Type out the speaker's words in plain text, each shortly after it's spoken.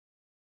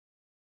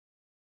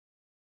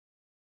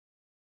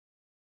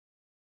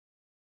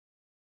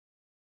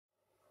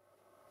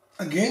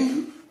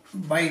Again,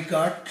 by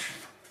God,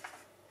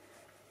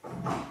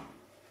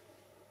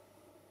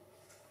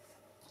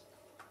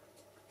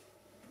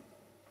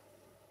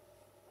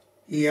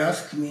 he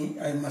asked me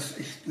I must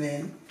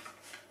explain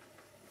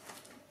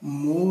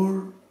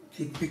more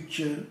the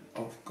picture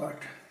of God.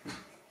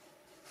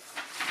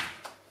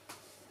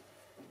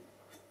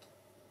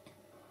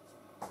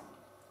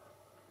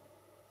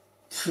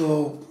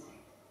 So,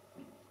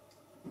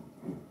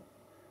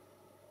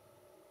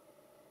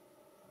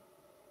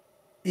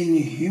 in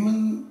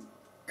human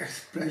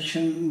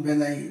expression,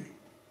 when I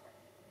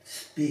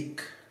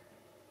speak,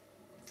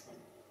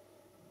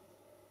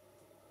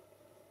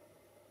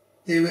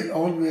 they were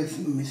always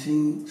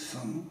missing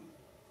some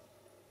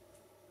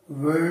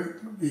word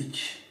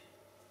which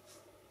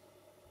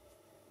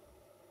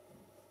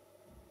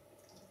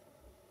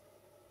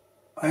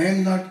I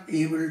am not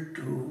able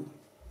to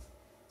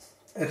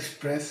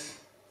express,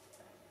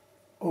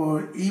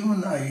 or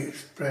even I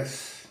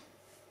express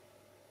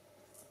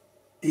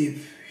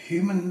if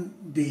human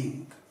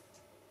being,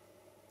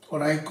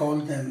 or I call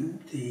them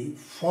the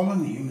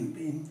fallen human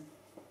being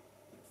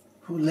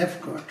who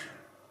left God,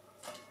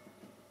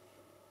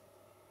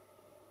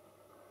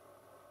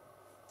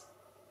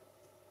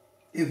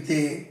 if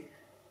they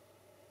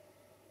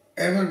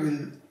ever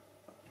will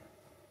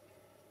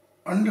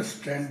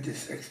understand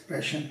this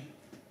expression,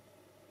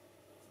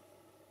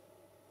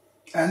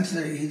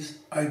 answer is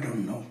I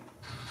don't know.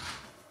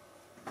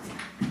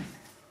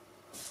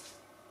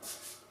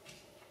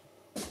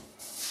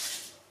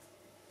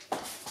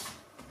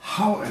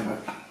 However,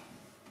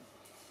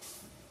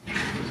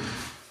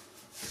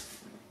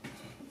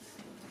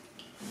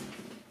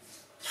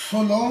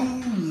 so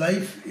long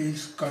life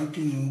is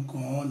continue go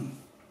on,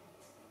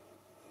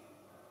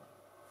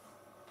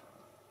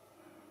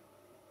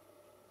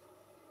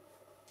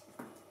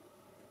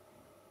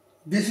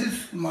 this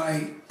is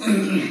my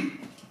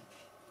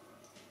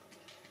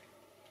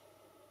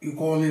you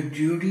call it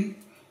duty,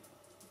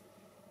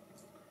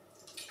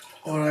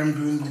 or I'm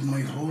doing with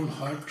my whole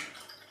heart,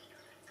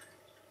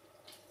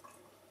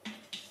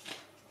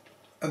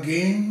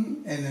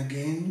 again and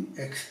again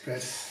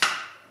express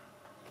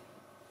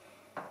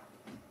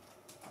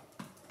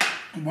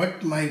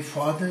what my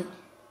Father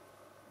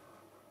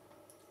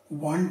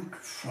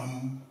wants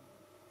from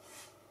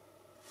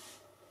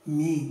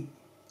me.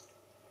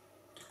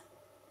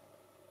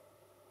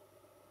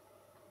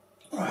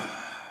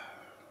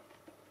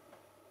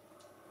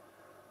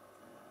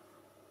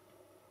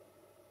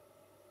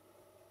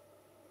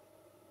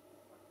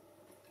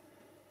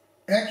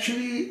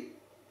 Actually,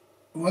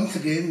 once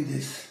again,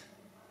 this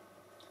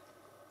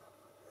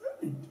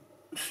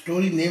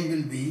story name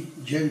will be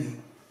Journey.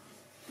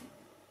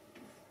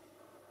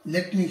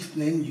 Let me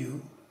explain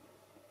you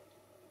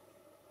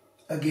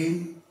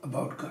again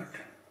about God.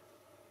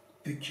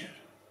 Picture.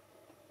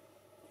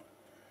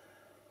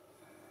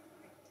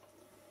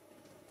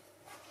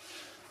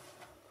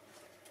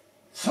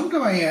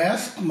 Sometimes I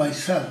ask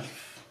myself,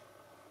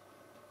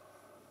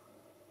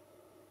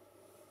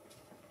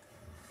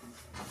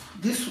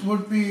 this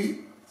would be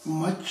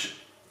much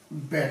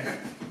better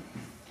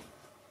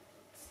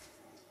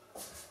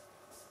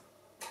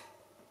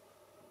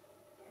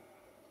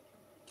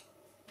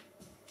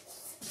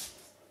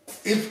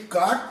if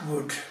God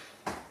would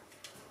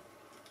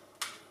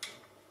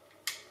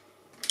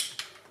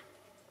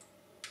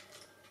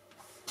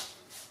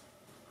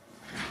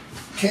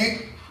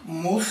take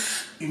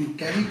most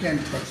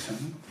intelligent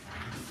person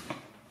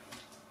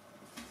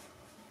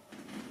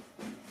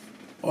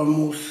or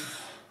most,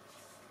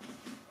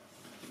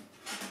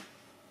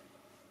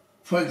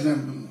 for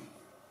example,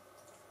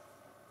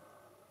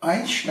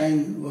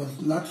 Einstein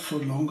was not so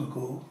long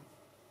ago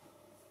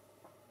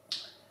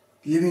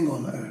living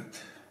on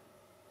earth.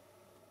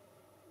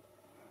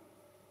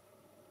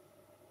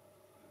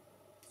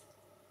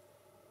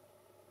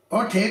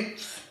 Or take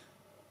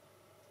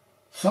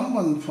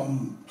someone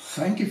from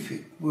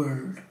scientific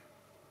world.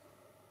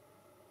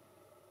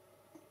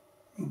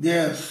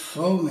 There are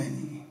so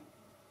many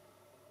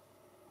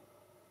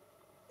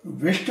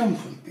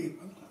wisdomful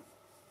people.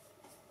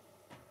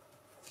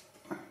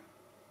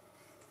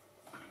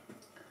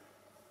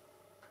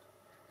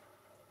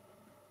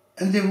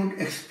 And they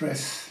would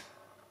express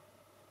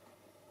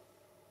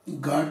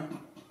God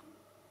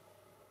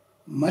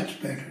much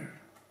better,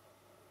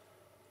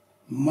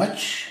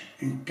 much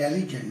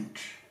intelligent,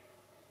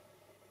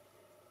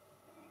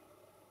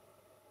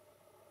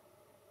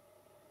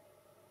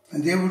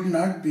 and there would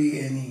not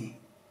be any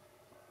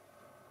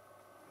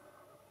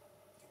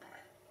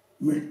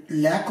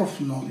lack of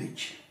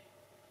knowledge.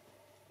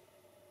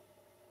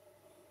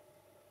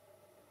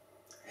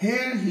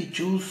 Here he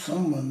chose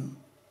someone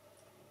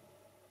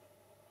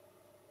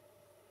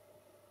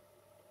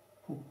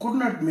who could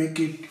not make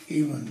it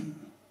even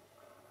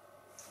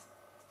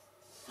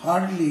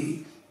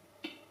hardly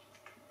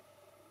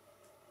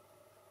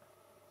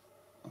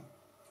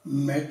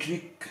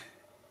metric,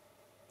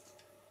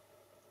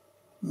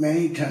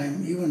 many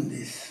times even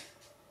this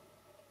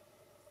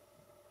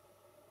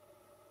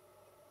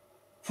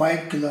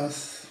 5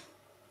 class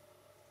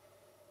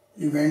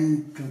He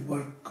went to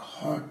work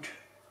hard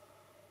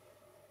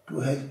to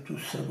help to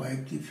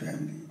survive the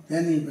family.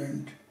 Then he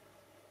went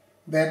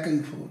back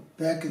and forth,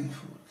 back and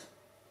forth.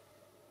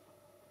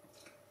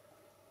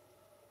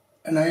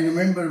 And I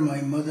remember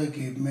my mother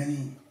gave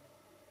many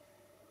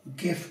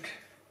gifts.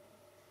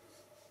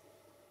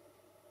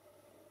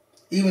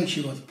 Even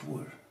she was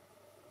poor,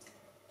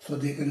 so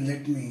they can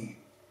let me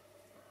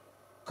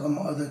come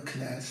other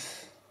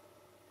class,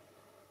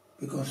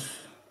 because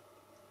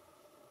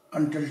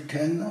until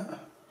 10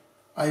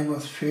 I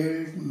was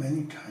failed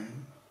many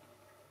times.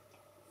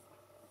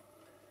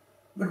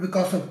 But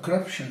because of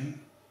corruption,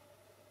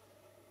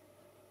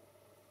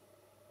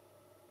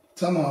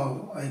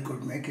 somehow I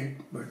could make it,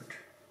 but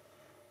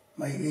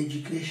my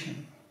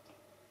education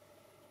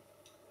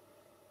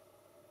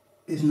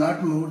is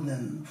not more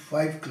than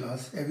 5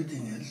 class,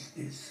 everything else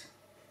is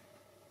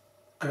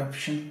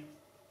corruption.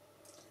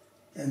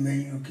 And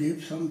when you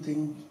give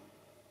something,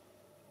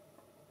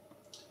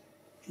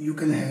 you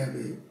can have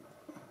a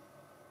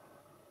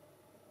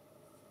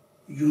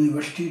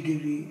university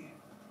degree,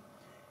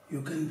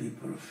 you can be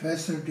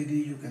professor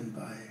degree, you can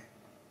buy.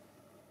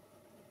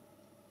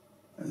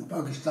 And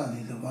Pakistan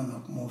is one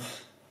of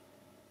most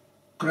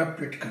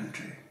corrupted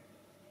country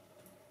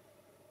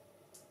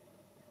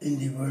in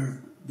the world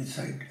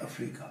beside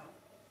Africa.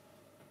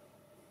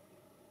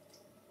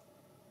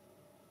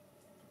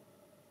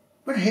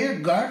 But here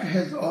God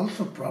has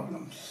also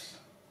problems.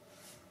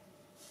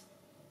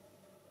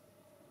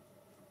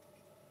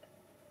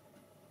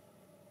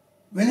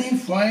 When He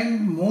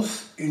finds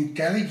most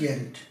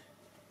intelligent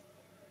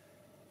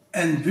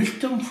and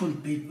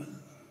wisdomful people,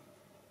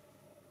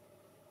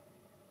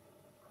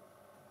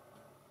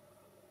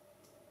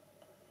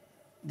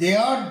 they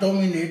are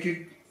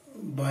dominated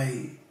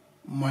by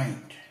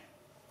mind.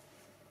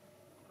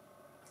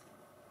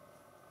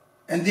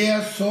 And they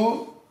are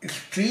so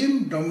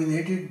extreme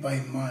dominated by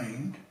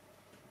mind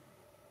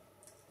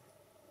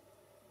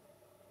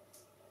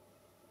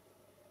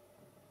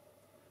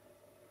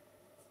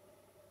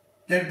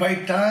that by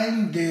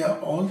time they are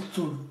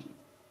also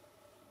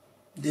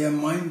their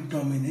mind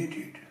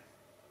dominated.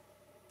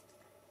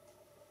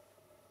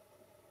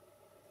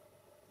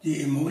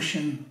 The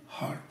emotion,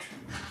 heart.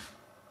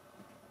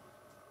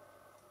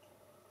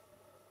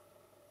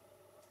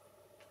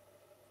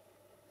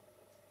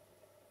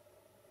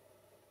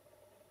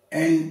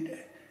 And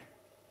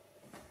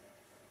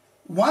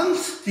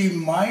once the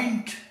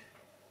mind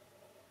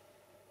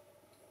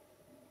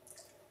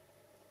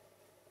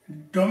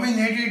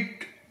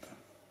dominated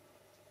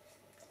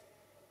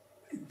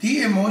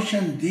the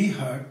emotion, the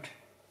heart,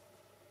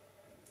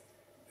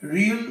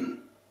 real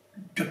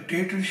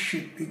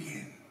dictatorship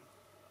began.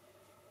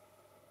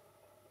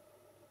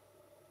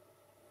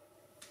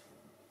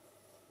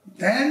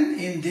 Then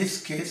in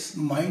this case,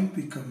 mind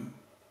become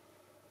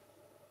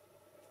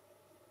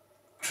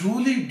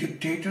truly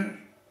dictator,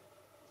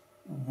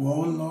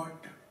 warlord,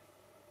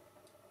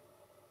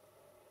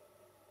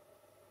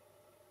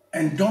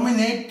 and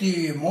dominate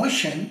the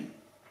emotion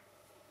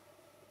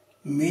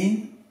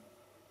mean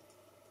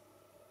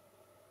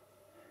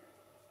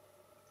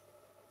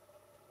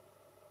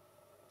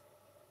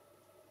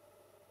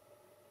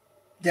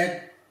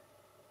that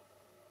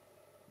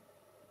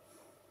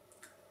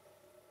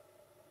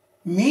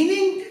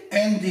meaning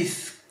and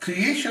this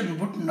creation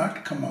would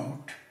not come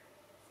out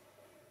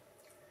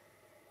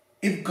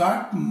if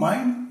God's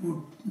mind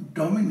would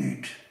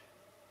dominate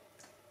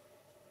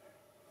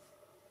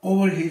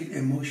over His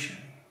emotion.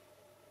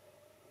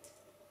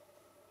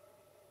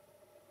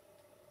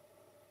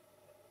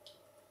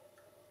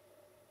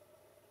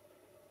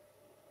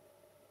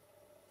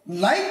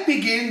 Life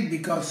began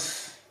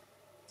because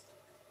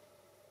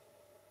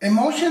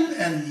emotion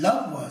and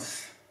love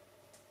was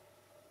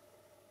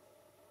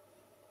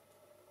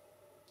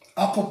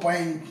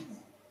occupying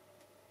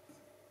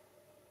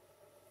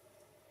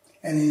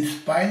and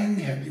inspiring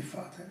the Heavenly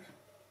Father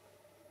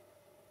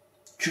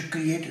to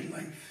create a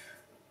life.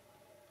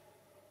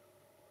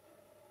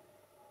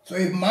 So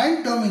if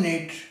mind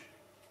dominates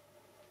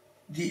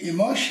the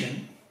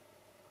emotion,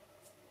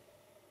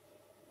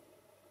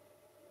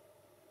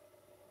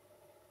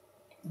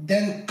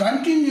 then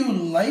continued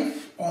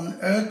life on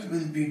earth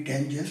will be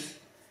dangerous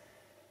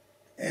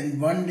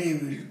and one day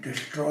will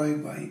destroy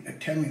by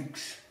atomic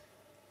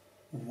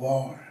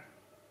war.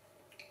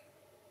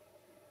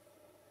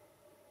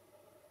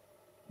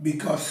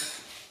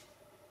 Because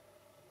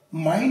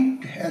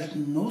mind has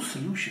no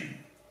solution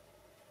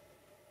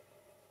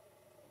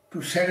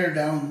to settle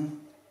down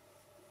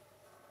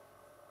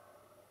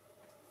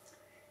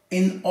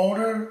in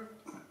order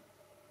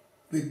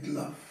with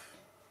love.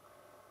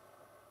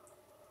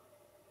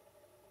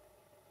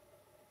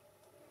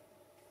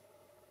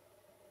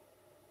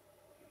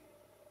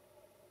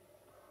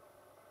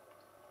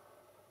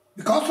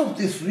 Because of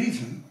this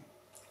reason,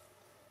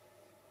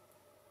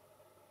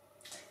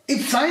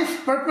 if science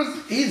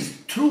purpose is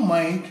through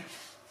mind,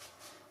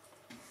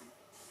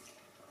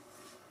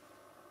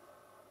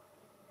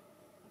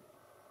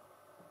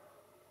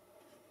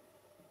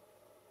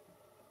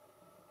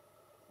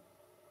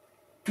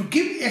 to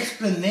give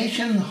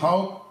explanation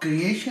how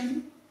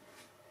creation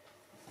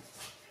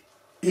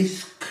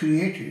is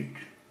created,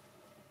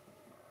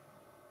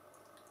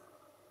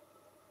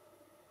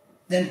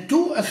 then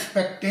to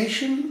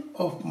expectation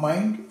of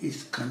mind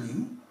is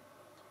coming,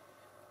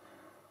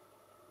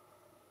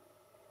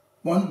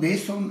 one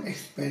based on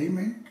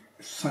experiment,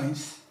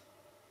 science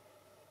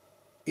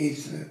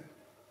is a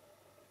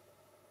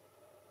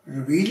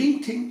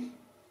revealing thing.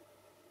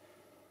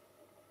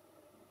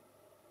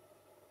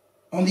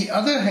 On the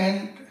other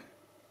hand,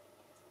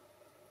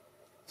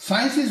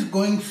 science is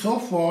going so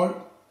far,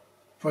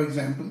 for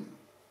example,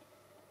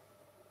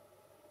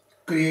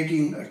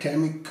 creating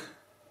atomic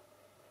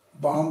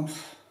bombs,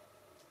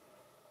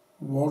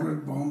 water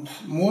bombs,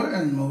 more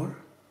and more,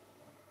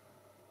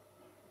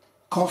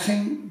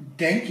 causing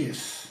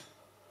dangers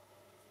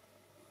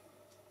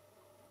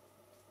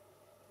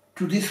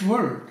to this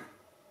world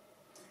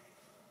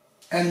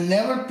and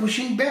never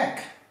pushing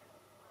back.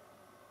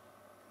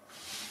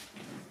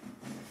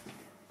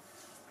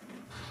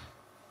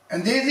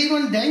 And there is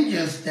even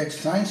dangers that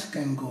science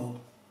can go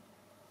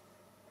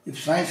if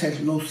science has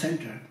no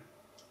center.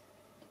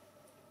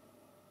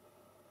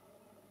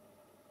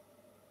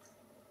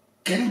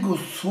 Can go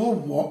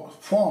so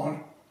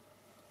far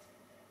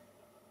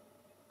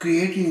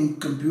creating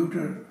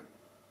computer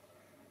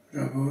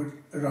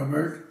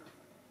robot,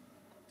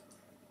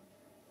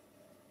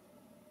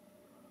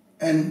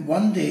 and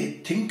one day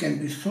thing can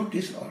be so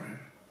disordered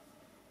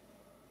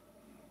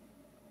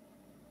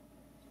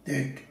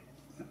that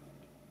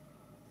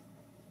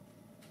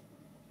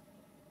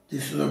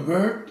this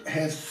robot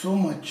has so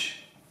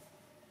much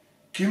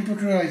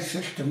computerized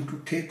system to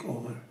take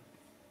over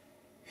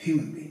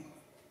human being.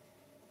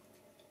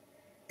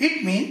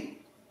 It means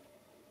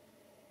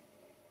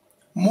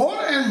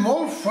more and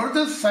more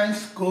further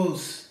science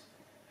goes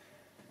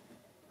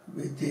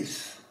with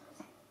this.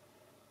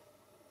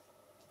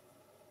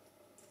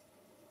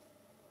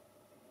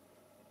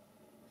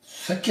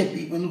 Such a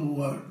people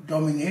who are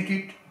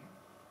dominated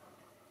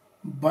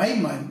by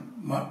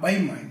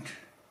mind.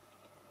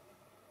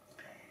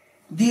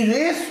 The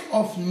race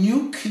of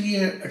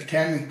nuclear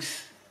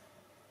atomics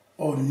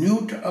or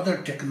new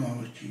other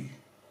technology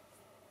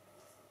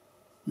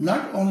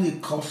not only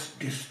cause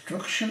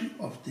destruction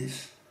of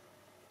this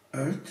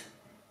earth,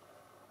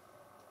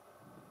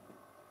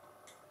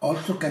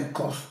 also can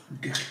cause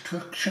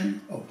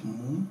destruction of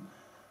moon,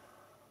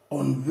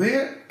 on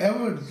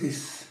wherever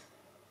this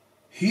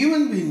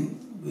human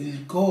being will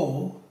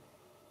go,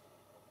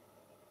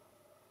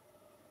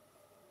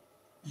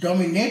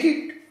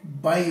 dominated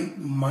by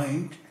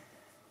mind,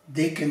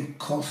 they can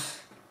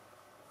cause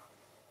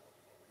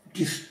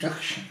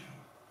destruction.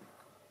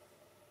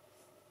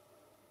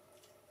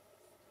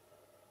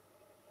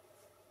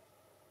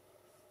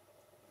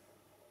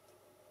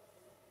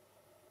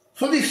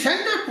 So the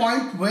center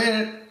point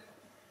where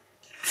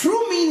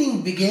true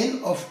meaning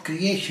began of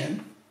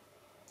creation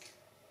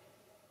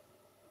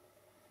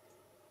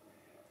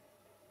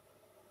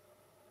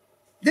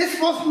this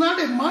was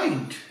not a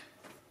mind.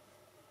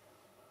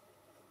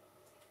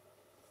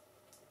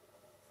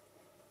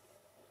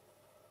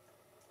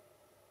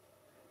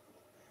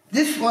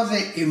 This was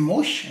an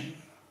emotion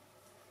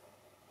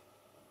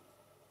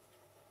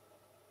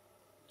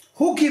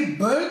who gave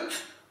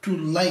birth to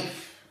life.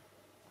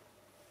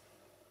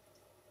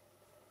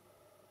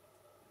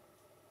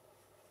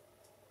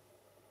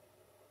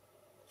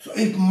 So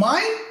if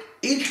mind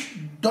is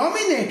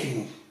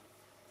dominating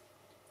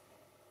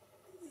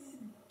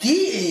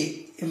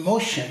the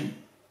emotion,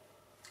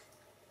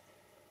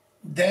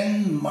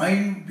 then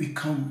mind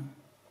becomes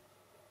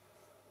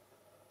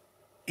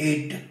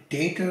a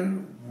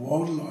dictator,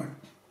 warlord,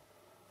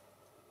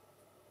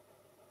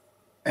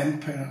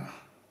 emperor.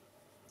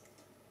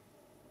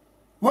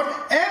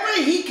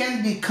 Whatever he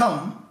can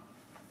become,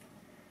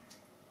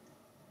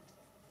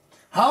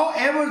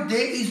 however,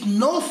 there is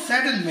no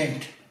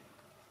settlement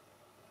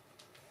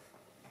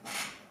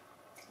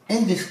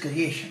in this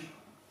creation.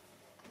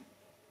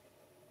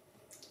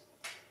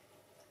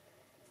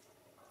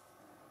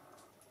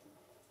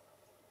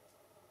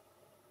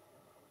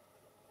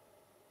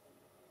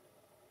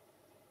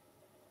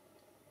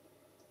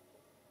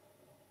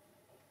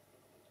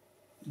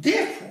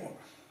 Therefore,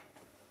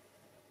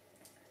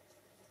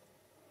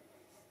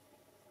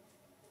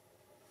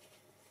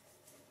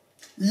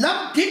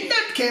 love did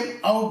not come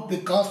out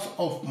because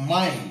of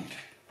mind.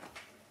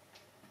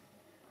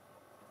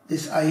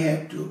 This I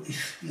have to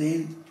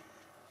explain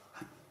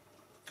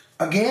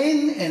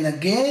again and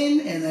again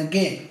and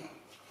again.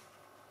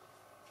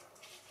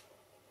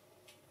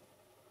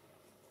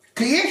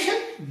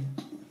 Creation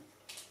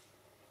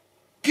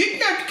did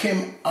not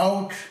come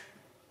out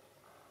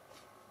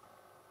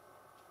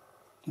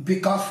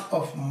because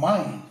of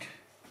mind.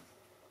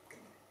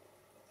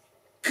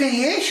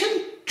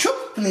 Creation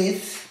took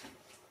place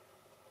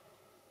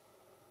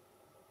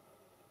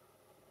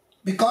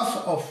because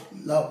of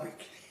love.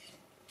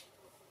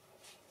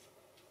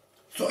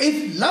 So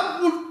if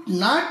love would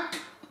not,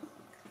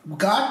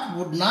 God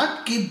would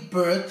not give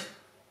birth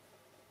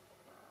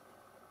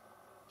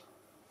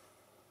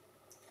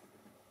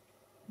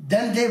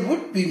then there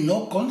would be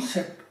no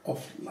concept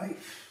of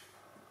life.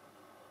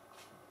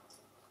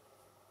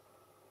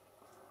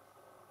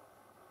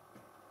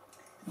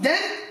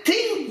 Then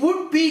thing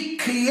would be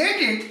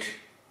created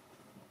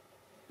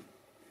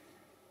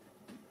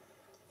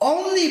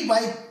only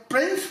by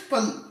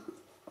principle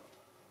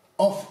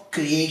of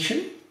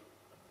creation,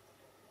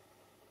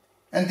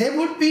 and there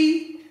would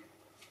be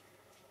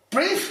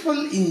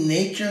principle in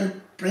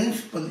nature,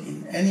 principle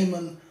in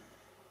animal,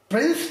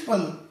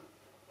 principle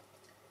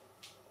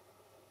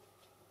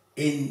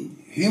in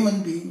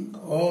human being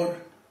or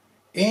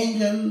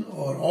angel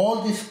or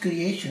all this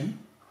creation,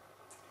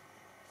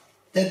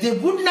 that they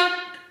would not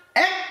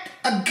act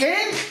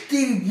against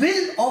the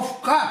will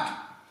of God.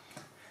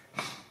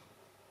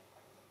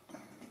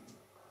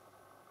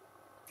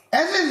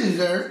 As a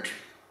result,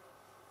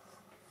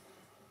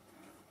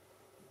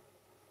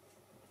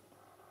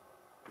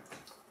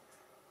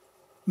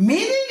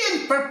 meaning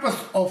and purpose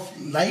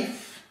of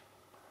life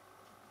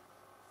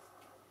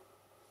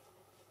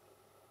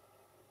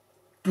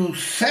to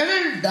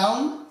settle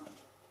down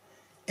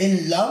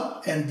in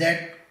love, and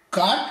that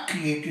God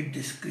created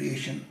this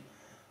creation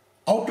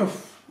out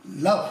of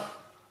love,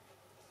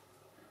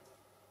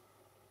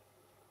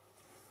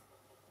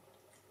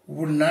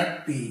 would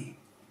not be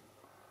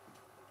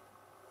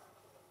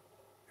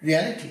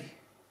reality.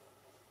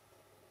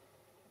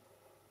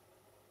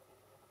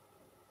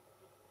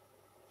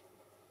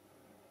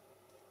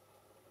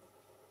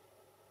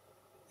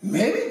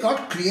 Maybe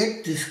God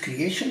create these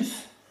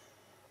creations,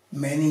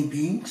 many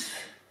beings,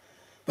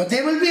 but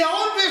there will be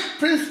always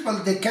principle.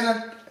 They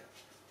cannot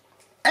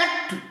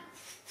act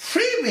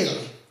free will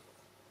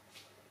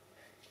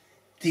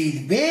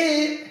the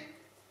way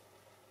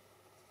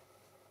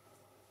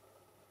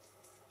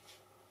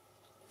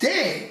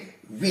they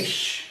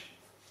wish.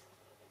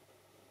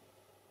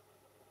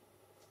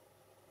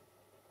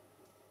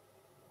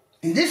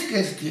 In this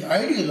case, the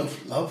ideal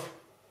of love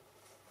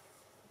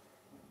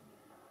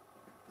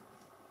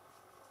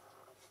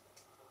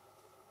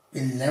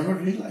will never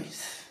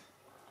realize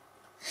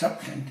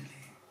subsequently.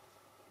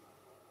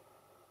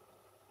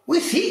 We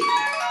see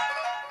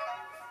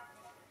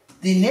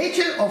the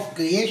nature of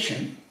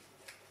creation,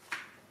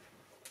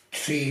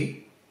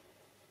 tree,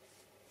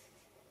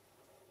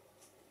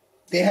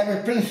 they have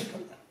a principle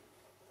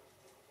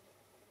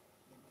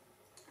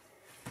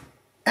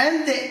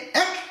and they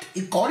act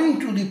according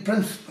to the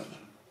principle.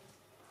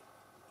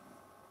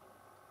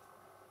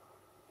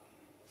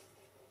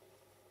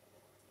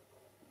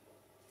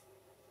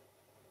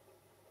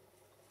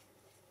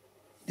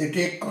 They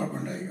take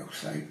carbon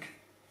dioxide,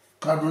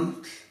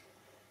 carbons,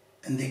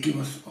 and they give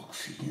us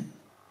oxygen.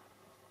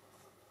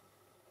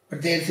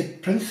 But there is a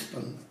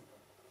principle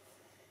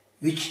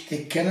which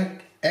they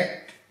cannot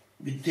act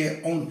with their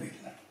own will.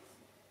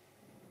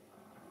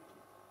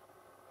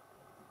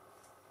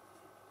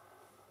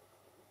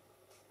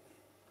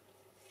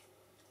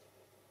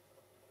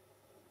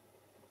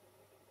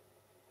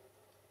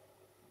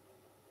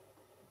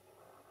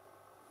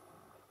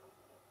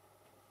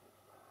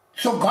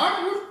 So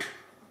God would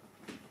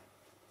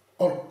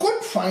or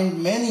could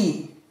find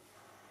many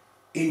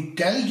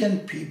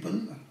intelligent people,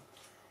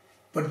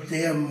 but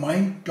their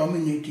mind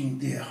dominating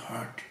their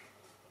heart.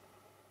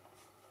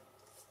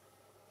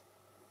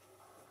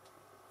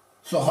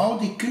 So how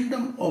the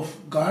kingdom of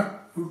God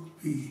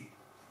would be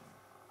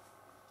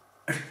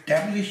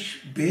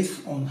established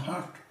based on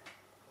heart?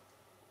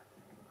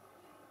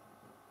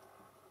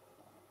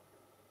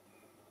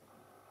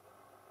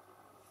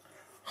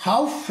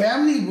 How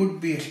family would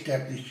be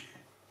established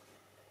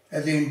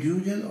as an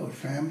individual or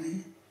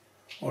family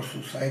or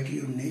society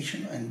or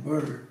nation and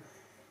world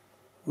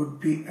would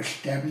be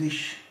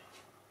established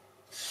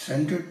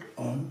centered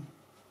on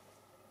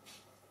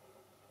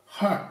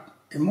heart,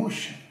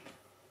 emotion.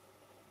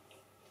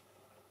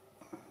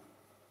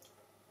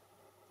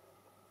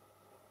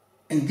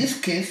 In this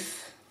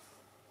case,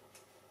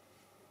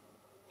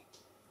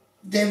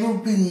 there will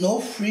be no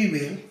free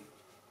will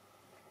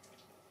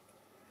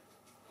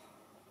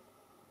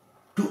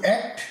to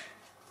act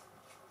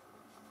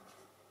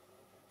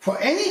for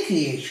any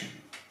creation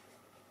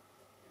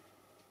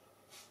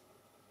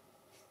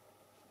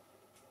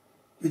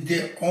with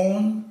their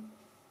own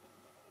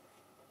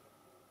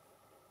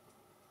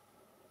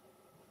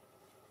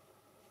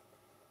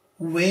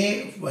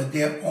way, with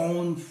their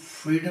own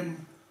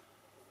freedom.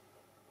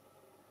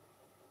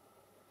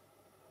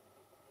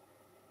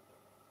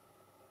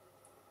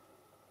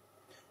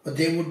 But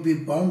they would be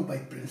bound by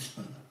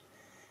principle.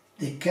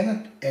 They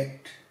cannot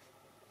act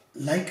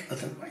like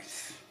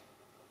otherwise.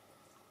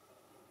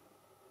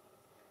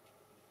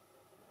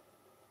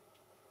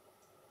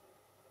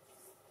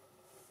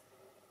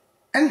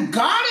 And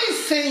God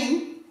is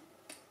saying,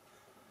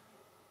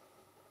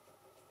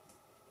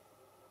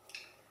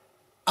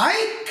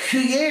 I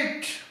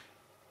create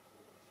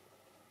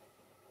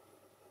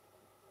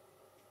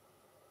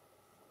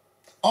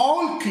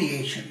all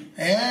creation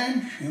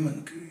and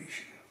human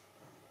creation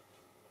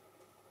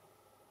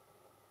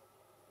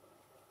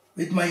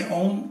with my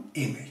own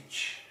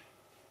image.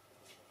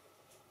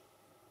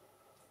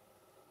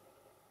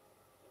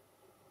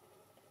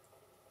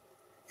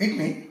 It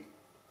means,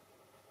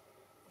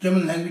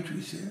 German language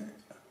we say,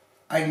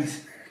 eigen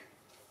Spirit.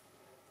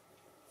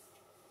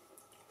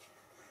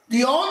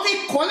 The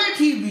only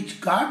quality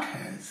which God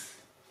has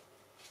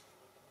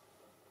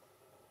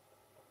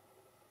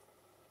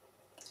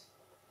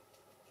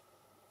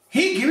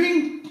He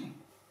giving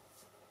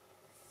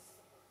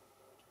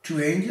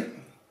to angel,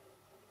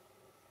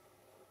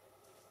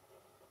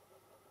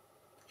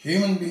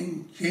 human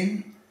being,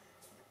 jinn,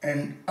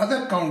 and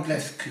other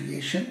countless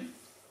creation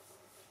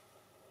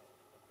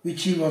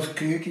which He was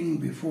creating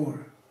before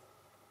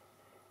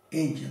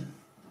angel.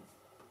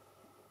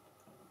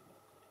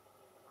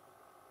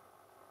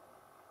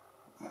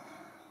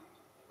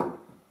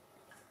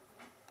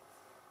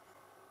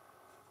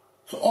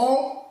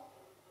 So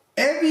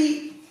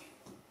every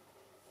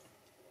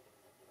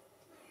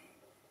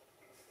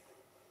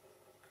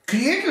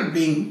creator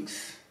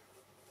beings,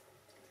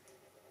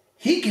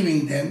 He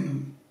giving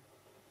them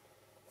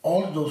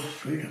all those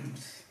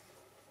freedoms.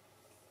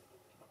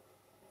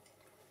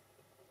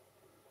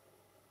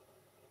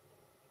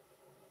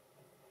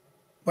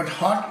 But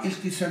heart is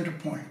the center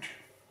point.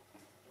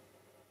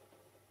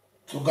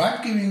 So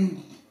God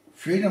giving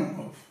freedom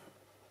of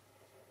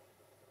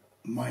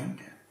mind.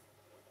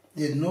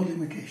 There is no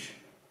limitation.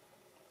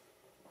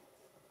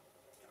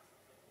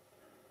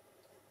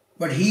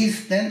 But He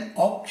is then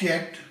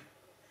object,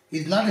 He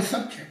is not a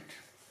subject.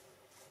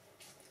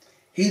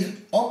 He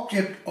is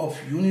object of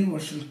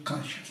universal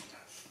consciousness.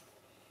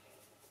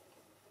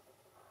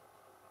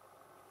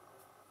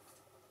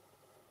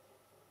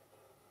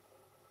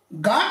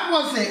 God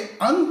was a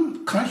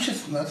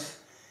unconsciousness,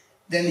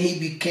 then He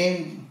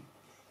became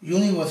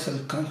universal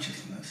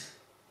consciousness.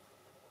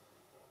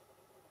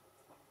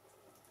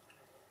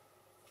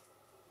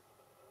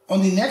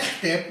 On the next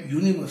step,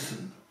 universal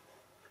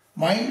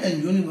mind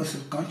and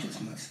universal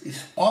consciousness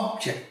is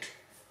object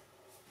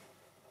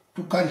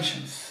to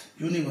conscience,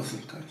 universal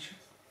conscience.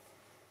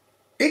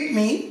 It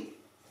means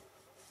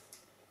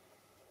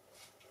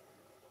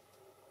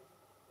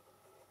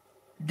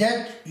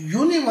that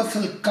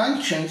universal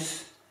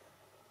conscience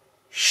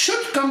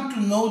should come to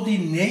know the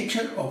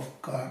nature of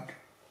God.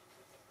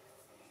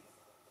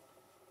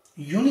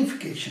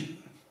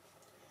 Unification,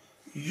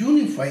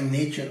 unified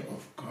nature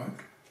of God,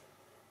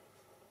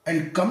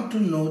 and come to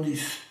know the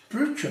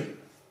spiritual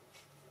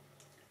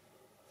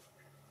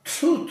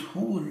truth,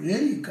 who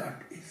really God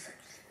is.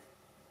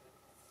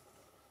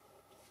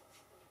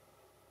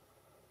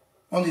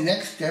 On the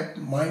next step,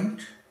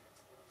 mind,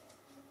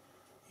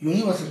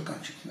 universal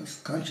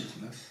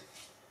consciousness.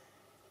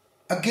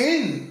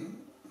 Again,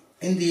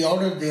 in the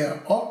order they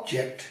are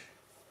object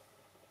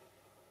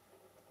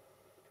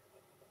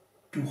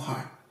to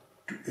heart,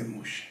 to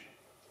emotion.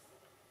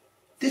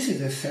 This is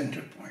the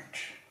center point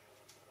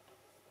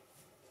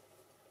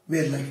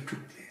where life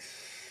took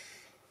place.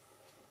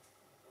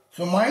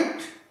 So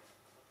mind,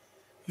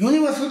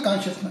 universal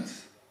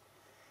consciousness,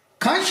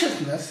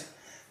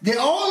 they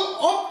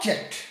all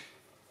object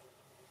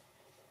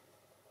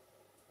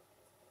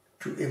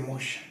to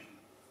emotion.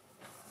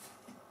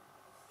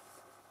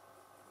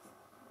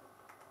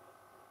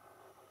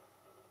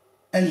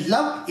 And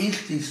love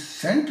is the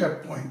center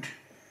point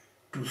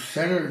to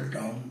settle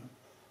down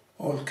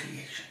all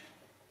creation.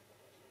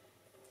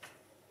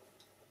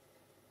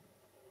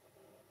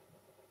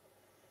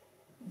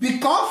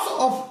 Because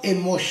of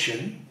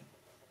emotion,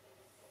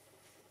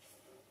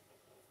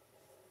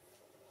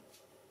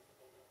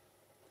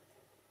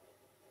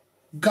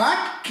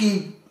 God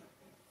gave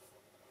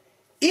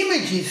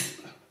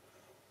images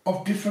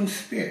of different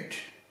spirits.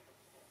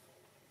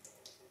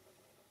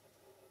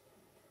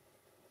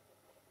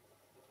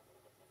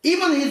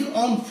 Even His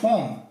own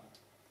form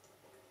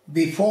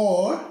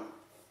before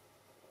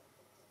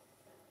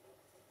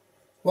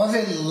was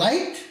a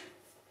light,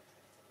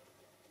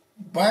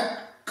 but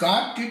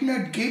God did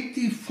not give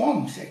the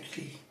forms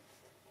actually.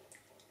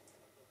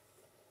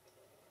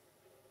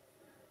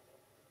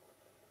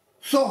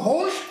 So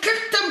whole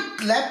system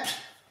collapsed.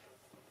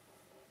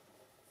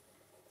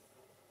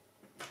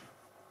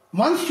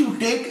 Once you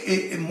take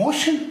an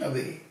emotion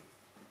away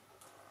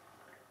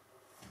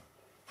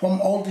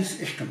from all this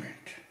instrument,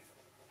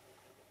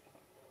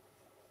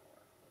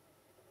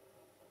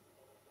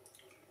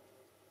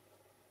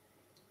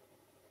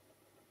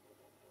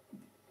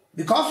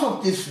 because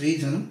of this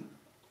reason,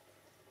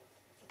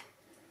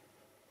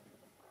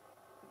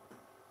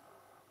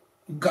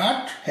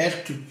 God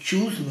has to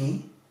choose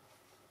me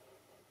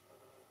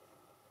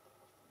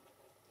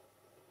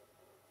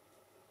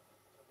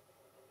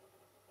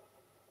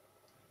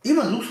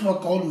Even Lucifer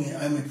called me,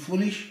 I'm a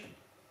foolish,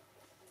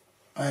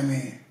 I'm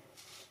a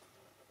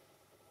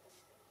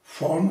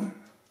former,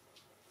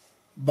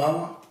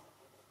 Baba.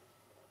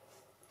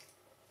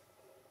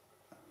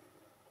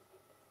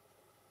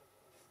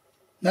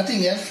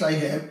 Nothing else I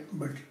have,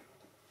 but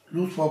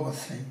Lucifer was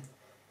saying,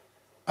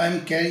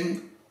 I'm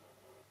carrying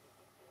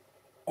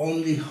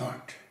only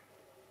heart.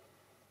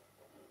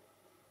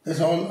 That's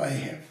all I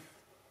have.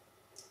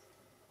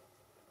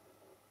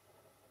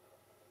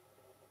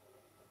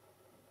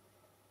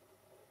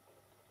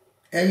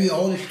 Every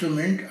old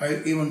instrument,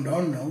 I even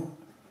don't know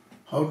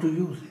how to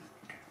use it.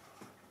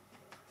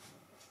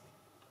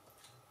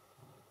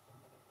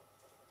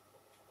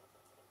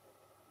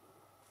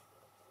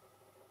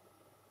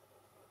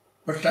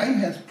 But time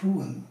has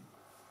proven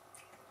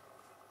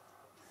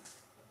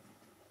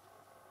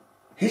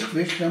his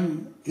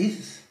wisdom,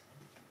 his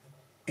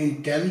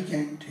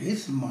intelligence,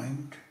 his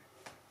mind,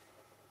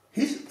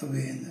 his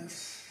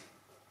awareness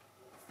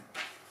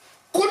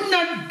could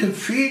not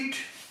defeat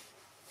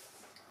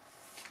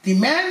the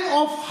man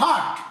of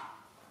heart.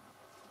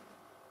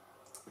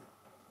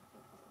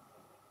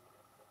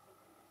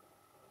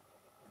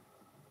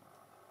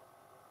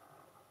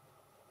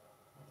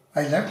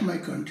 I left my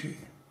country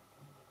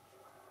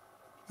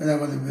when I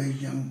was a very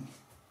young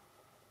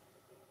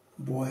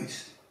boy.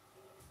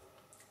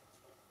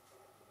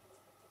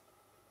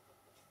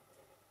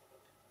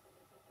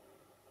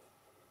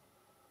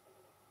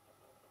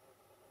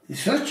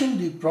 Researching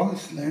the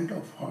promised land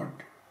of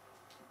heart,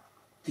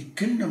 the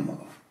kingdom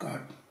of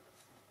God,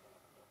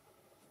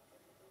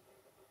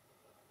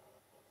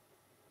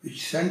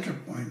 which center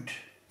point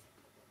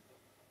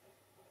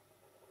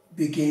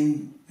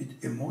began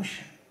with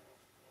emotion.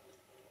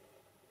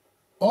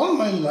 All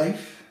my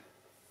life,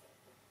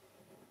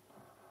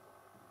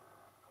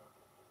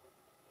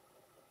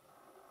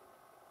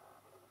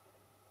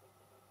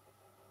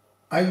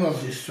 I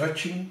was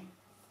researching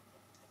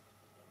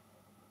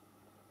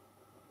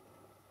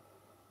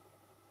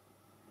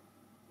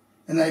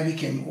and I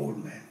became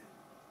old man.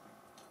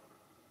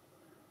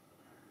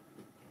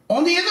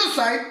 On the other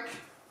side,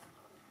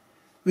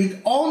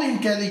 with all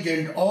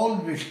intelligence, all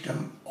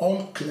wisdom,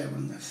 all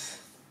cleverness,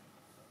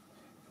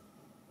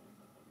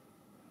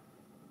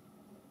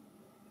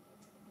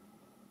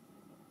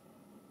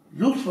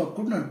 Lucifer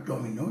could not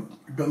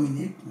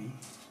dominate me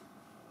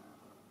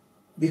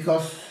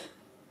because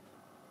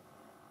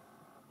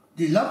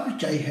the love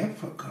which I have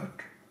for God,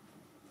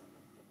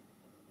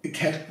 it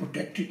has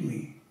protected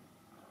me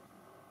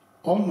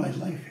all my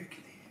life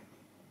actually.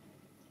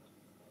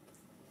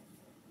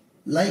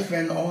 Life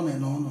went on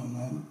and on and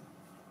on.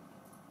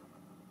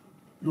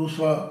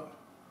 Lucifer,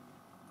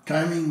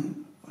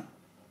 timing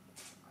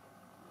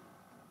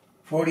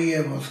 40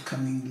 years was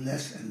coming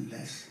less and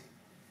less.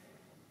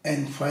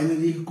 And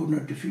finally he could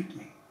not defeat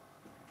me.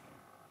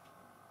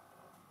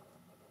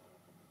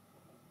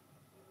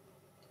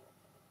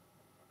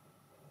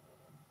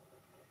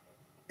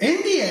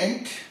 In the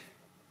end,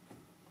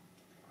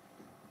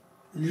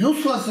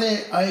 Lucifer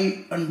said,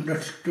 I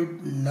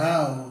understood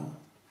now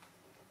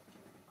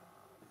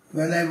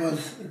when I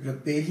was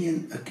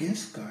rebellion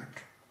against God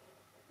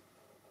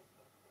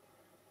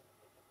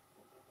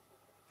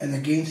and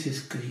against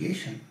his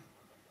creation.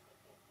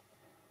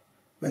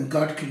 When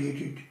God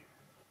created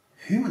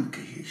human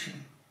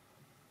creation,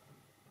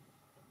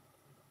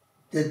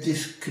 that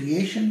this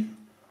creation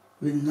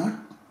will not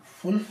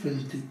fulfill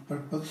the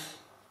purpose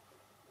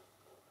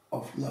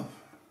of love.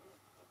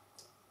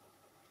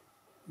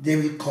 They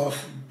will cause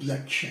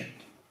bloodshed.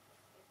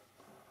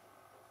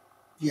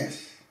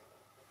 Yes,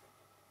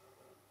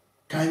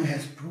 time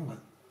has proven.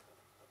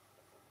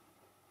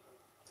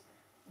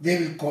 They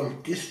will call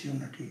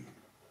disunity.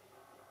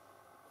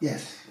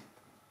 Yes,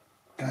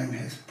 time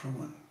has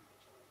proven.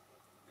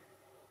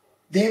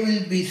 They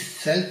will be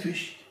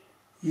selfish.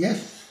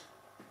 Yes,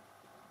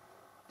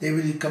 they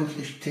will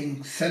accomplish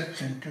things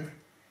self-centered.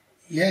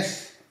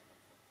 Yes,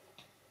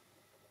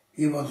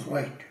 he was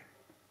right.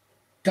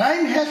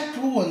 Time has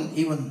proven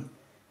even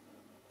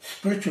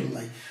spiritual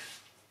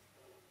life.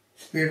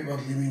 Spirit was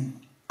living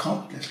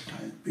countless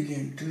times,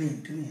 billion,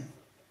 trillion.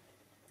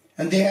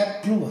 And they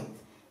have proven.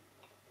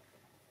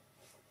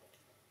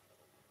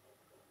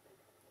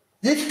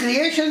 This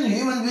creation,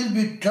 human will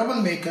be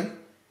troublemaker.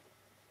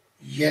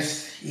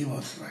 Yes, he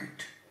was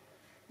right.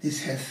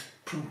 This has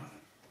proven.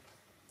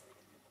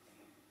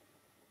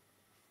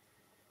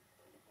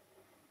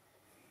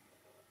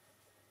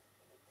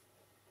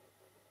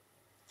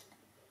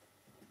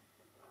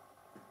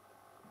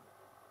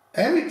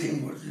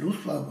 Everything what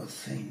Lucifer was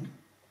saying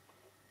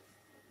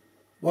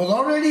was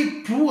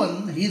already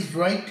proven. He's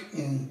right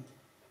in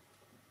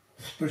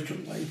spiritual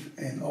life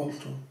and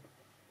also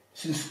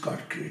since God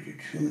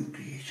created human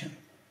creation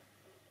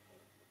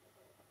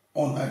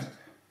on earth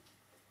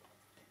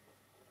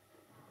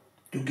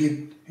to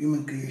give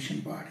human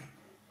creation body.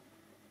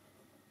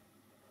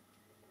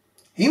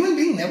 Human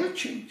being never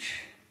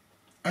change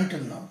until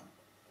now.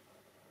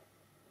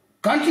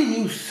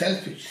 Continue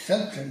selfish,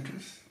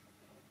 self-centered.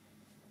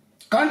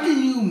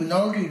 Continue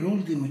minority rule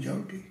the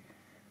majority.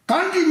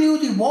 Continue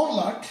the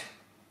warlord.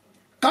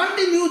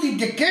 Continue the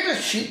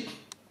dictatorship.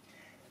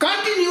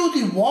 Continue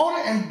the war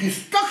and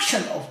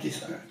destruction of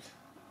this earth.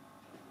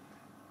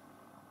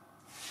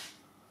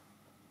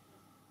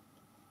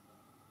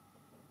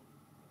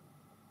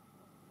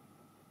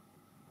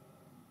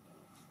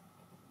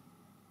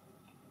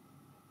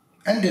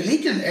 And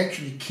religion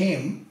actually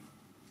came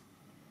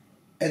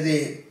as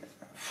a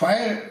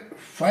fire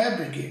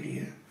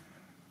brigadier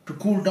to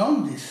cool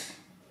down this.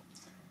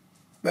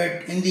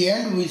 But in the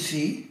end we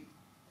see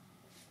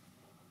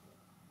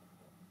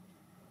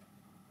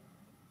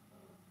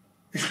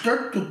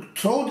start to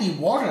throw the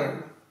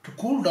water to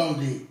cool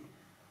down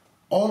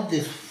all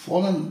this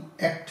fallen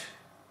act.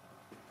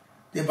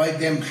 They by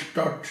them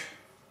start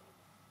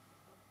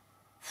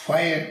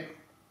fire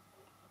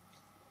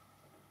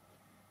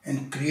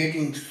and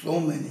creating so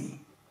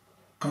many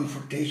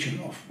confrontation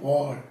of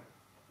war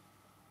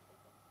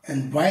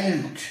and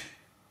violent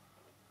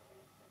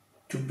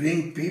to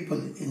bring people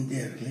in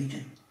their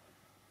religion.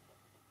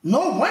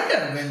 No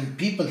wonder when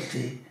people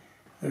say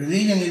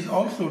religion is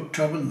also a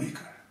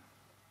troublemaker.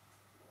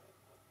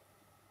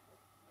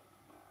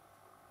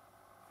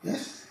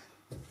 Yes,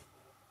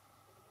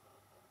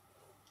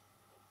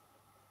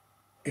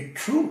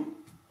 it's true.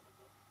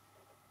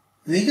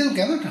 Religion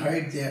cannot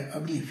hide their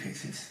ugly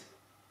faces.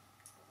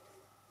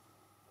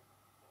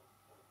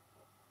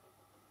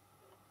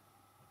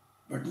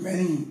 But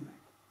many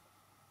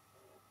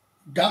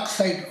dark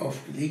side of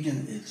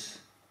religion is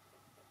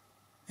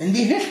in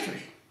the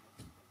history.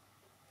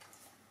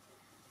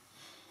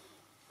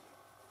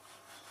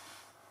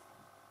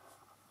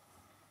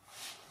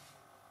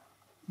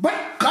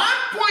 But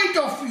God's point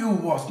of view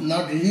was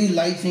not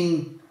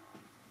realizing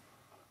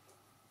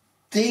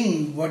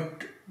thing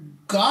what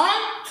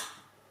God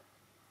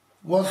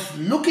was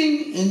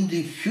looking in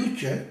the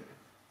future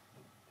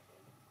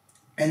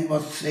and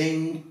was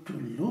saying to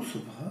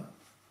Lucifer,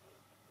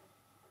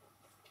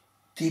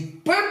 the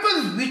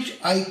purpose which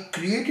I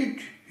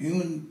created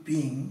human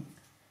being,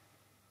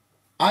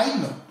 I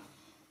know.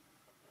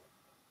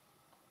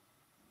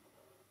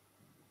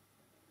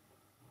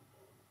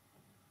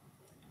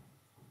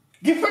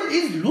 Different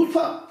is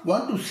Lucifer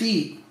want to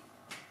see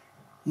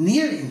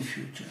near in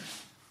future.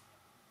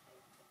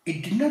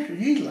 It did not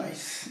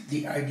realize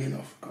the ideal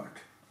of God.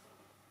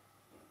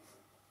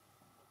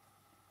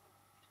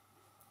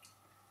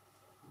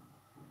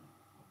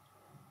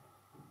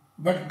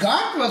 But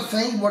God was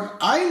saying, what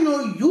I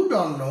know you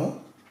don't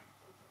know.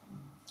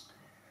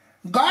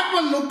 God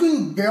was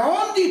looking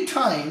beyond the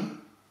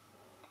time,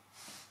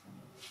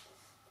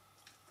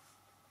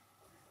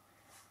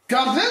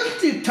 traversed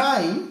the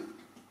time,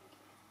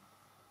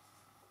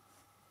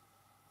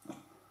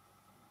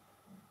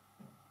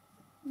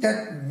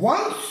 that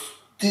once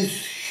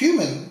this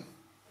human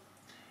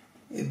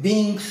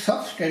being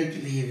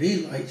substantially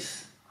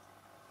realized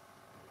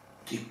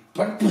the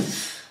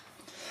purpose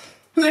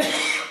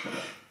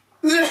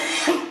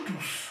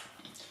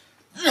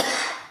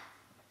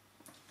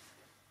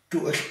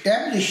to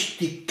establish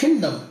the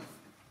kingdom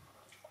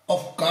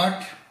of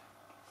God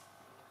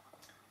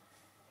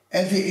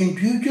as an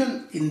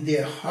individual in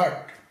their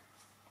heart.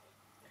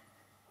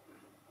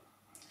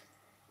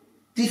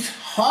 This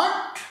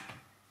heart,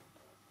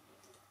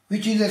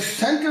 which is a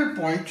center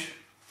point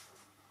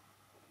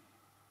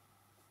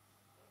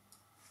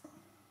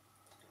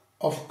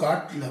of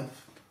God's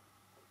love,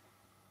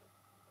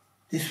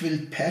 this will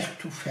pass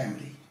to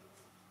family.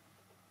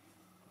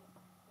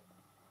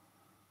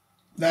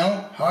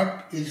 Now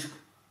heart is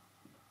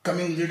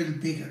coming a little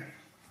bigger.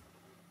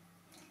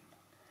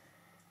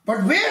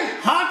 But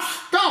where heart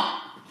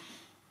stops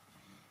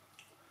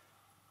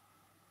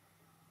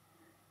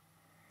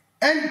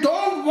and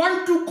don't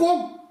want to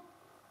go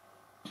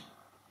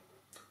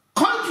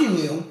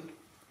continue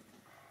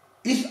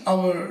is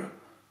our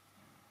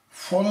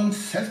fallen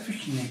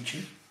selfish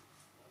nature,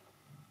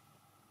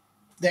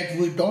 that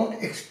we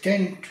don't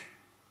extend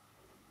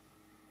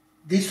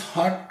this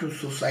heart to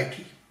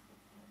society.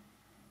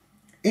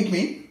 It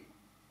means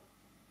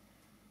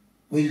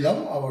we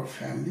love our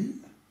family,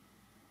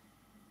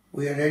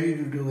 we are ready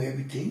to do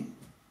everything,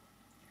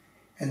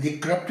 and the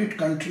corrupted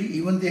country,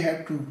 even they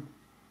have to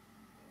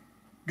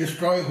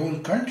destroy whole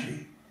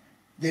country,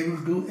 they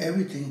will do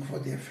everything for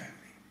their family.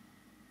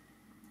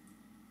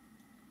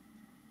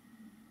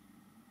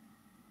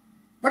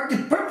 But the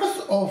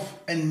purpose of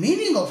and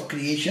meaning of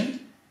creation,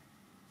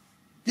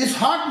 this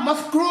heart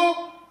must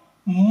grow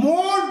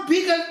more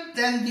bigger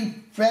than the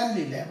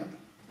family level.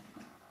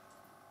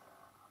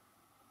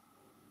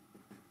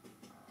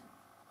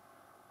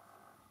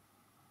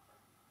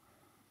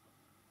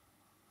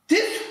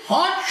 This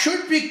heart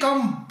should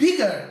become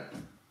bigger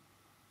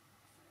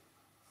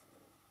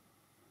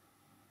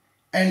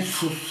and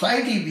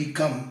society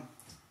become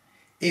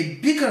a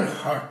bigger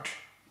heart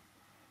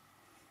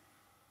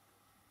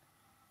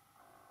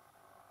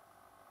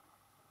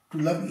to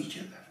love each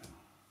other.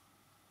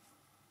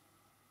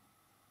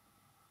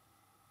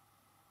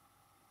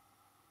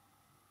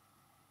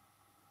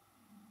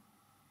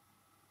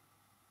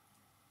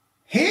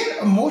 Here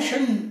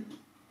emotion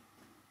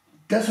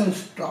doesn't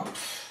stop.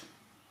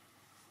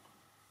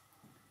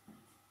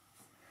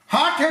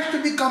 Heart has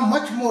to become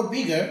much more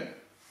bigger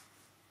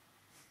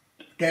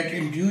than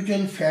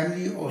individual,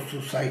 family or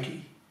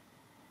society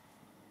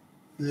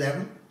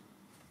level.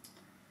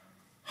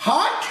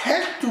 Heart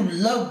has to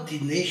love the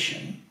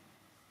nation,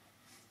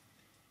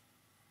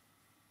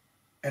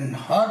 and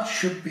heart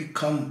should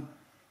become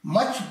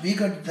much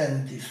bigger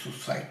than the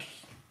society.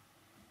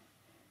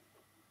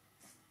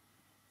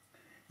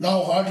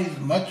 Now heart is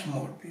much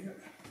more bigger.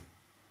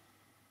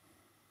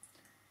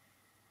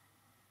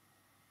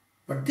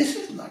 But this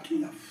is not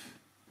enough.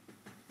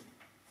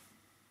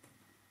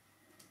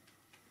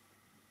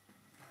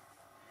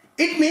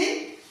 It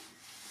means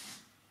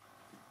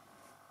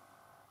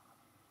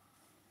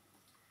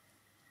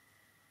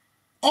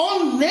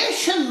all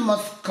nations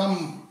must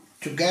come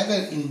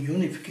together in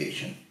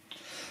unification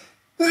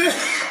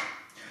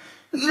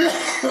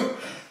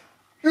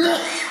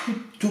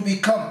to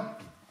become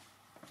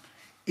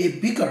a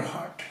bigger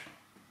heart,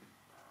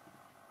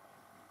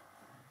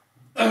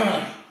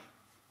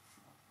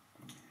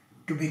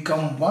 to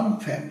become one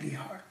family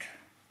heart,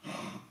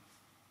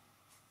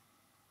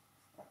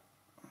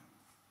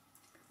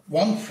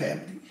 one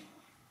family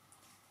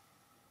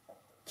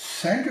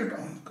centered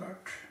on God.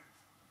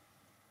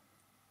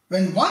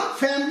 When one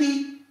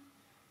family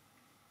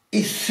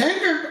is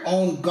centered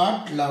on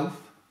God's love,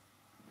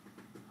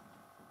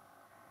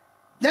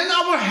 then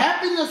our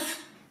happiness,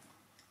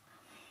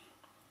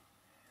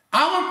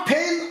 our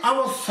pain,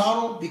 our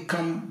sorrow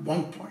become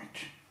one point.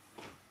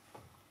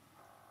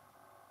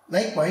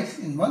 Likewise,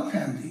 in one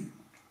family,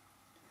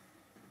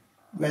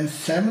 when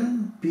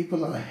 7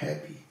 people are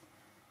happy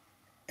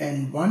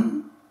and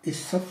one is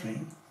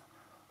suffering,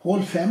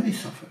 whole family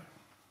suffer.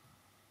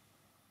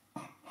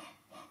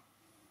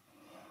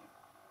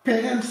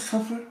 Parents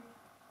suffer,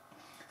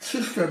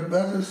 sister,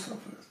 brothers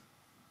suffer.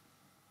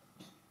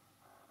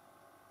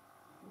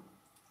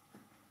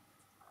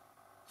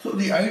 So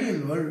the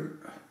ideal world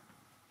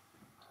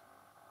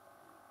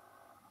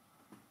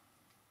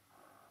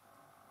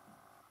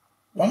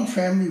one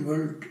family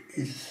world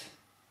is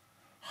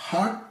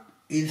heart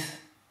is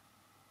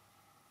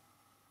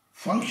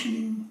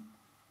functioning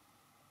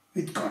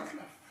with God love.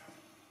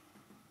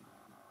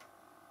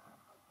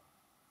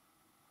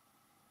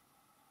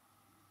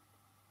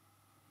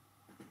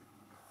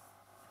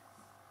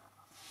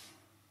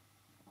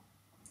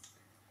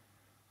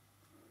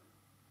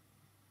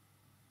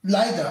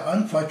 Neither,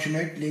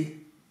 unfortunately,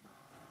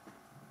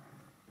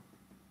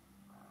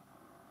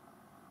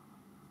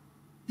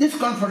 this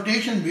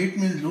confrontation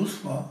between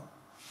Lucifer,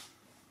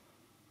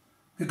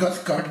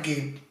 because God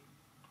gave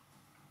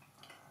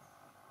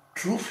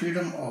true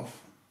freedom of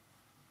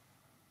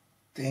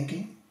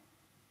thinking,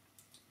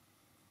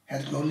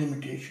 has no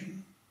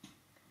limitation.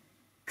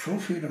 True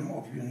freedom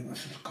of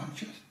universal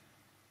consciousness,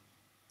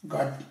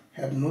 God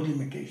has no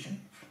limitation.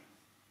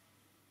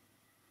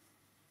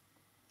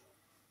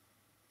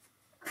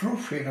 True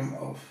freedom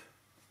of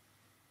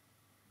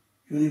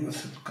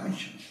universal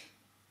conscience,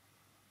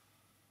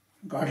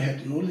 God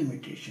has no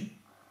limitation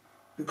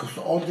because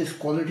all this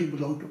quality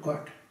belong to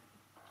God.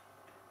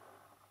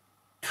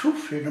 True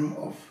freedom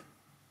of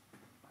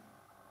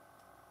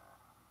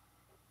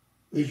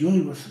a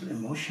universal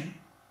emotion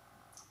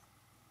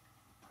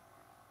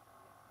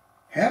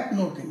have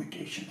no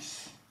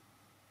limitations.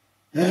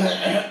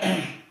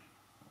 And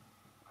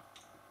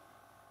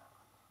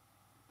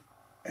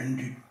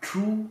the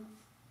true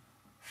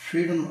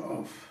freedom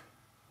of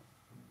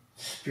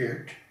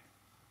spirit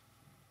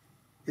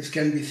is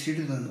can be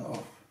citizen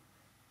of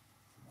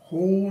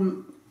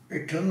whole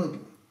eternal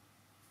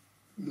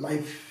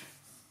life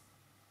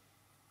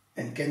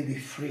and can be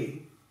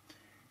free.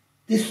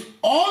 This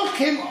all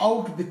came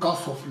out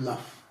because of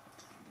love.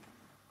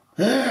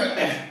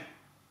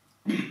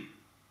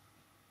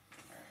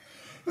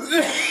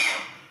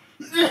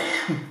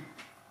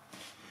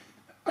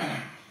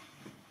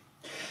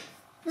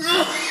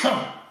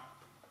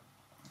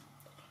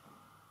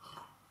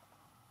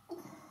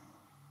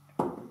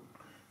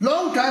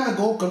 Long time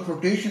ago,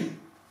 confrontation,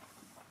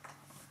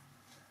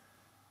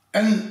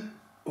 and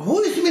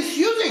who is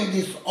misusing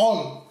this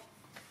all?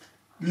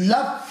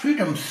 Love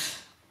freedoms,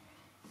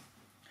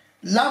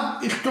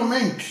 love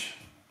instruments.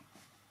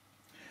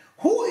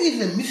 Who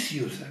is a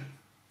misuser?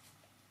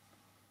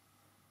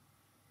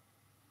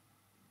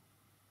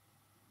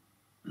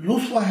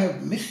 Lucifer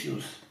have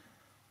misused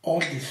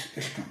all this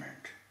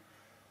instrument.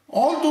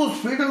 All those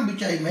freedom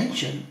which I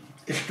mentioned,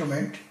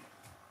 instrument,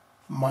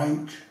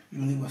 mind,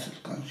 universal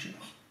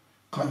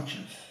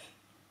conscience,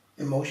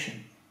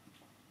 emotion,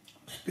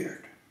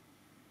 spirit.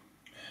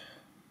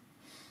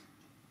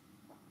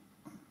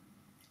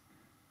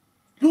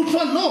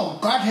 Lucifer, no,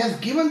 God has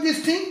given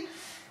this thing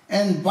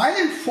and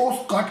violent force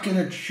God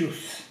cannot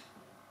use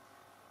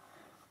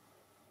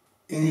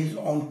in his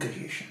own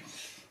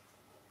creations,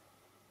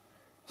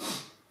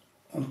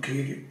 on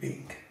created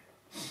being.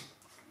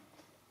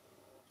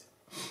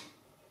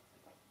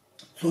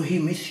 So he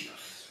misused.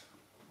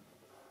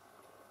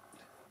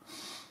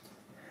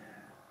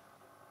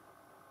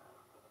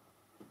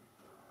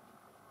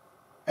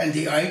 And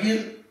the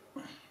ideal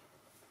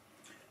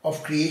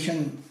of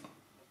creation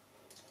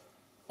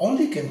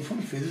only can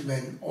fulfill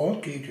when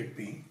all created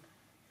beings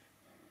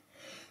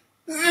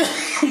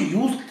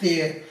use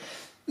their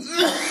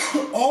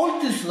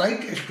all this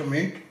right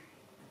instrument,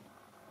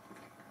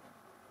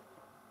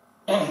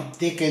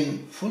 they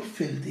can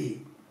fulfill the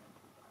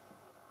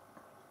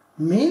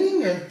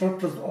meaning and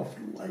purpose of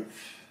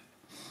life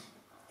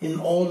in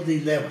all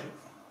the levels.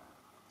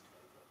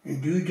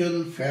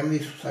 Individual, family,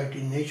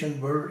 society, nation,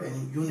 world,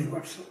 and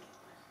universal.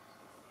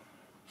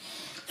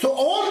 So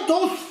all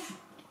those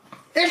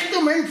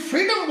instruments,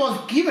 freedom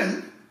was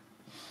given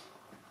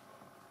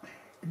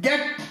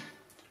that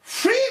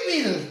free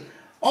will,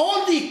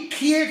 all the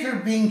creator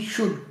beings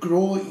should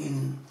grow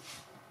in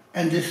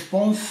and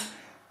response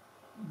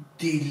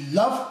the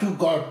love to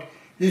God,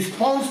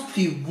 response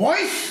the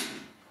voice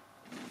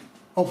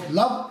of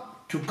love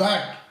to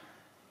God.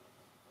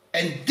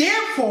 And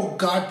therefore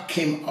God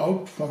came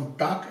out from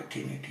dark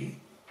eternity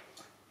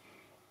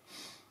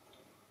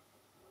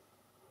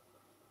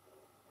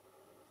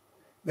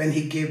when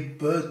he gave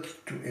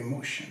birth to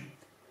emotion.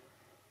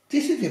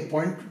 This is the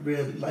point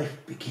where life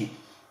began.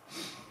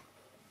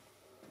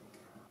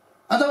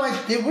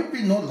 Otherwise there would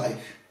be no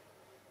life.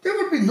 There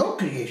would be no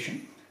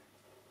creation.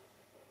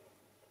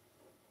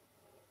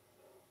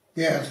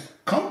 There is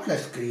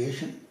countless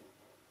creation,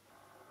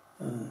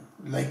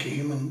 like a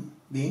human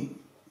being,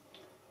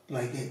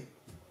 like an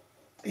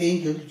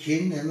angel,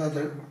 jinn, and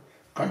other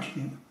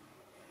continue.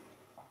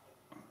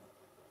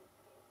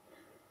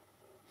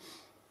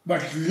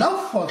 But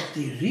love was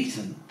the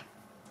reason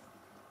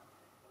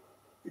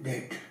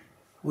that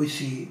we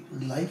see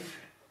life,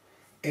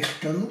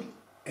 external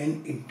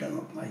and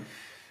internal life.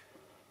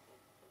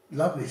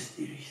 Love is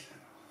the reason.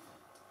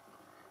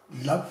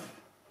 Love,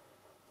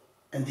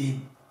 and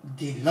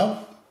the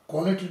love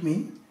quality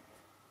means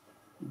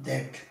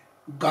that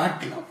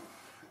God love.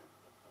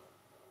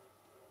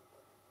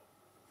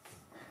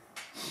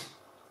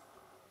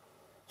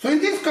 So in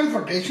this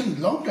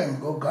confrontation, long time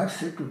ago, God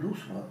said to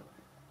Lucifer,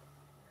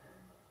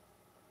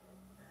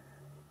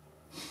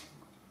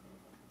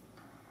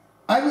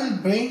 I will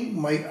bring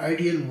my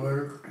ideal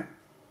world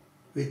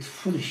with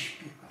foolish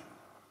people.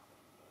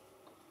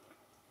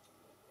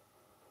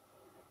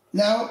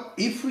 Now,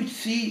 if we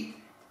see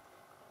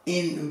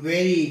in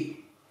very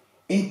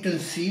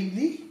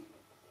intensively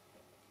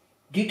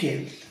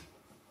details,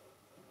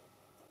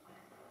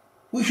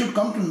 we should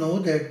come to know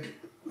that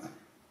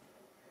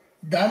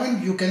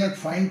diamond you cannot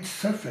find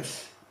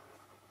surface.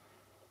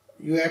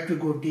 You have to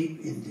go deep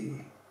in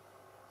the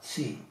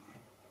sea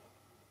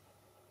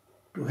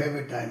to have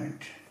a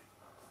diamond.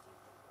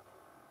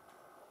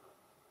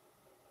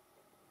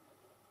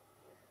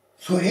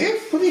 So here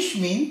foolish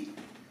means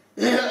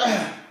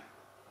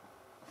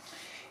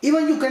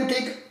even you can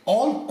take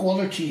all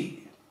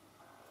quality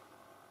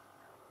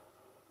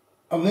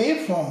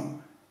away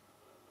from,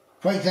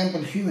 for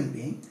example, human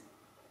being.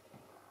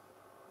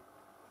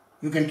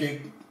 You can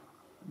take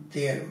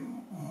their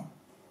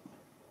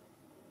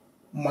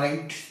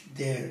mind,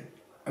 their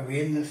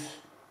awareness,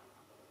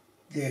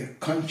 their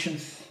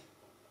conscience,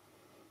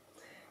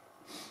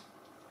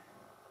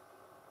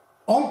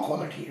 all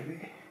quality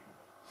away.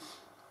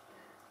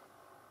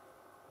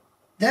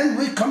 Then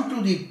we come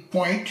to the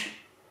point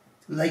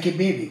like a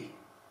baby.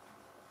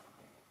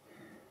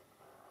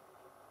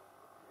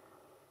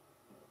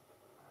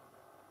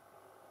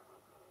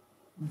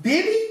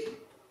 Baby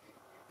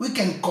we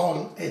can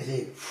call as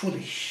a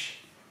foolish,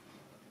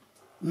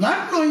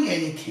 not knowing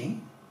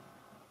anything,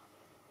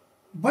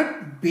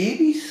 but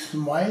baby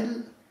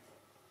smile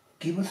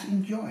give us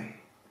joy.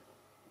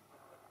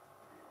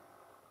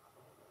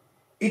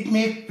 It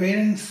makes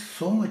parents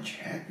so much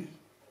happy.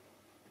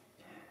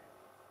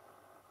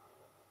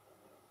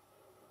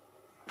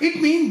 It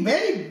means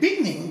very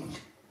beginning.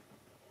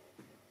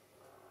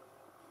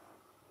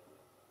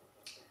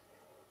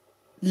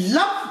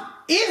 Love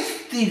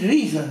is the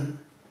reason.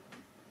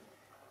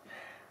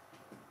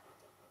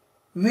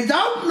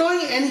 Without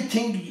knowing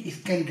anything,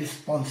 it can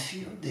respond to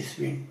you, this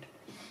wind.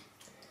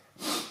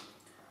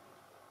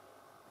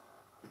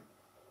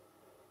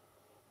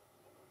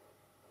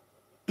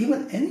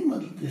 Even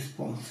animal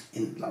responds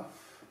in love.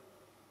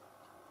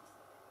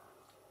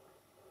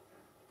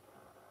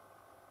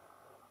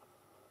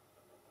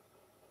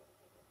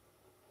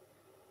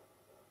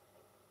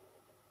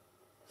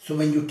 So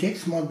when you take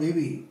small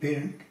baby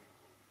parent,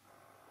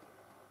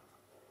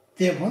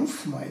 they once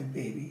smile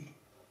baby,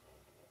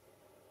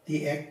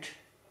 they act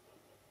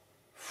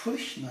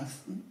foolishness,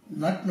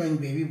 not knowing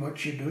baby what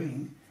she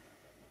doing.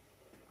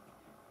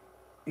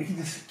 It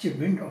is such a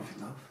wind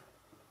of love.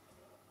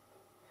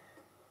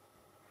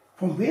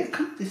 From where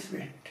comes this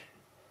wind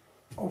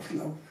of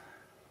love?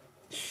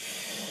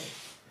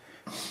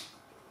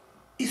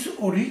 Its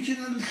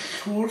original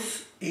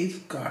source is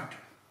God.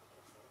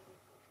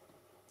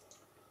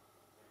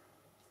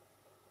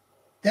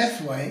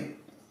 That's why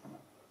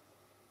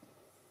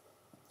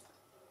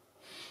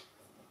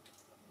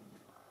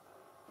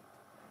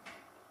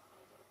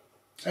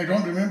I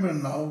don't remember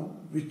now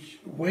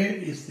where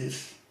is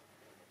this.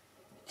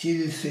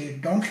 Jesus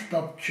said, don't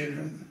stop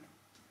children,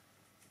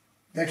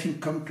 let him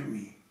come to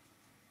me.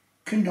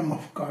 Kingdom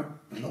of God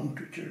belongs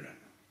to children.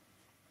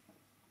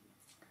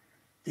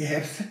 They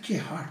have such a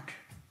heart.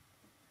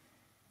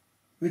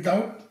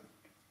 Without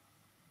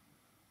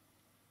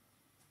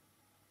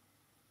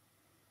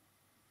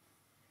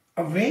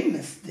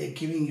awareness, they're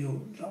giving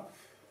you love.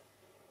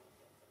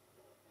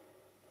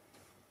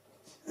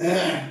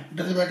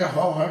 Doesn't matter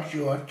how hard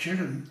you are,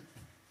 children,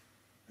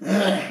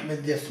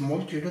 when they're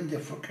small children, they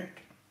forget.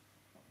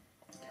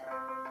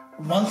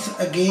 Once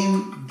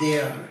again, they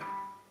are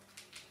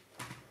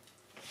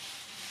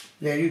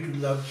ready to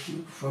love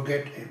you,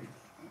 forget everything.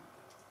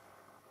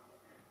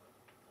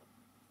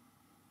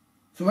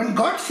 So when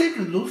God said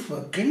to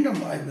Lucifer,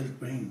 kingdom I will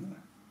bring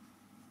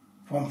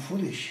from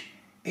foolish,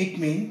 it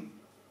means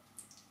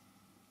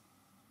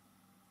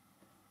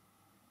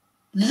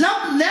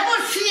love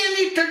never see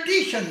any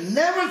tradition,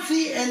 never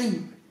see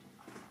any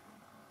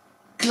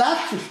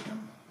class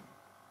system.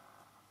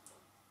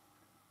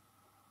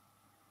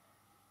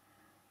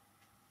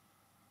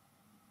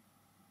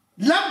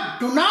 Love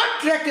do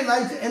not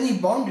recognize any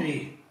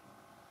boundary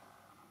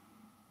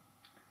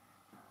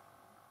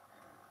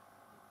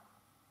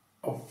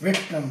of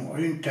wisdom or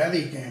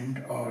intelligence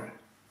or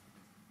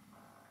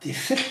the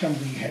system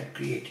we have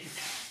created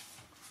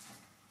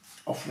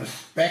of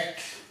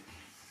respect.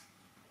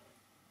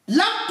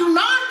 Love do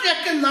not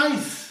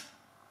recognize.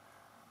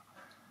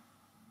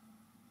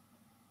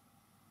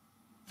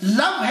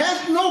 Love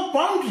has no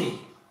boundary.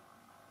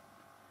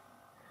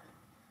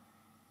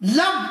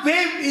 Love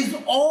wave is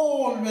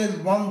always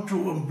want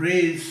to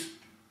embrace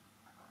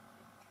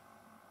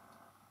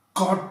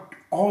God,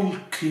 all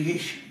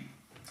creation.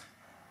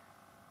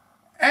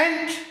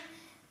 And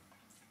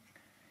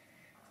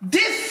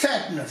this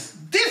sadness,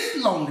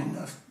 this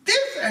loneliness,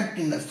 this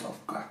emptiness of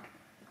God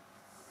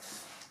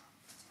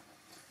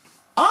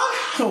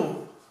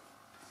also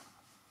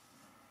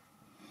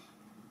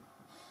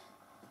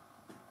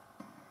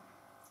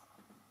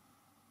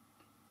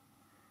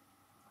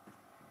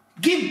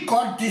give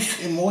God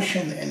this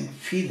emotion and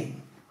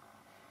feeling.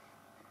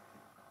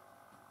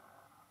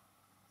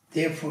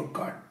 Therefore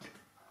God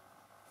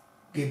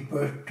gave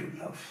birth to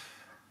love.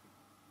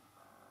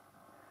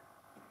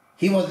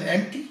 He was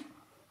empty.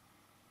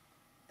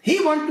 He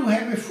wanted to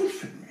have a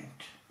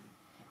fulfillment.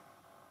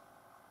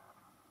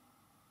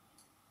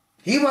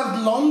 He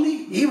was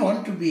lonely. He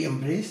wanted to be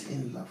embraced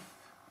in love.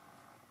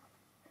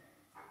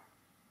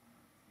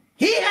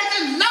 He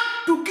had a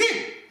love to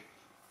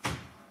give.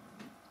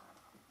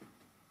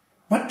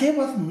 But there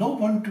was no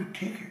one to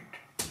take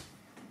it.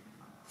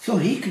 So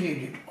he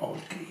created all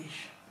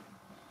creation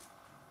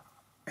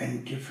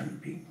and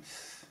different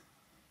beings,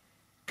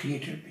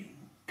 created beings.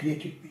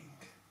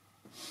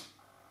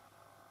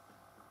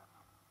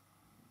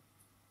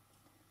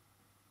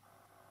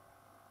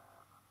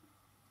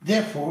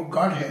 Therefore,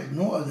 God has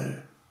no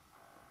other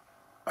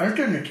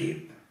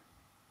alternative.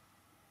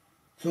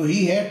 So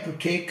he had to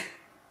take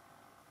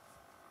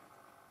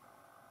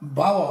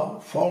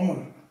Bawa,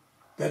 formal,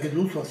 like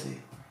Lucifer say,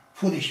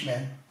 foolish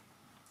man,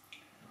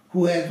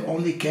 who has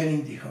only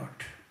carrying the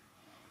heart.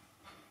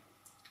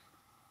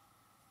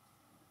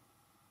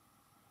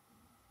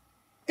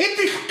 If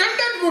the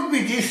standard would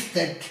be this,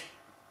 that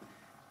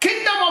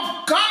kingdom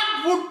of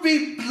God would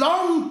be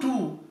belong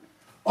to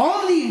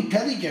only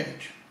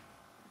intelligent,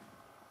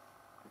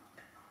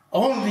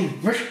 only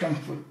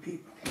wisdomful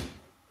people,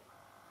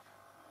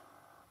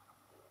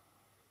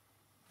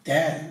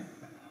 then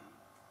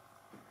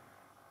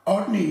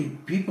ordinary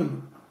people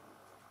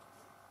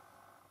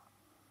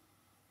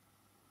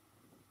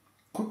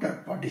could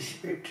not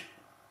participate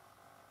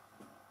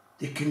in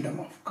the kingdom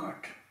of God.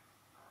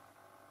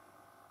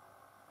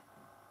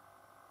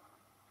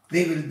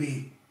 They will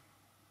be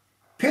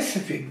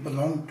specific,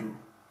 belong to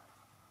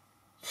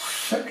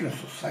certain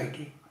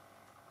society,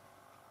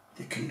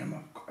 the kingdom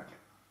of God.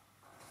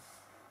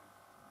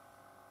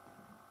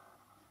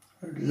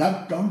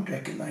 Love don't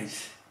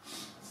recognize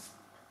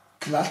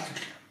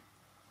classical.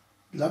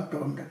 Love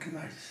don't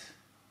recognize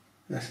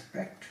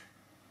respect.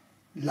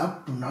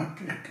 Love do not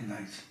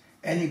recognize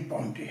any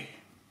boundary.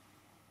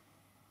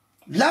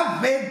 Love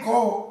will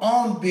go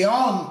on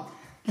beyond.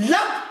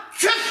 Love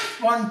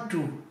just want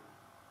to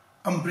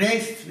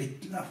embrace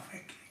with love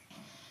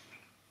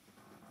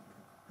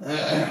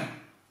actually.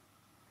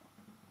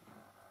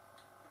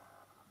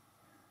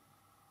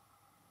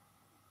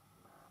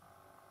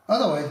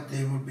 Otherwise,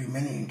 there would be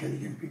many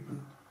intelligent people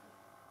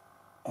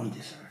on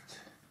this earth.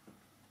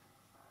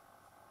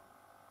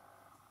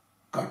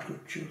 God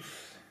could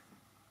choose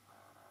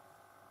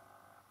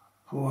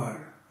who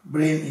our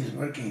brain is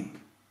working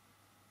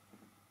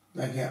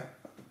like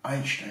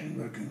Einstein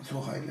working so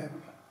high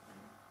level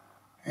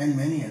and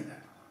many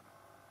others.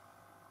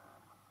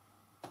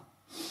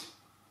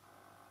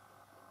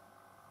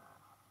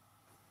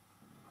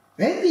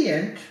 In the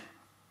end,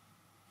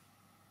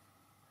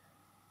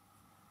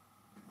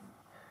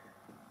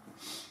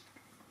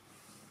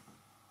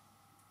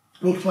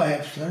 Lucifer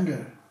have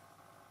surrendered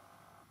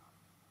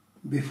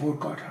before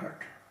God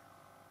heard.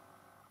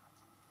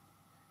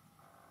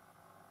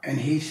 And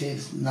he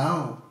says,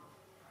 now,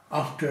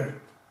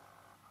 after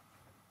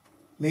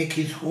make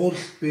his whole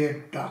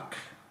spirit dark,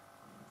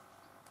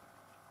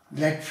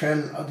 let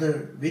fell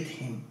other with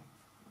him,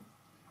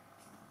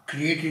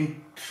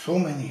 creating so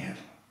many hell.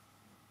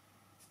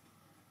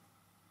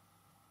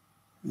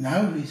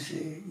 Now we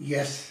say,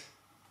 yes,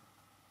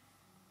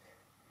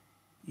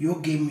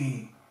 you give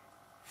me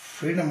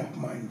freedom of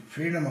mind,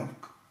 freedom of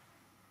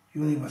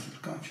universal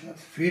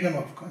consciousness, freedom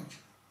of consciousness.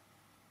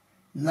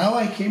 Now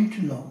I came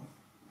to know.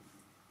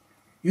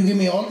 You give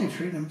me all the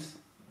freedoms.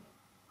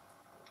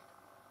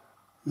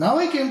 Now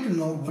I came to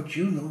know what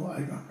you know, I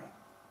don't know.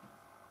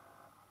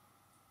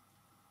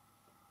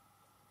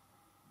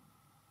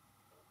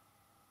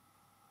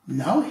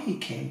 Now he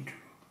came to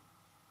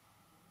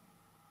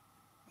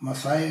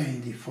Messiah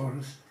in the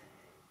forest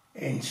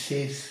and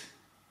says,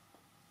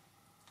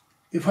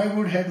 if I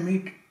would have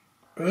met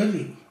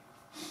early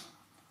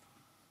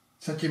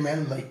such a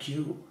man like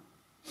you,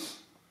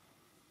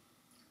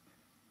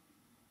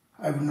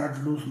 I would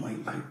not lose my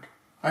life.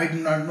 I do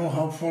not know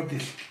how far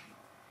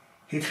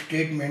his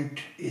statement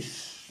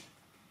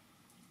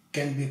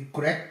can be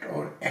correct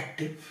or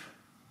active.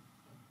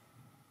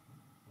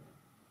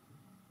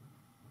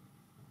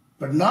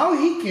 But now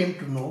he came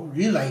to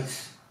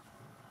realize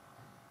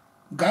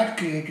God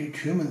created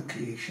human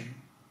creation.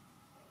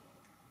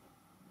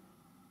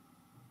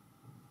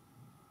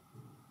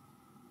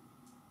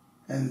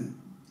 And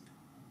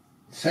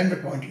center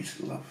point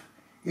is love.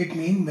 It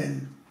means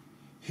when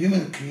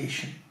human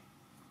creation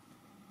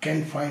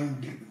can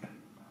find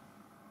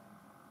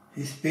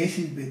his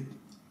spaces with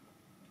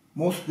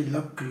most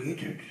beloved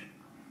created,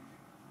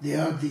 they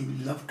are the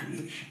beloved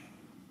creation.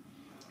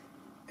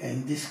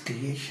 And this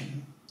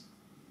creation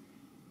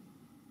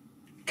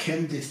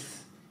can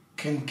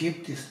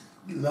give this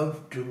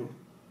love to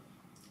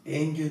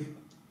angel,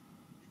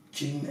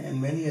 jinn, and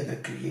many other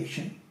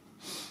creation,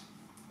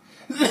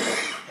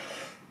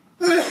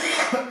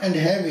 and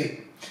have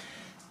a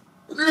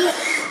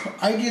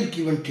ideal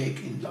give and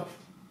take in love.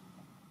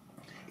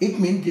 It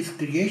means this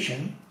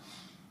creation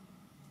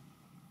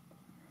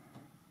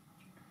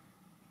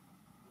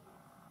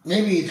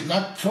maybe it's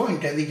not so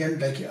intelligent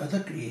like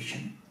other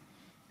creation,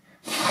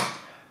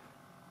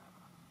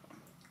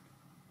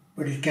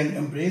 but it can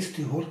embrace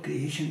the whole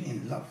creation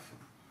in love.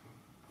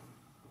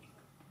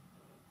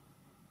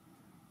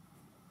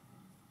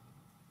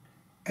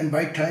 And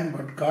by time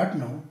what God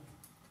knows,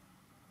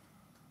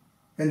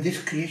 when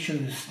this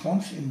creation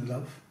responds in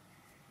love,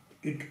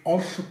 it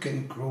also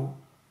can grow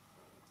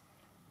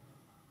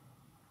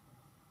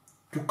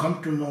to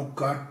come to know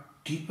God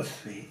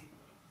deepest way,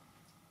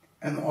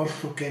 and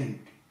also can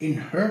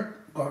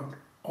inherit God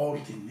all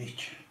the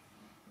nature.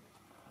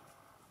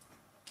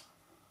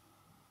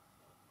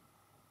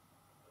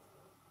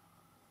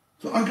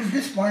 So until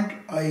this point,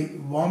 I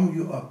warm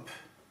you up.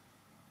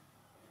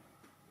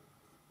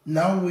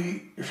 Now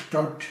we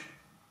start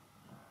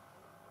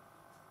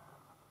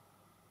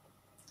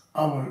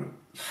our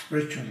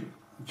spiritual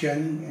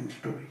journey and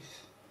stories.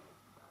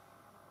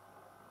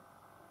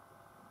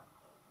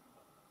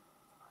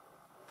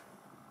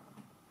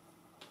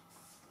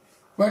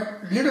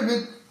 But little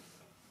bit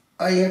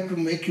I have to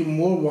make you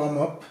more warm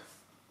up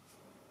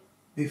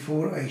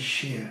before I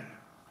share.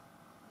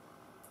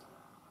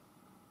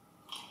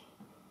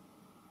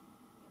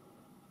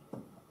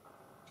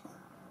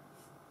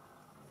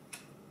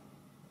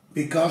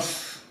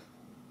 Because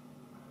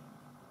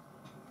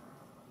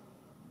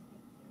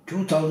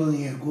 2000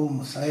 years ago,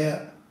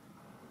 Messiah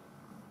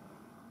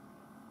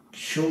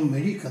showed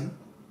miracle,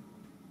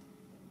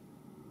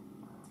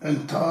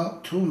 and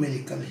through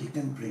miracle he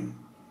can bring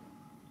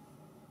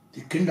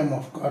the kingdom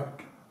of God.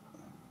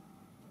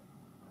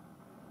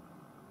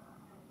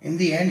 In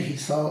the end, he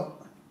saw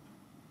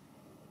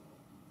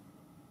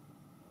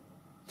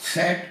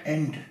sad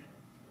end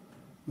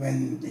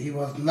when he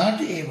was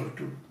not able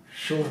to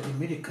show the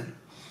miracle.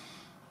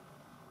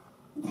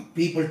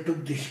 People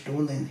took the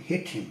stone and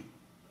hit him.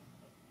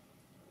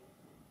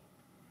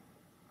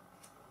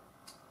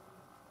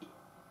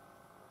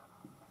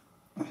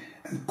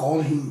 And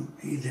called him,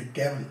 he is a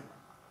devil.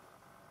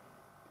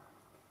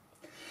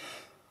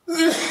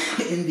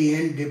 In the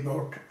end, they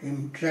brought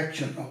him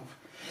traction of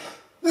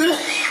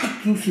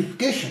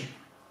crucifixion.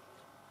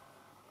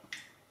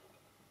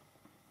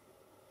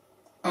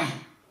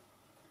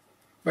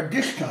 But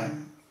this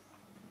time,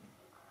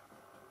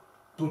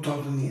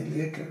 2000 years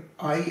later,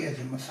 I as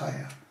a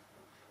Messiah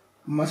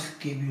must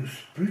give you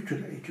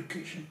spiritual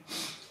education,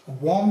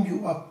 warm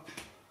you up,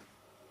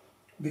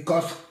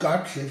 because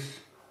God says,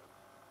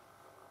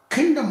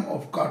 kingdom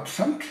of God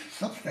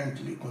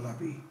substantially gonna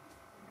be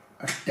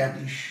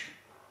established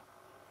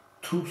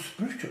through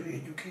spiritual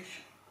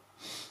education.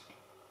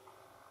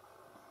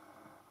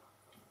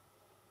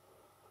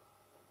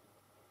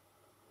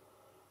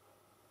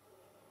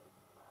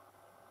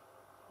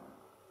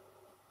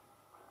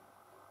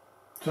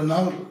 So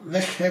now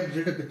let's have a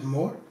little bit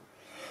more.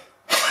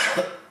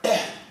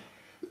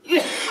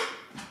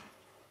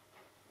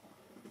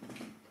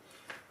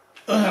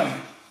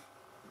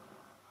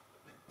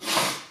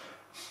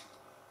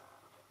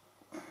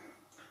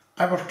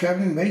 I was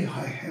traveling very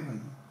high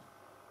heaven.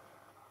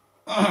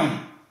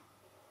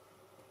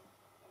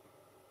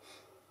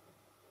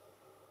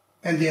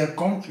 And there are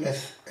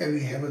countless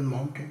every heaven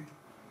mountain,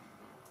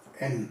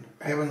 and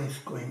heaven is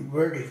going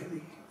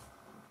vertically,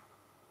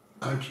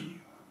 continue,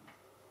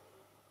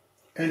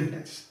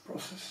 endless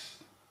process.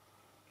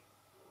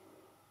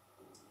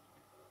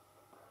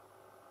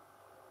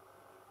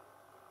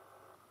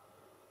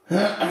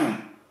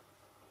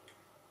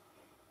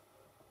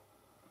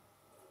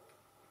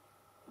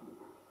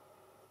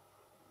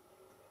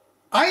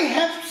 I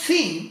have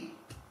seen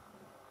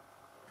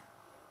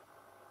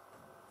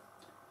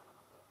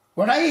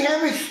what I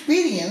have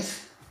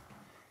experienced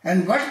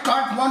And what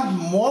God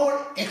wants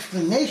more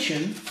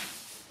explanation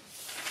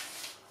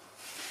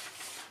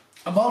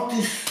about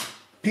this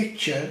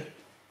picture,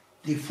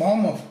 the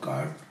form of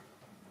God,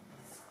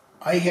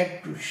 I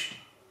had to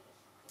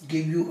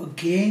give you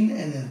again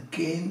and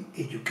again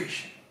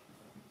education.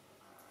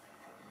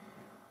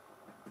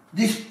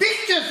 This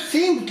picture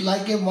seemed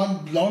like a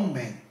one blonde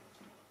man.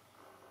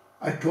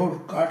 I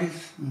told God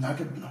is not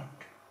a blonde.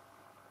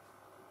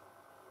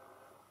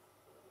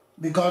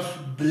 Because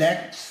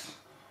blacks,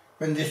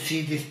 when they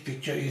see this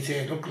picture, they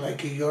say, look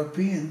like a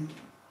European.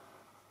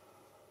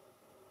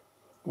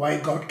 Why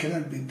God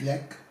cannot be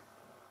black?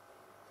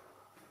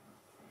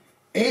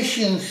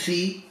 Asians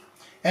see,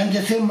 and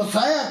they say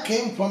Messiah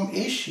came from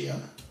Asia.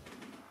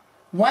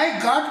 Why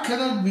God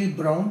cannot be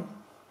brown?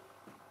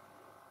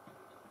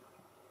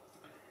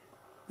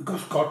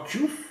 Because God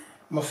chose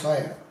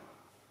Messiah,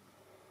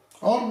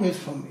 always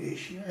from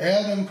Asia,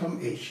 Adam from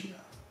Asia,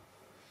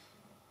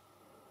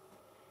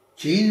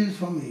 Jesus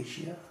from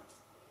Asia,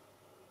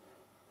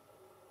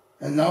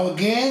 and now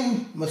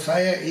again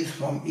Messiah is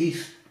from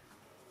East,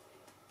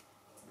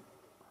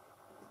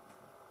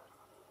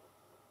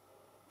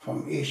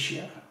 from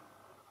Asia,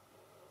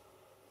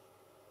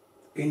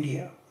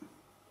 India.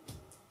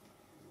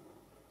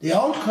 They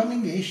all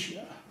coming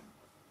Asia.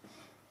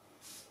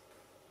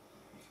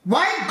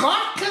 Why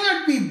God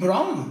cannot be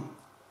brown?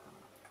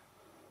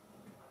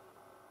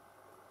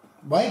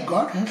 Why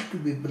God has to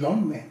be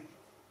blonde man?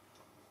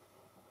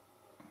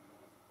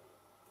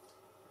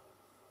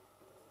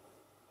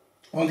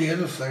 On the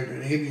other side,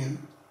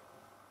 Arabian.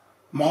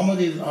 Muhammad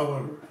is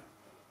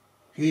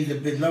he is the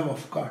beloved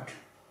of God.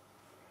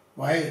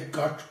 Why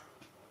God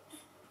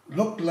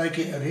looked like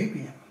an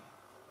Arabian?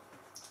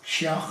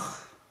 Sheikh,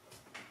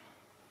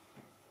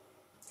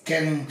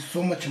 carrying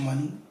so much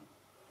money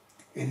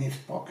in his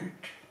pocket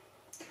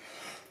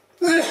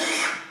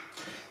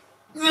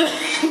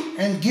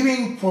and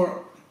giving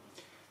for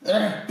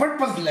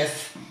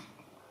purposeless.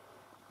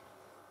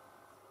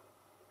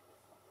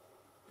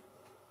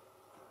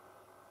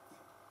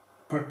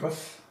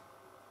 Purpose.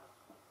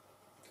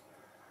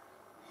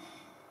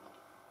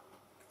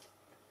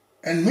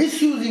 And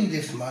misusing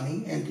this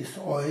money and this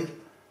oil.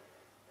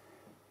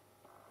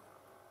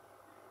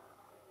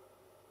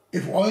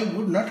 If oil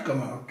would not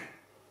come out,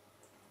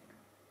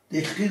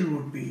 they still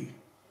would be,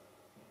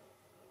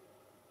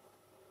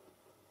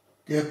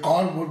 their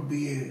car would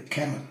be a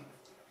camel.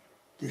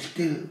 They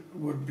still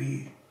would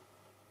be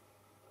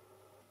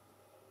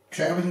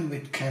traveling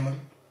with camel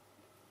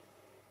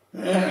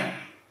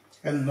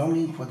and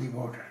longing for the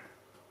water.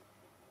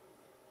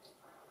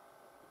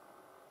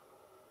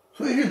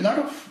 So it is a lot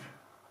of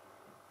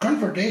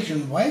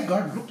confrontation why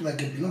God looked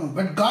like a blonde,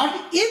 but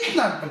God is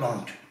not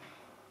blonde.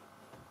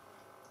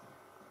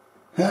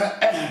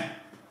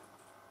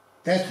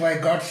 That's why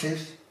God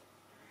says,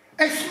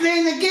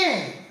 explain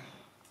again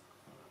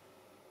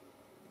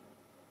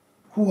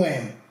who I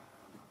am.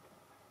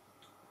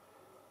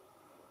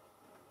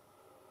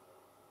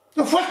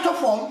 So first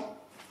of all,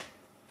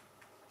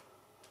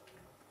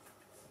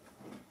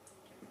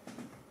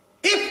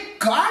 if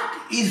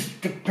God is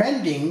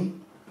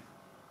depending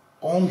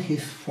on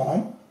his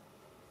form,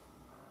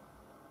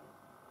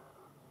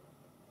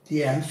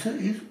 the answer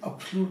is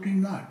absolutely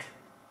not.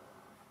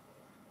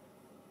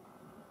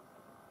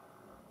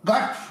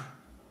 God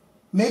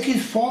made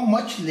his form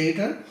much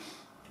later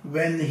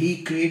when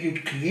he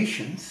created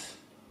creations,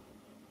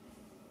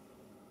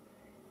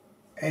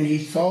 and he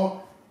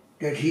saw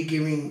that he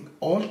giving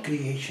all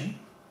creation,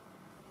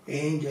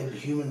 angel,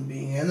 human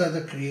being, and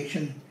other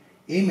creation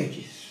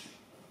images,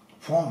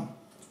 form.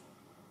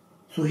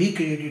 So he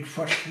created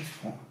first his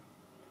form,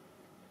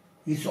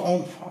 his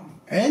own form,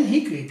 and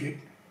he created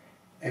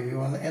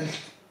everyone else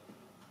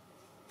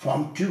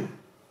form too,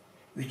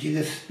 which is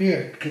a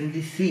spirit, can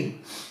be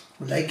seen.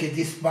 Like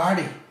this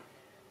body,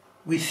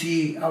 we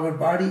see our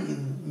body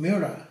in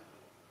mirror.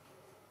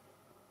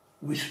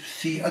 We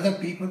see other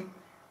people,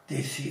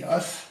 they see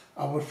us,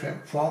 our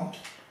forms,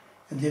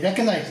 and they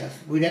recognize us,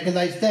 we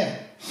recognize them.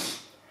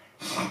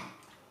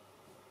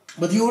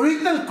 But the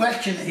original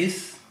question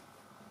is,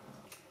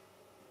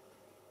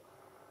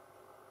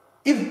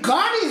 if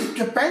God is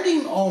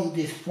depending on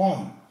this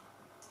form,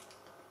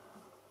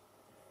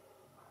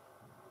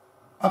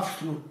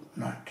 absolute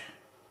not.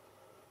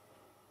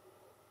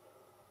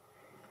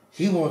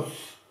 He was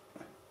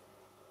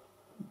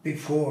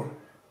before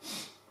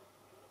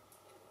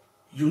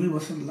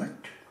universal light.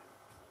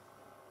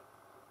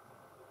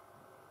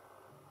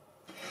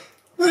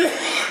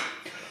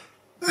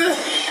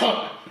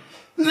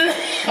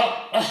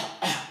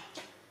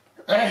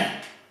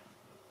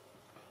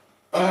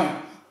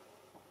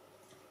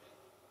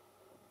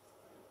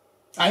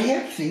 I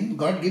have seen,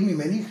 God gave me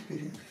many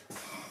experiences,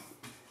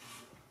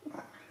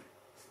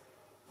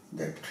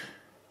 that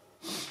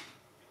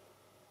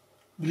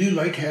blue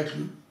light has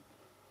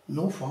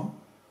no form,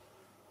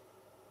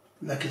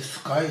 like a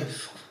sky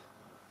is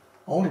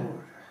all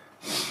over.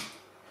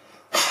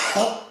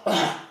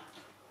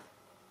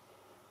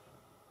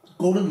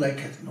 Golden light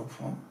has no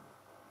form.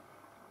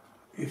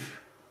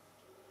 If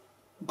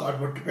God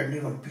was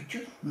depending on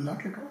picture?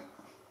 Not at all.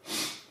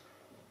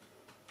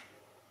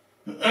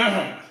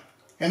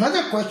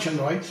 Another question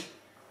writes,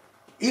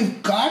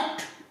 if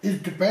God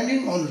is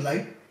depending on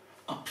light,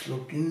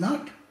 absolutely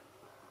not.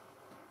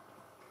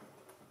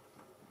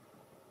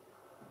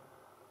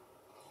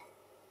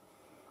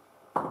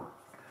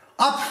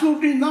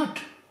 Absolutely not.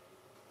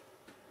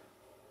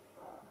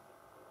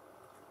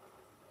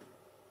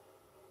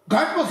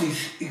 God was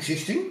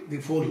existing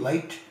before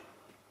light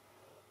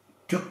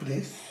took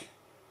place.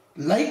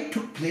 Light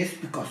took place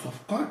because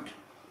of God.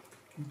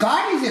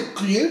 God is a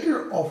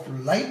creator of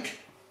light,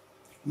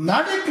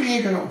 not a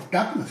creator of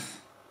darkness.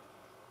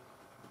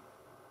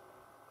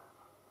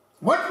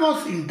 What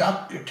was in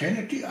dark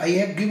eternity? I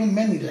have given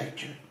many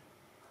lectures.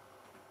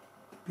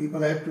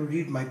 People have to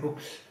read my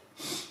books.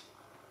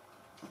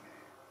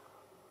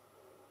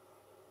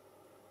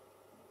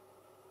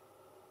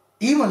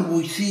 Even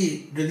we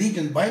see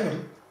religion Bible,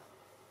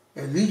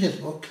 a religious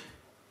book,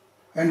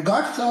 and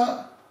God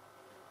saw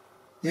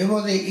there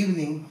was a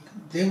evening,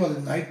 there was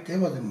a night, there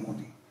was a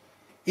morning.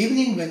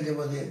 Evening when there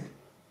was a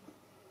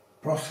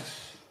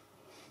process.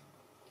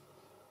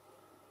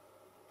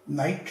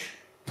 Night,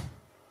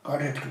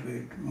 God had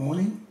created.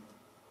 Morning,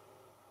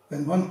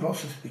 when one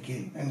process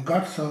began, and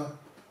God saw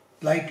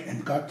light,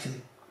 and God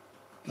said,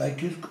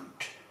 light is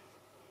good.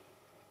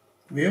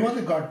 Where was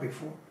the God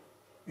before?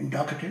 In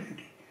dark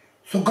eternity.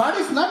 So God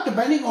is not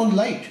depending on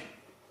light.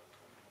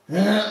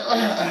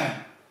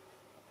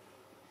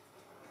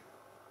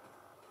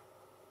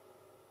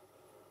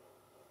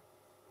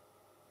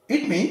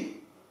 It means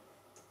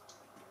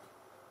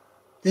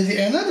there is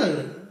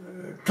another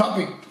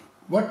topic.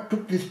 What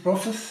took this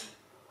process?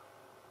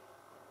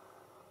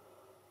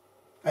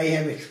 I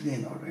have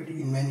explained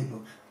already in many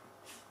books.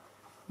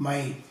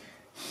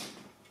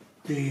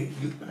 The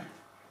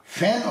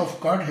fan of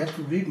God has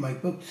to read my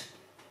books.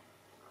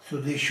 So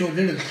they show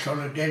little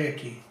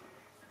solidarity,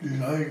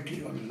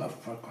 loyalty or love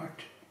for God.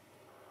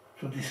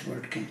 So this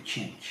world can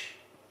change.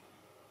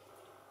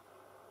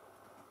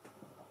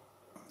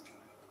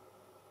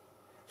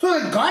 So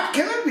that God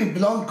cannot be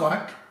beyond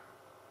God.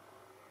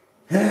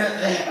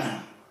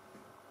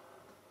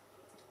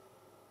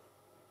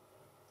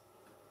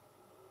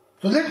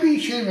 So let me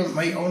share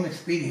my own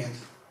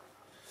experience.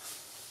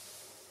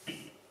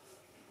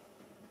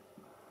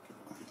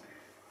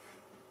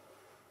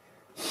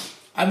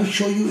 I will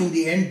show you in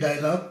the end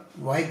dialogue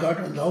why God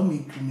allowed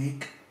me to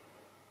make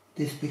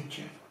this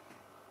picture.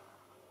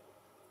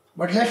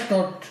 But let's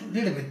start a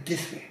little bit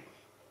this way.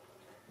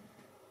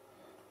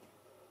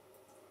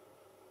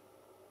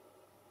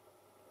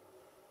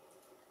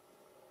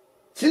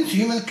 Since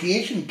human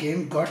creation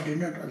came, God did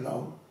not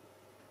allow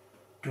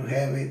to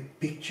have a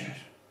picture.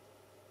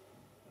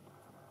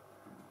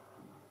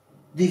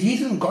 The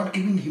reason God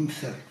giving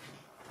Himself.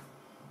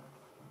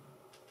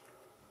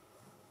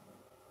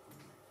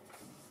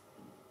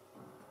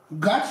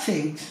 God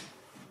says,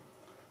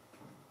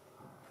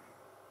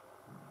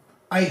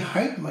 I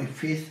hide my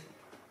face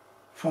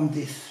from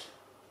this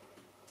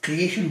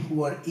creation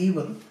who are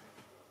evil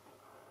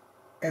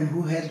and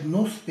who has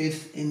no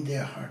space in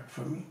their heart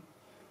for me.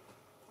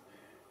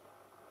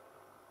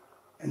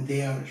 And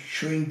they are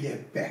showing their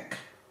back.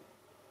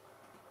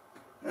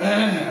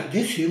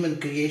 This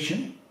human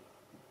creation,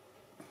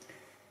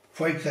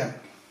 for example,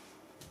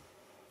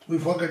 we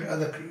forget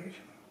other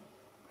creation.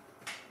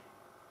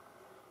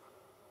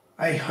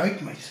 I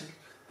hide myself.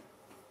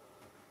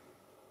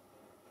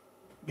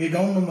 They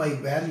don't know my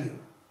value.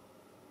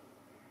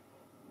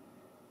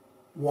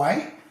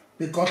 Why?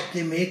 Because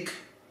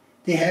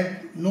they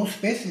have no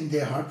space in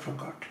their heart for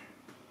God.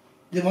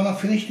 They want to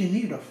finish the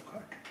need of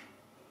God.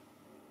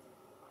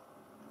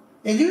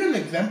 A little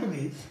example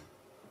is,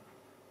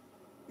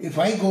 if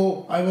I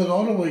was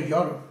all over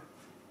Europe,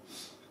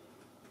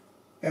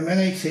 and when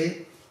I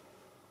say,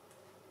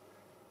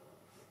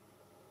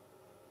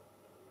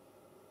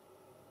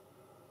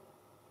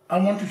 I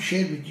want to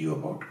share with you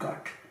about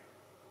God.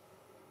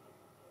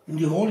 In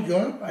the whole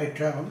Europe I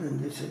travel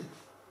and they say,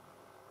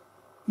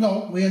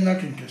 no, we are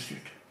not interested.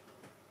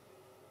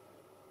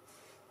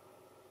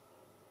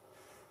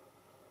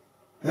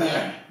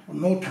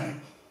 No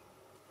time.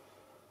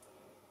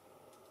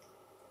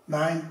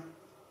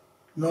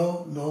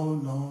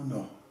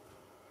 No.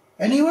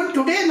 And even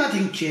today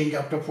nothing changed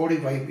after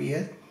 45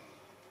 years.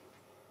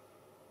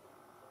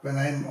 When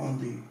I am on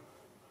the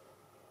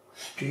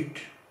street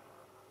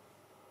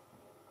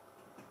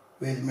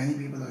where many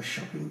people are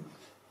shopping,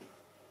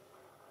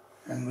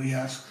 and we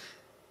ask,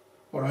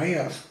 or I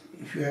ask,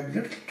 if you have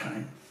little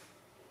time,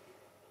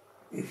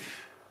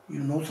 if you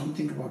know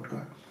something about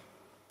God,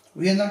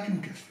 we are not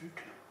interested.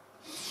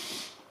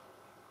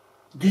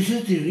 This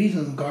is the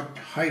reason God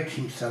hides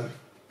Himself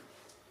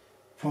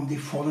from the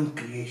fallen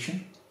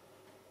creation.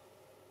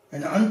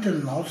 And until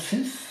now,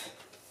 since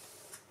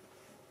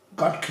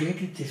God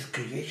created this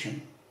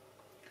creation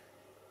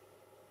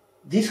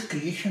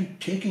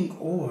taking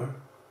over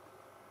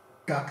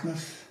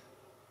darkness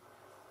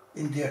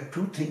in their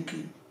true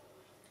thinking,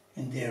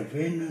 in their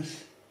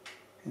awareness,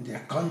 in their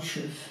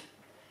conscience,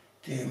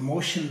 their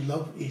emotion,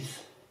 love is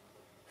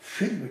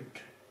filled with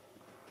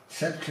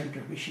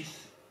self-centered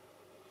wishes.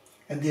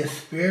 And their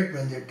spirit,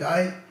 when they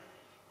die,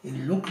 it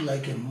looked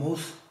like a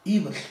most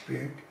evil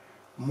spirit,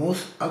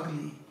 most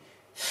ugly,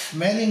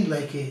 smelling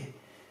like a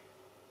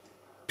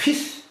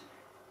piss,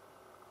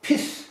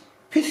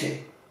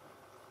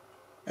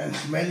 and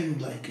smelling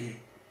like a,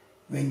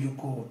 when you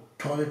go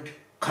toilet,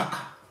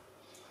 caca.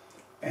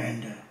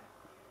 And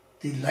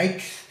the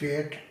light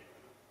spirit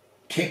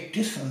take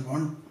this and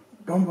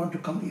don't want to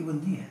come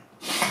even near.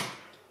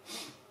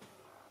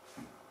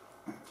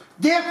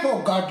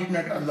 Therefore, God did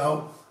not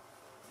allow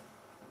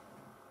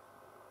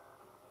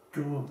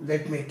to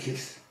let make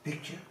his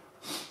picture.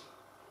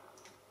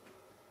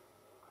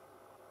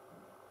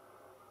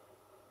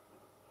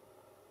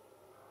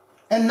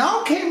 And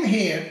now came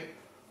here,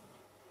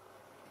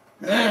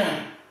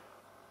 and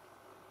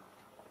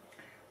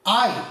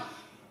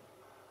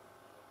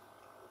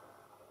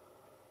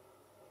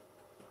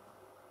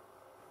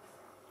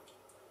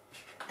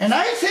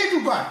I say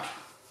to God,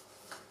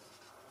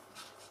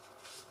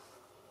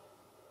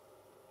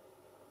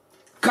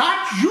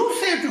 God, you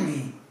say to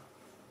me,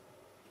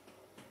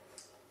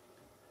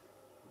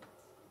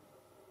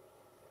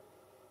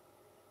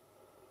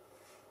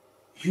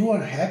 you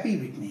are happy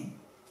with me.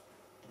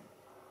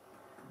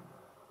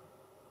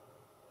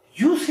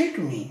 You say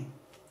to me,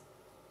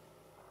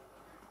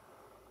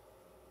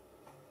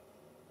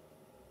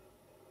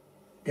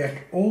 that,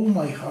 oh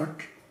my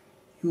heart,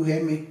 you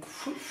have made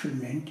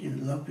fulfillment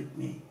in love with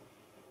me.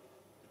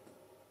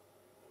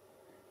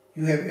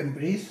 You have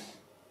embraced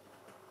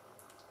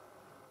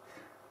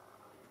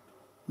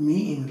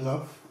me in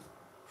love,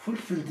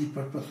 fulfilled the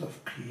purpose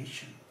of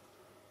creation.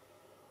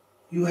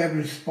 You have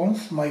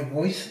responded my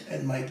voice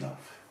and my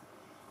love.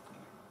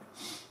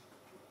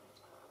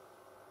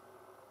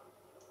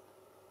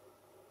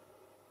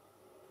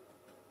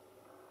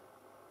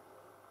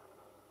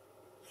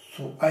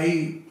 So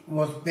I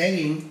was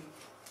begging.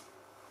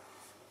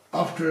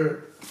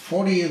 After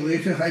 40 years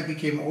later, I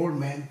became an old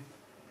man.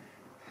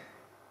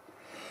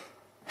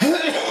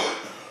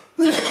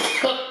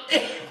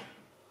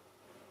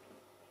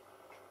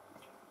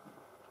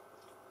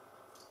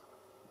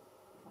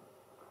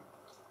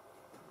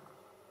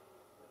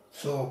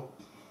 So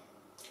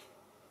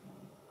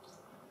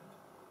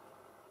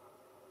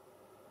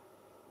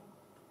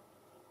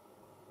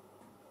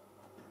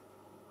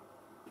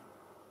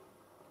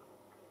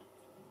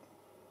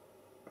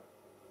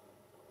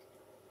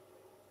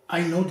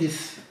I know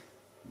this,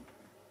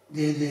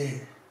 there's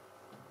a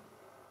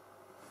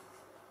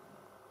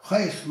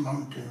highest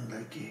mountain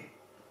like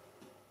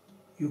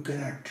you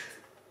cannot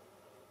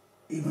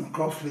even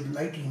cross with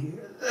lighting.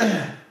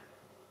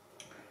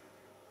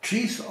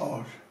 Trees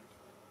are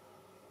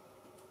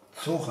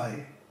so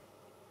high,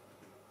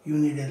 you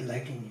need a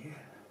lighting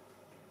here.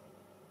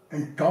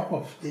 And top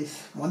of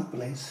this one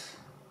place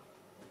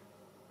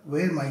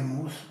where my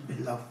most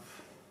beloved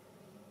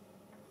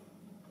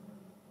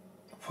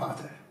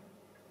father,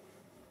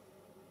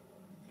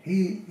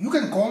 you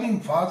can call him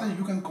father,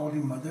 you can call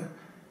him mother,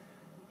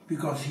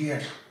 because he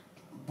has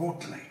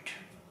both light.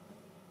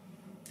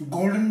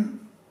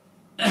 Golden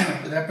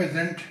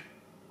represent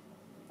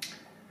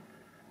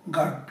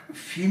God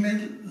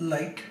female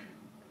light,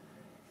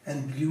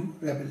 and blue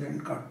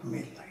represent God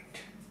male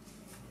light.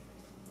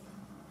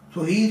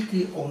 So he is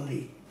the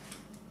only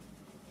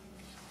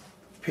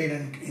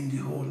parent in the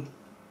whole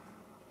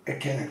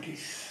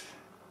eternities.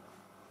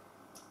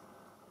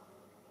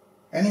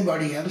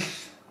 Anybody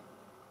else,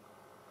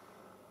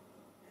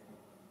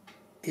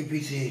 if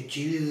we say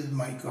Jesus is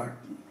my God,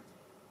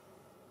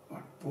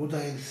 or Buddha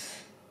is,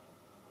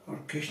 or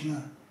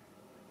Krishna,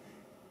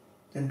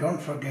 then don't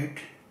forget,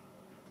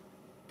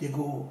 they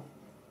go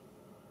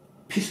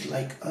piss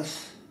like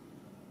us,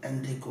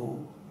 and they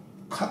go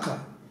caca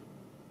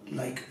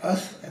like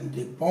us, and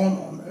they born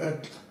on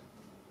earth,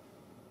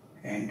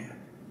 and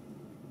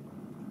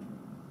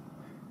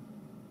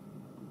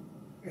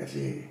as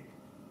a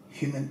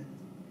human,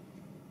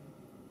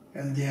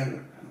 and they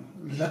are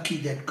lucky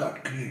that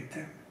God created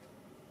them.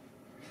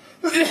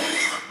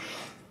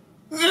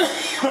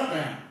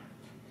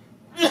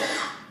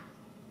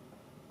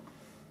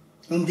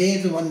 And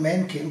there's one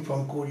man came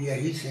from Korea,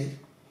 he says,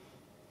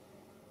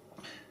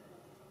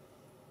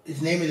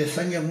 his name is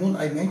Sun Myung Moon,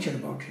 I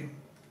mentioned about him.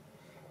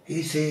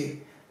 He say,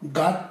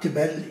 God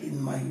dwell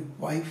in my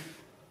wife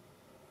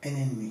and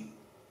in me.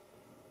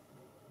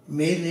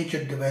 Male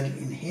nature dwell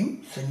in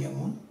him, Sun Myung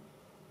Moon,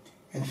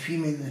 and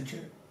female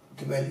nature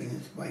dwell in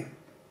his wife,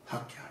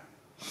 Hakyan.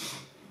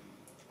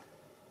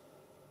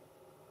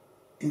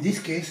 In this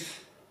case,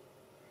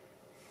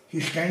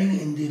 he's standing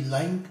in the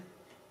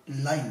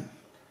line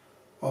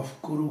of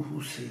Guru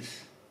who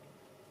says,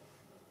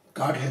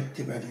 God hath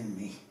dwell in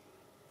me.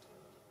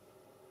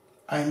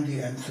 I am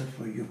the answer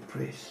for your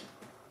praise.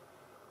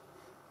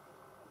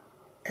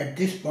 At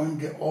this point,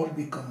 they all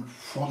become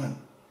fallen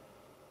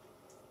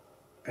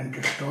and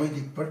destroy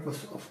the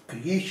purpose of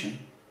creation.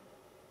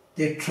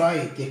 They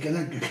try, they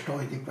cannot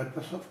destroy the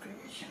purpose of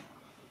creation.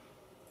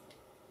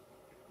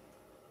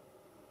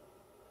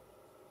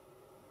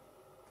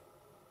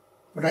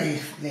 But I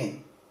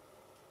explain,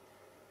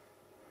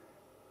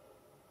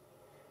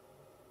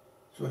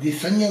 So the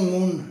Sun Myung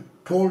Moon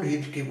told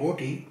his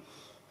devotee,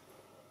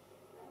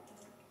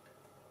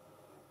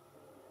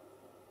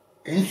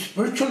 in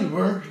spiritual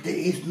world there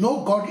is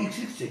no God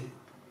existing.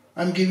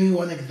 I'm giving you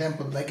one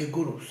example, like a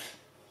guru's.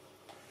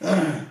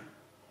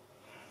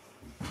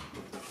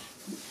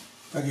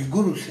 Like a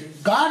guru says,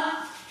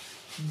 God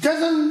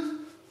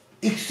doesn't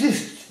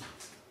exist.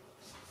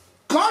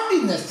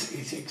 Godliness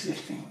is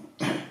existing.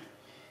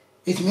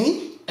 It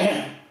means,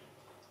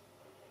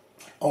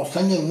 or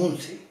Sun Myung Moon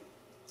say,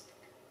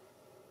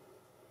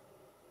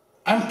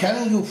 I'm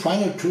telling you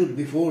final truth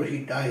before he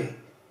died.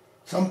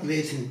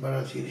 Someplace in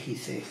Brazil he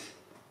says,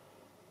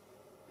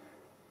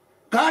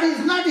 God is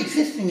not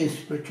existing in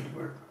spiritual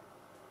world.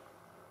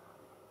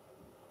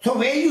 So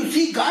where you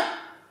see God,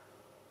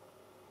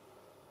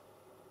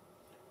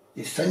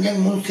 the Sun Myung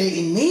Moon say,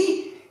 in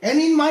me and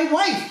in my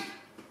wife.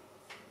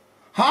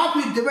 Half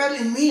will dwell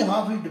in me,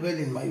 half will dwell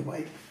in my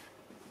wife.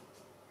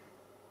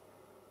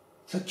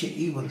 Such a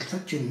evil,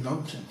 such a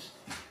nonsense.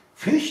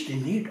 Finish the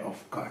need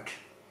of God.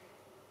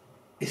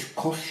 It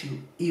costs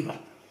you evil.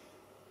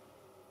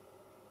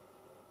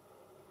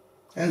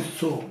 And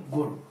so,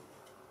 Guru.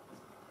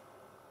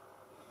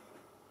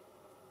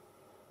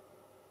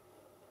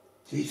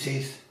 He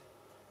says,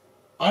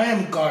 I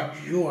am God,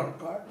 you are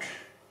God.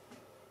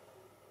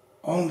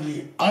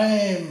 Only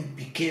I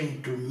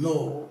became to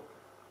know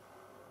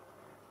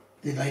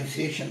the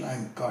realization I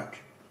am God.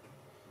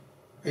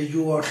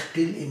 You are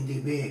still in the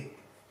way.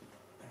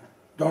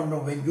 Don't know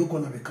when you're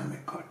going to become a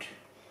God.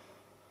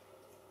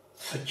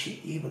 Such an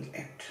evil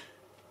act.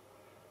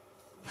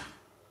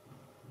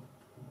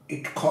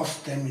 It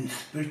cost them in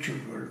spiritual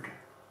world.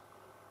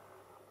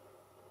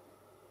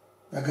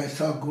 Like I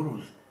saw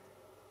gurus,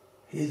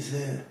 his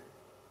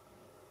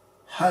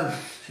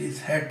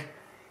head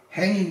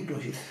hanging to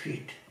his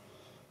feet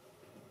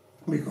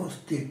because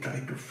they try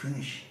to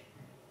finish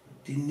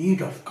the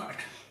need of God.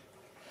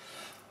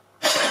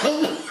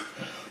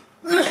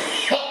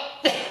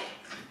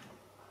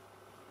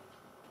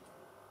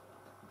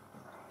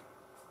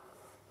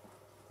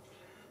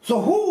 So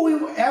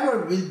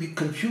whoever will be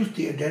confused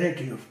the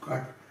identity of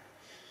God,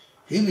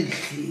 he will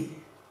see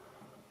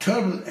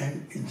terrible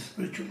end in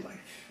spiritual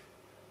life.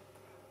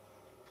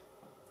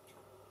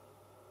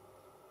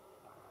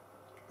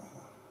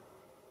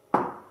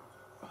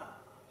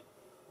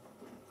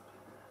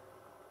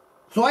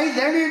 So I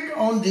landed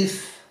on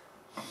this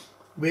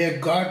where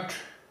God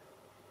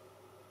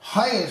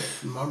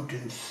highest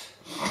mountains,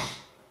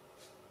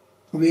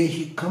 where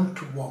he come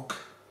to walk.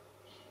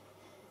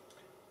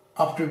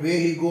 After where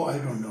he go, I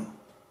don't know.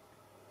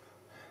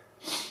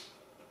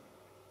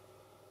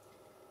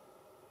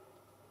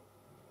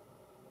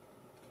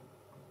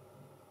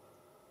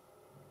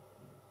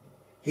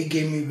 He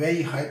gave me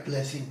very high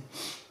blessing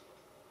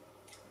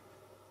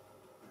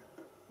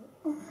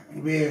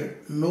where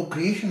no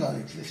creation are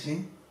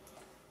existing.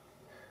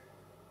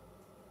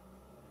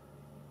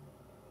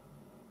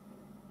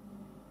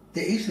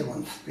 There is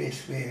one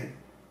space where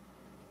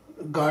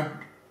God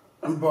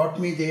brought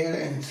me there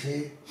and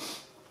say,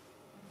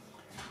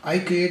 I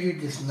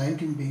created this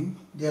 19 beings,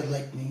 they are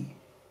like me,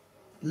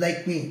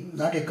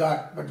 not a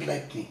God, but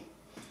like me,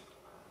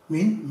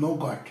 mean no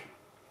God.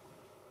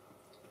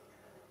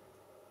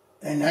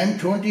 And I'm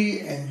 20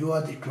 and you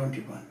are the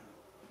 21,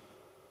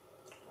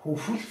 who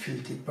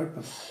fulfill the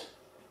purpose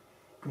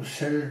to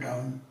settle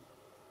down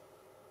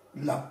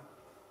love.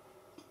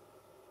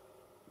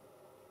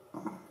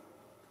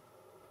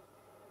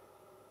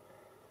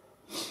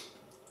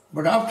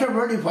 But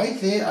afterward, if I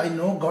say I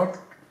know God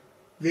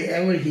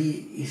wherever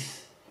he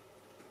is,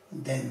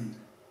 then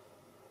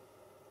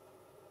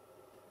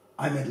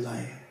I'm a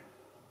liar.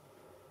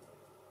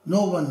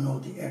 No one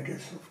knows the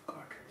address of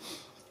God.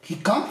 He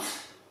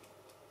comes,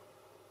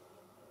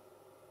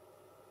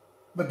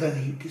 but then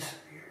he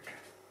disappeared.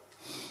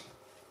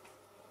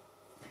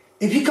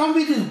 If he comes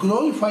with his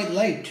glorified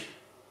light,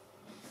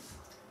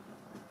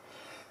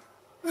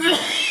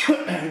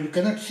 you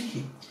cannot see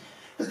him.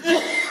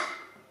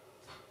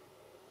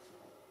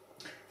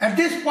 At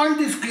this point,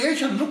 this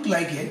creation looked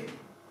like it.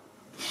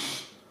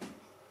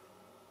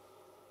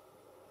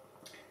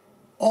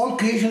 All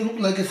creation looked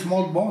like a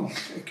small ball,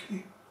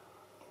 actually.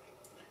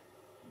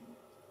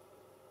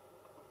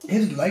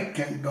 His light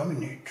can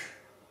dominate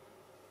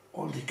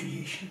all the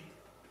creation.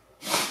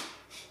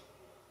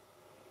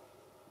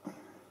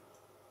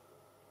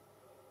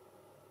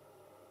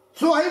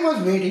 So I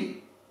was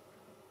waiting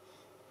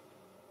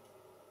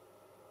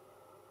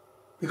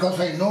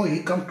because I know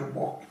he come to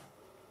walk.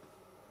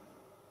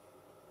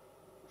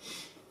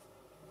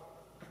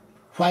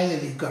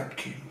 Finally, God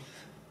came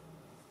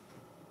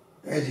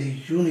as a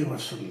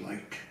universal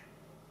light.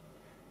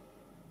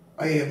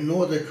 I have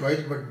no other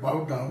choice but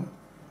bow down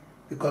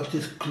because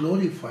this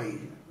glorified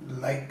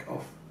light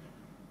of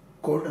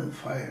golden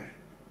fire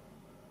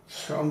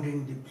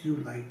surrounding the blue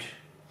light,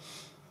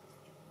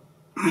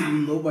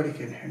 nobody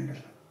can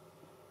handle.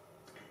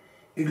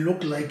 It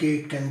looked like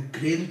it can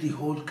grill the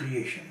whole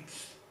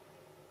creations.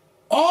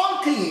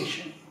 All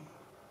creation.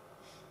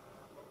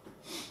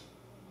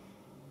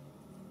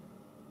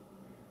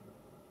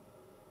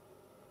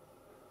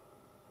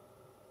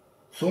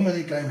 So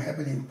many times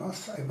happened in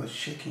past, I was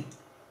shaking.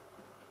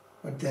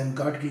 But then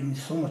God gave me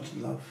so much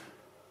love.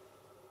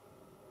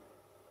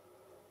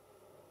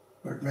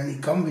 But when He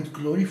come with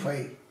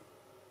glorified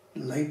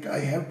light, I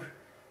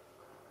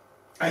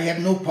have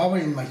no power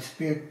in my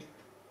spirit.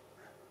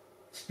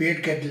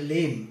 Spirit get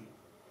lame.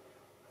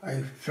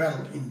 I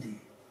fell in the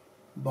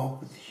bow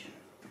position.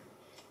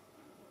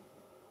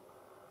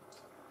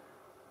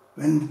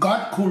 When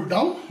God cooled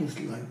down His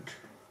light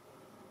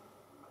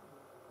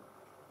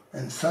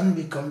and sun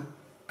become,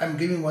 I'm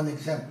giving one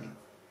example.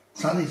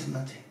 Sun is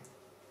nothing.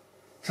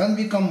 Sun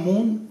become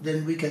moon,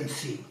 then we can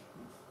see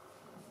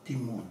the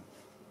moon.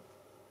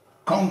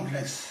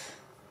 Countless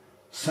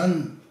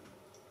sun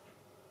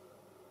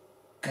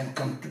can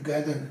come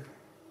together,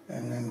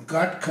 and when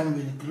God comes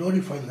with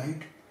glorified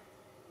light,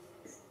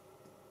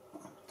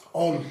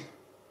 all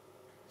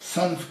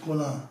sun's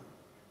gonna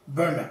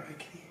burn up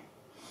actually.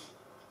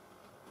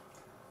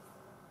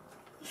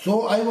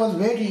 So I was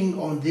waiting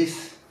on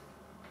this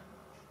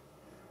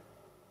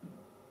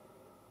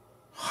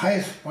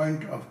highest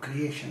point of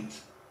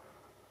creations,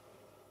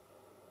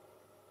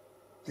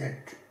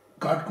 that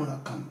God gonna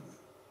come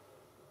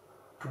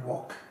to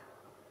walk.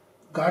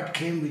 God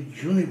came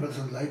with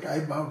universal light.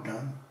 I bowed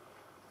down.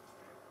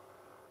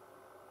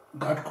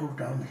 God cooled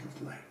down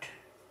His light.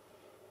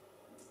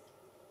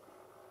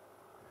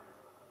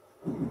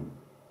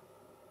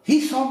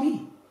 He saw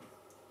me.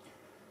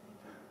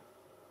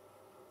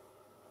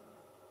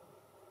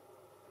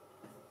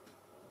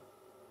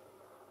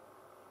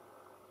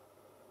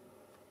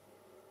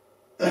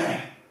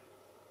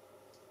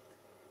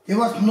 There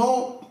was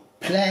no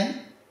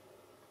plan.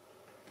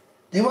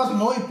 There was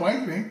no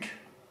appointment.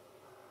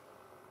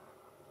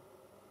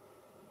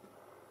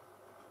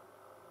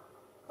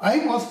 I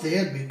was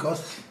there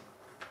because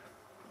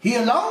He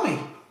allowed me.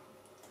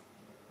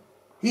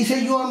 He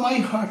said, "You are my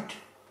heart.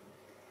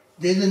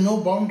 There is no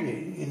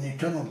boundary in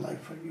eternal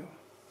life for you."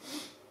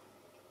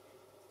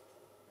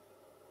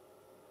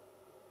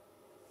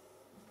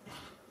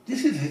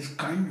 This is His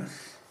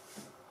kindness,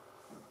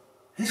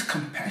 His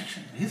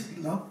compassion, His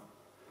love,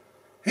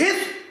 His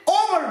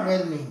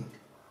overwhelming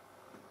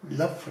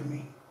love for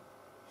me.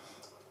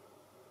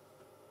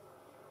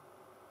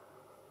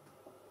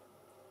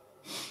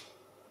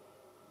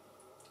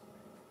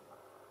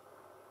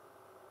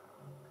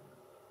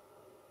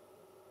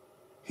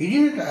 He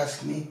didn't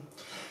ask me,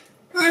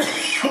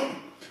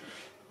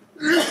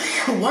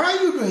 "What are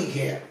you doing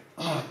here?"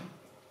 I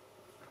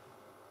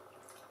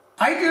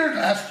didn't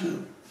ask you,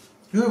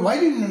 "Why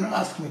didn't you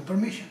ask me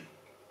permission?"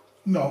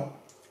 No.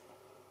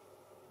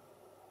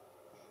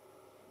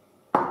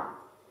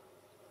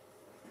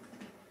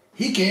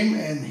 He came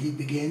and He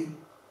began.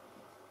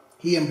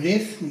 He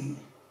embraced me.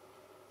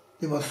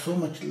 There was so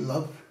much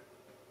love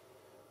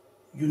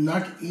you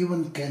not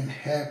even can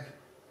have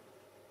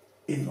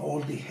in all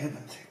the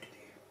heavens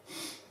actually.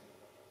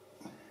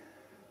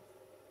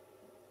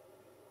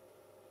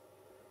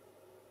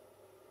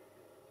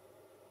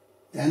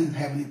 Then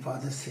Heavenly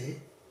Father say,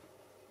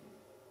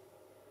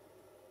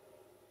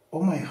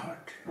 "Oh my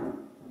heart,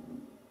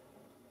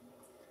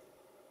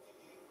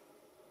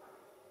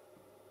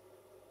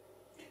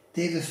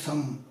 there is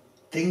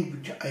something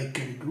which I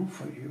can do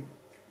for you."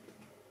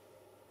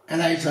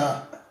 And I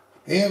thought,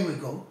 here we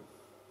go.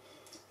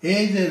 Here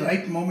is the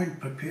right moment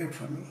prepared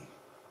for me.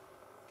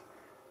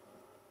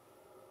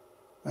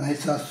 When I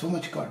saw so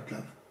much God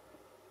love,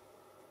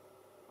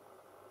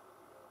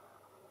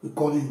 we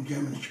call in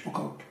German Spuck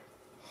out.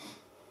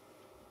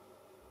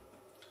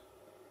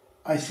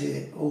 I say,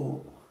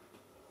 "Oh,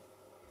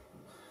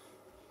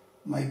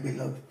 my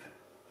beloved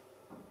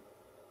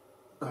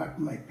God,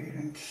 my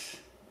parents,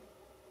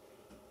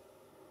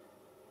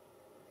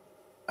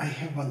 I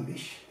have one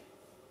wish.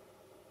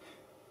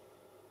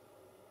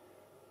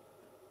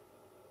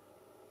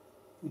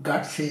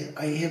 God says,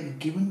 I have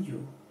given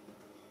you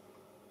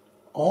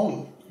all.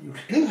 You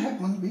still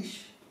have one wish.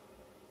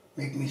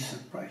 Make me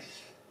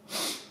surprised."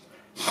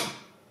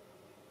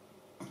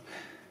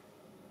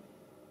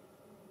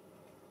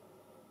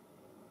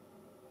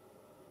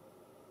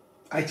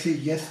 I say,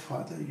 "Yes,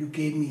 Father, you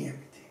gave me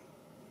everything.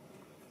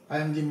 I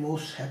am the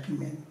most happy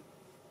man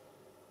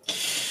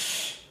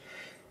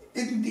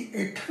in the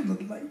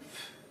eternal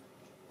life."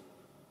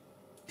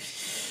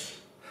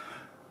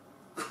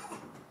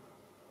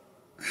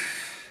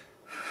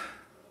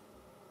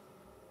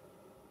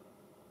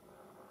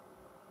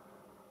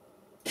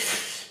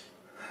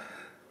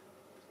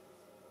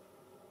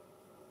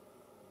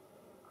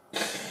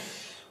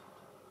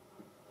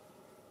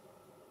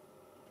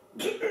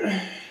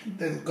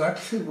 Then God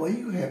said, "Why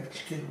you have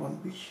still one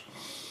wish?"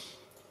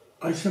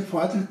 I said,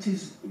 "Father,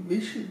 this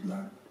wish is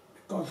not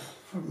because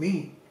for me."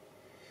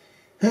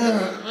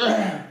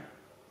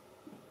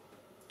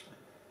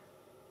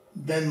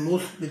 Then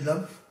most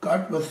beloved,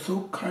 God was so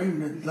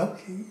kind and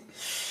lovely.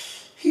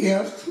 He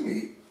asked me,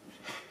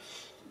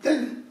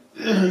 then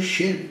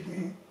shared with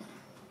me.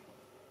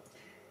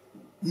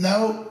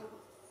 Now,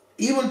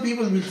 evil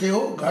people will say,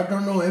 "Oh, God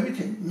don't know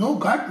everything." No,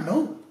 God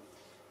knows.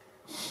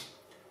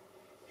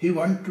 He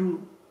wants to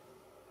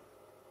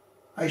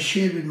I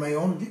share with my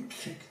own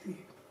lips actually.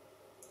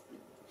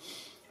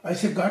 I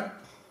say, God,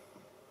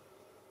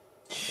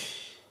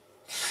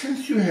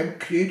 since you have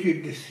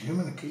created this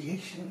human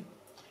creation,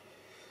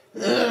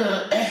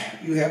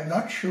 you have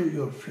not shown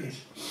your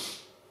face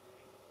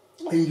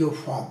in your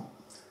form.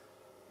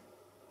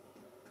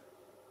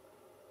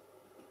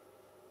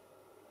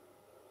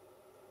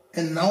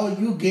 And now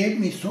you gave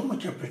me so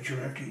much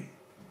opportunity,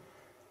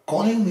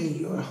 calling me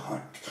your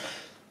heart.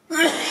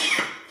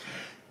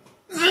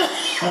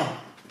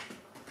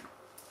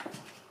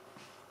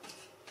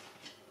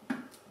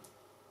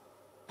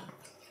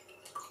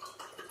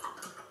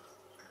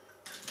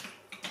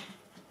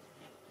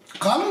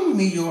 Calling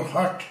me your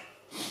heart.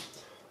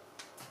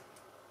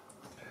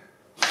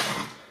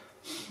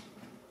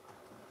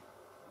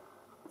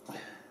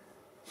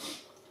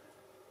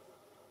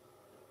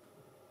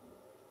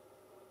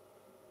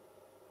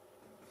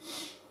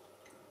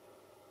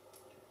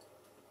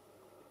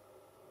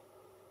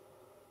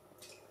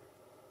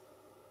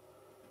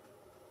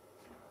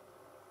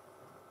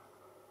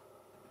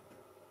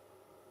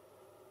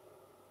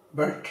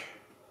 But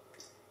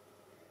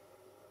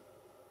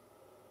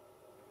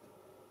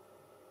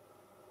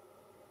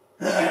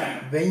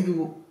when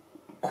you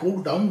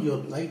cool down your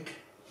light,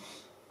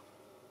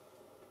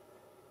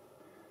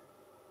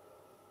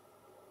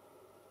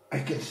 I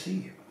can see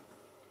you.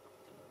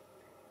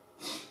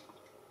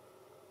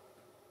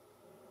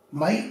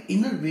 My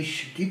inner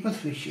wish,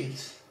 deepest wish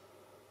is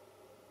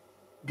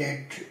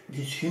that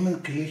this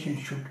human creation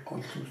should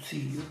also see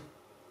you,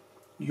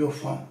 your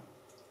form.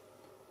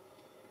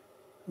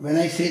 When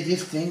I say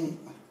this thing,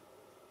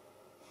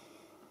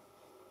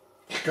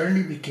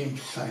 suddenly became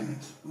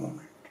silence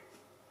moment.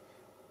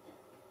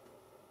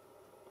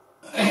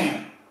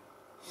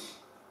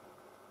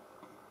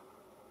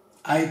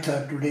 I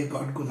thought today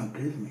God gonna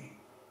grill me.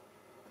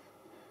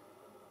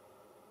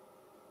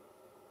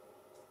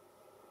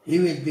 He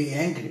will be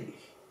angry.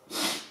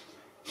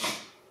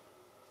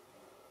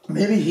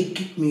 Maybe he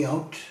kicked me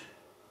out.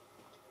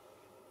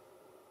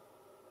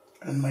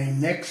 And my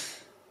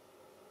next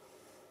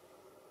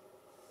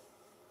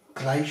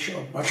crash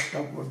or bus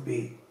stop would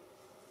be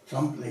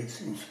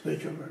someplace in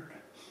spiritual world.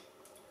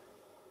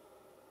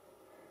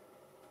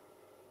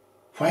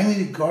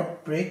 Finally,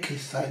 God break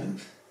his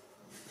silence.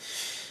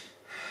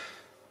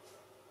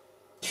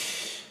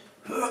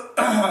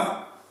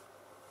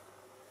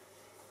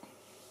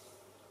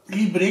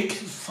 He breaks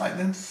his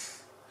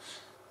silence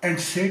and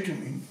say to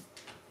me,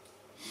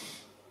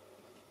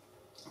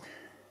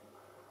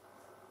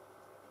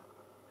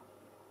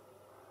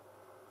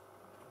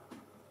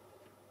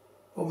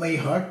 "Oh my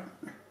heart,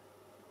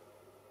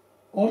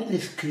 all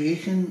this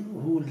creation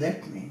who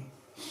left me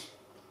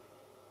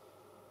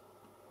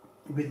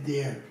with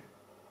their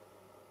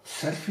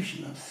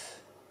selfishness,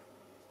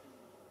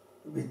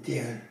 with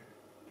their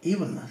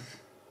evilness,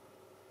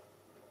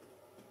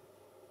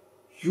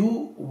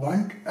 you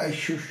want I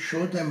should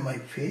show them my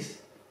face?"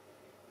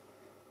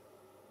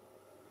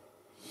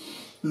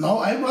 Now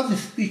I was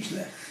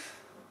speechless.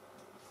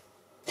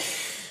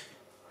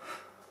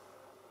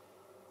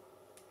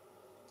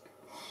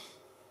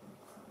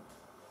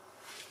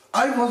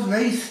 I was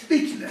very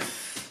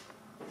speechless.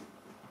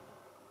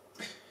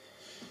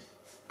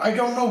 I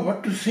don't know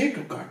what to say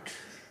to God.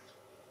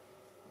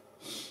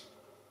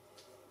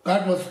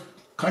 God was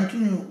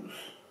continuous,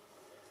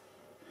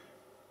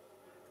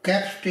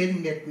 kept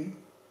staring at me.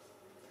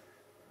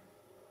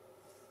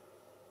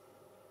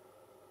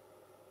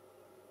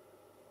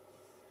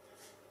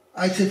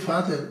 I said,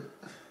 "Father,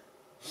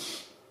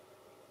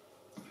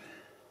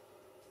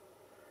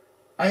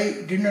 I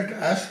did not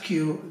ask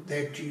you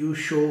that you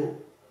show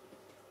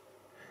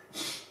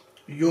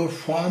your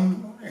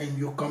form and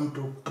you come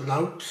to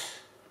clouds.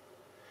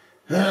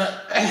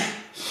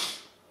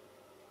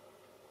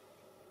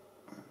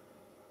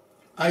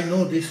 I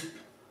know this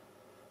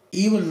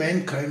evil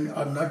mankind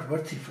are not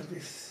worthy for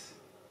this.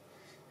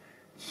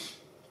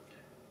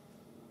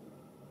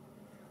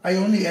 I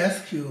only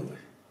ask you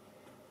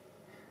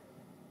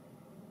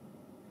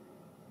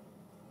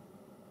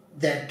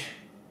that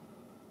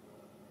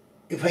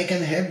if I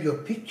can have your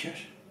picture,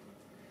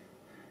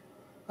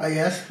 I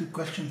ask you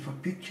question for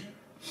picture.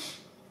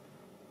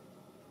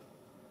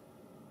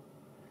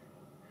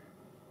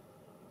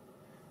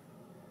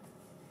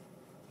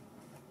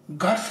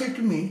 God said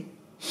to me,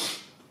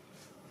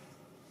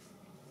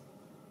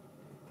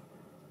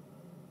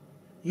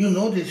 "You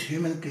know this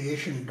human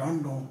creation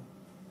don't know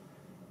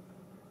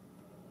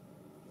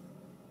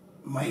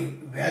my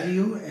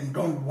value and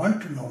don't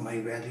want to know my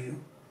value.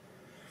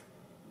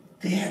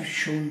 They have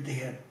shown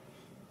their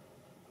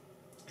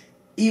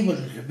evil,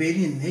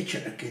 rebellion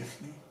nature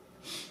against me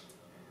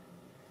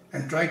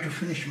and try to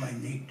finish my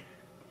need.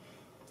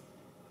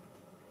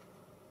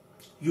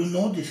 You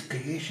know this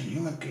creation,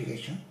 human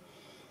creation,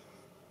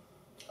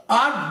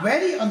 are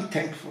very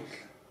unthankful.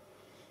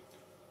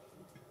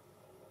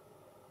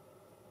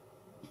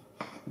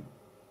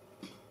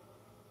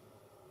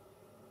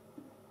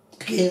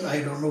 Again,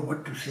 I don't know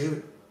what to say.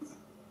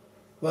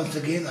 Once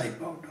again, I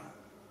bow down.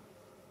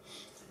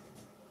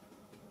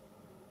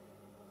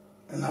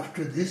 And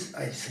after this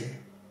I say,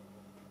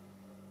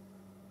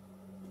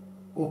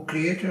 O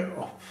Creator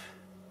of,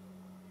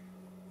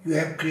 you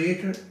have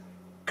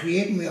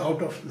create me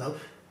out of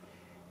love.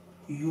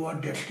 You are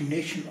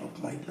destination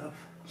of my love.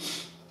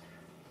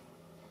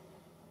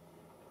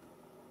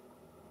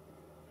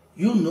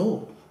 You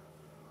know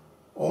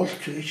all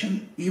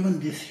creation, even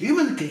this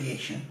human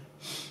creation.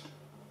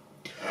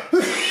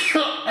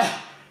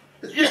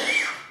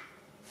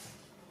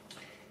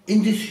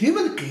 In this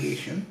human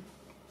creation,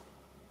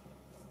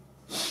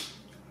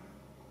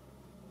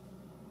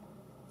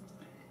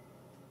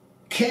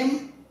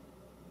 came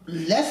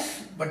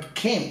less but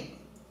came,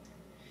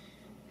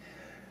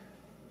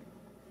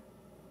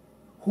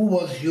 who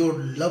was your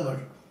lover,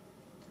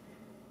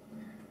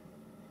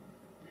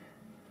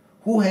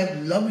 who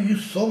have loved you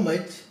so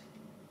much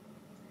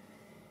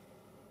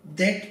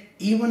that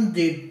even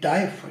they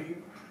die for you.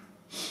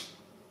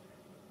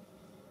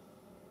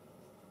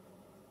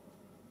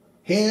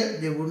 Here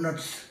they would not.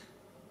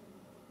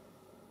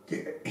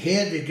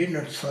 Here they did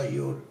not saw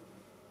your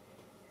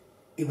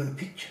even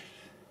pictures.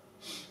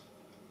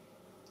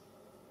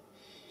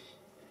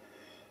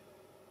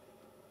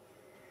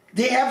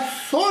 They have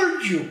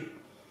sold you.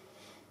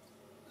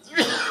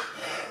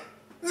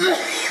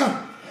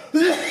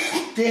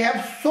 They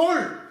have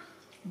sold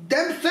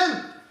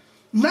themselves.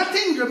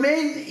 Nothing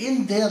remained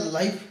in their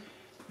life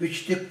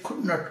which they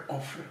could not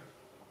offer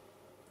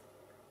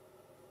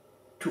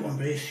to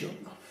embrace your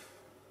love.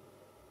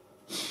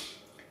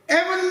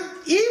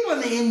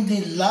 Even in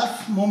the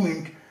last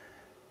moment,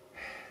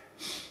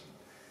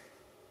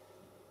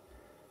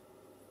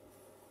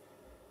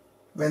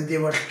 when they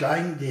were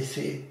dying, they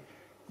say,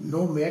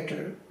 no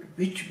matter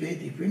which way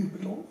the wind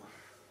blows,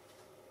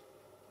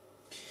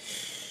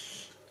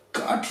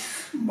 God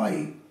is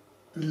my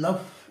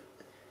love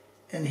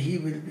and He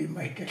will be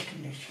my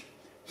destination.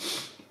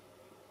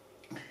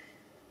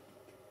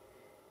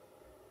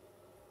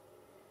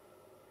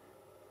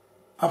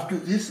 After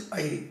this,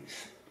 I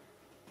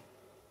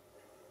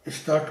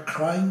start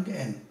crying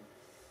and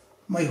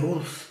my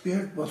whole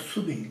spirit was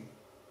sobbing.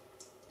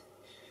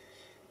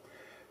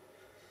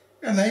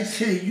 And I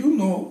say, you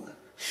know,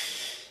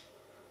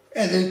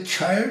 as a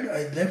child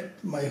I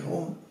left my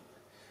home.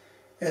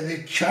 As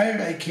a child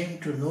I came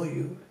to know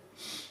you.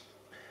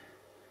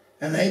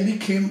 And I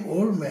became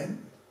old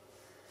man.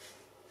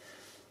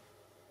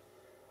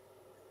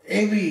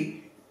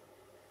 Every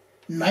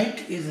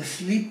night is a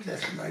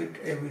sleepless night.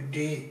 Every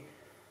day,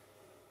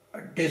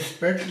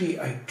 desperately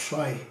I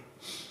try.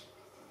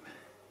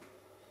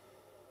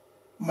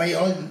 My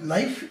whole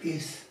life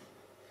is,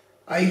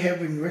 I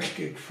have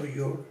invested for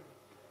your,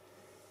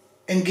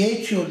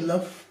 engage your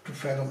love to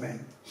fellow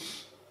men.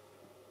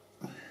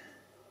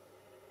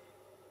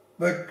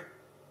 But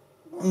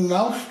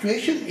now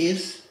situation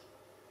is,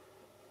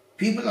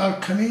 people are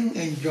coming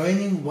and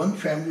joining one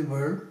family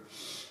world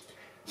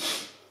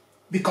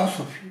because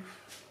of you.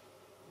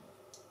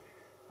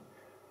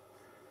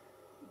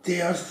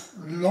 They are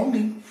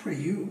longing for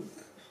you.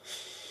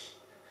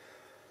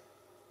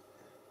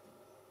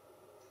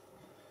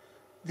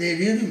 They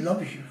really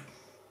love you.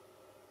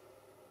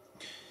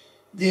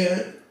 They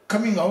are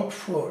coming out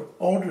for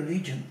all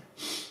religion.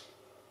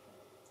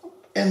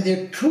 And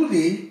they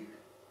truly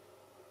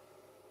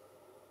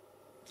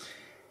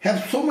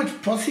have so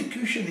much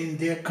persecution in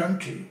their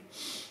country.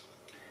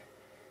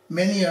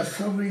 Many are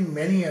suffering,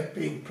 many are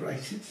paying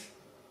prices.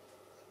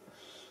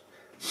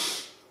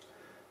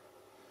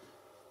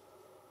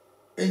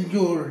 And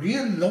your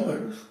real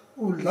lovers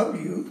who love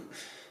you,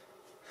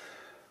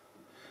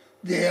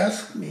 they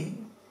ask me,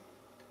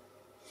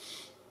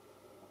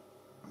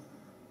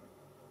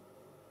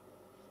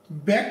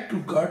 back to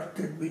God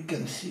that we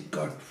can see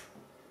God,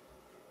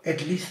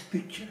 at least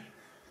picture.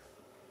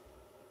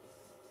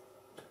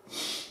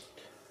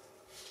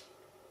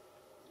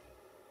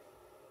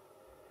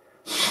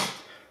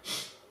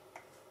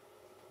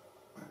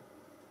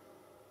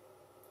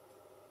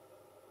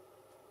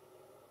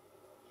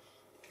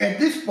 At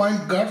this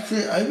point, God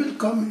says, I will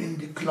come in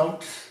the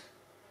clouds.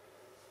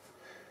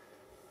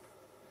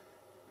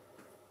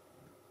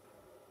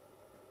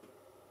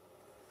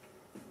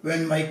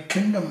 When my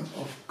kingdom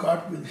of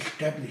God will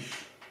establish,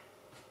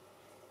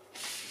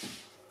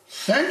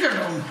 centered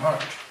on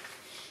heart,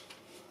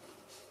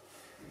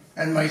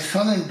 and my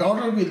son and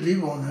daughter will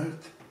live on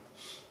earth,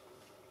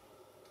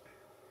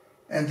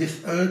 and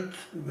this earth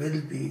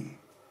will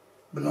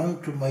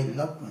belong to my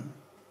loved one.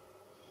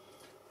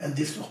 And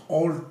this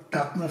all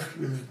darkness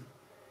will,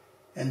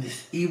 and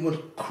this evil,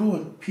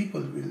 cruel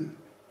people will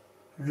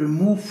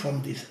remove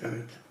from this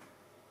earth.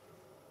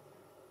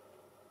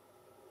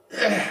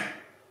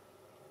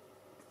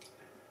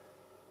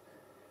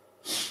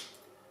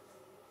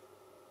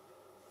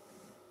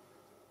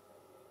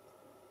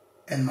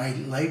 And my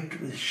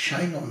light will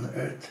shine on the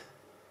earth.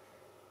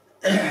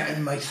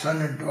 And my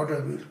son and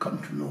daughter will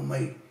come to know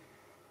my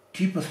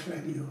deepest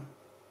value.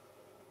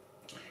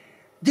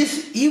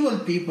 These evil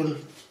people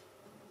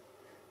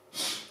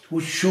who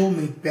show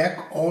me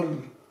back all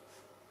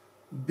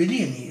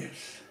billion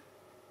years,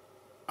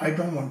 I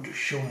don't want to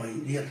show my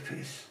real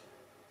face.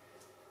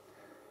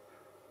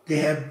 They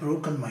have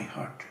broken my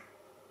heart.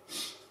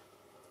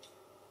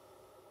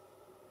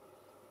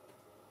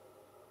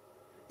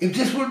 If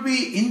this would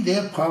be in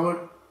their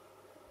power,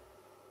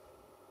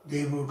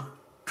 they would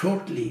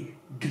totally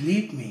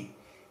delete me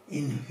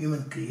in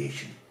human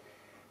creation.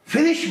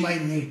 Finish my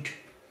need.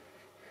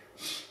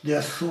 They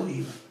are so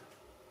evil.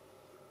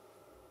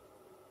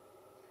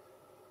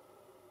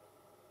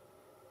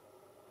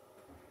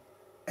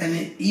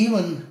 And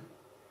even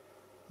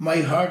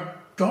my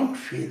heart don't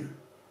feel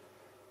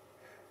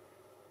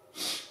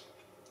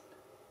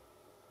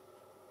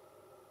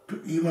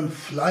to even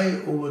fly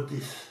over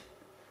this,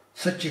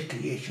 such a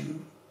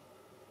creation,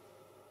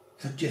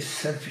 such a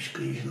selfish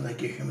creation like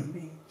a human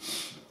being.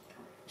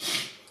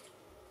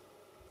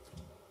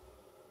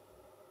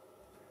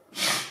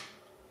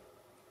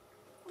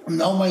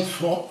 Now my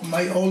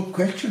whole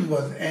question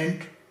was,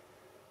 and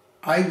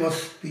I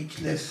was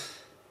speechless.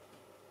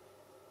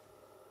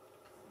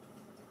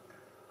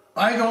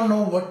 I don't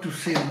know what to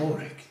say more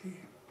actually.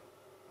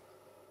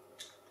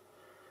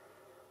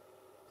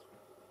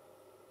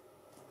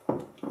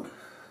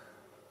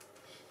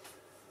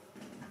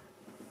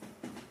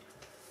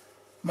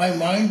 My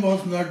mind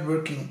was not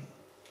working.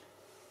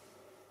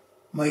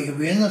 My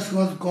awareness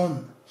was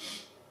gone.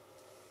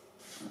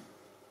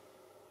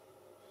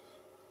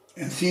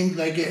 And seemed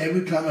like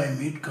every time I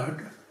meet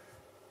God,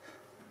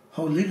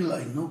 how little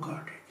I know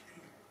God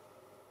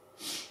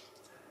actually.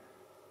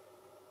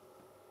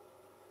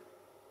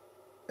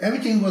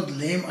 Everything was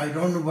lame. I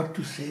don't know what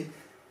to say,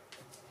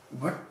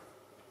 what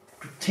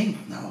to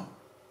think now.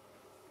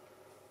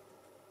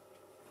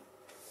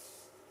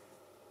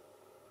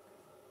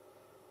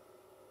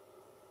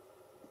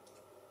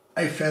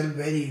 I felt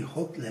very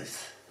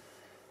hopeless.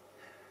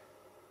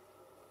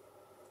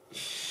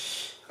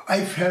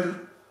 I felt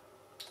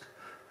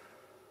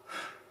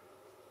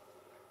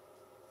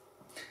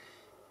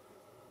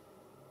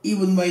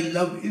even my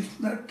love is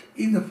not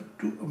enough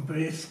to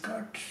embrace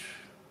God.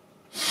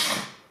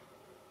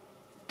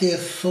 There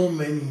are so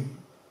many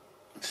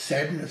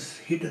sadness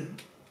hidden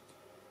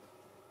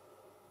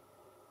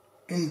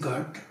in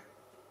God.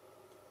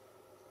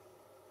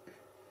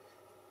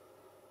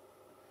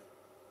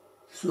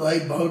 So I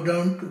bow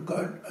down to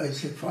God. I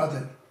say,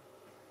 Father,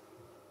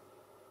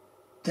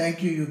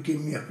 thank you, you give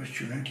me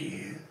opportunity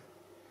here.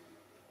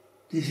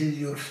 This is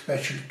your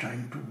special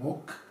time to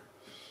walk.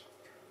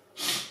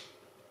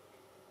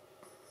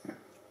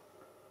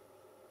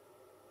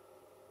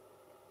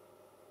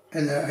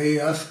 And I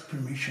ask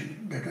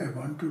permission that I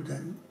want to,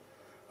 then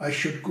I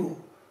should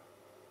go.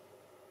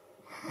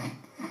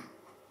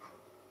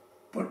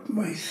 But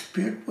my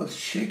spirit was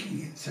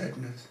shaking in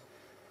sadness.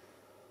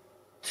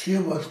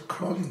 Tear was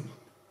crawling.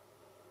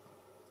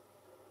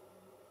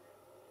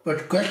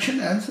 But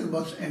question answer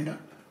was end up.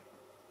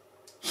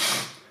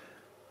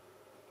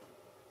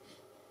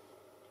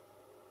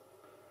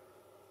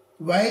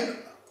 While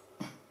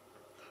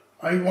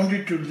I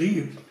wanted to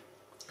leave,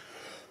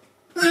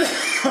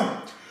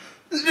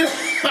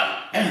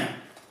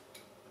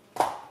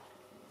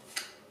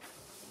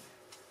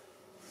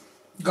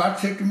 God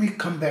said to me,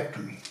 come back to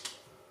me.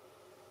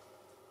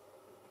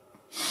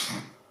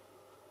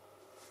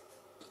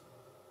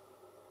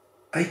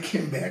 I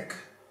came back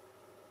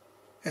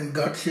and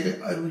God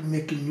said, I will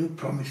make a new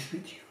promise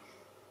with you,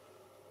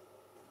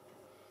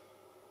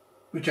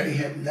 which I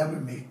have never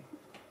made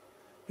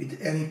with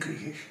any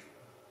creation.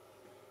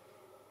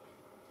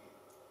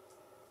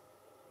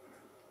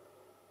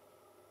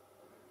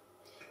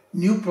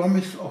 New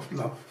promise of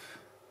love.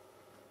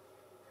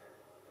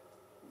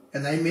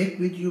 And I make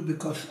with you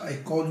because I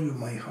call you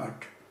my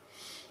heart.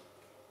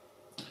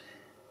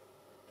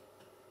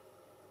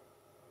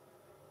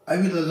 I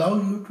will allow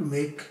you to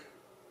make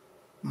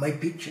my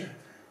picture.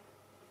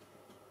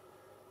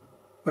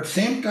 But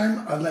same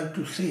time, I like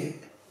to say,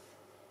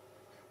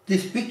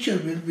 this picture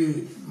will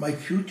be my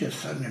future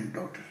son and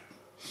daughter.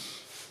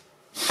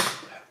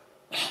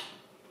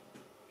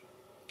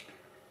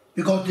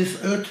 Because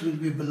this earth will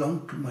be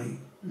belong to my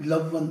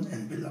loved one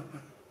and beloved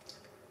one.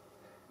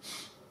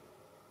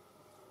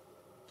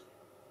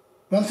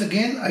 Once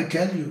again, I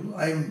tell you,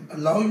 I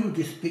allow you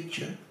this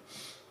picture,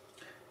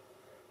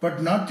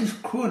 but not these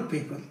cruel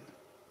people,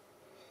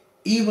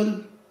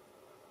 evil,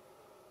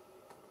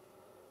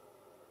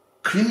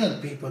 criminal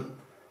people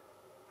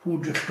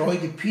who destroy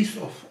the peace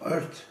of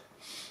earth.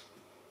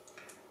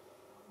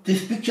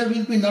 This picture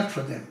will be not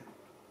for them.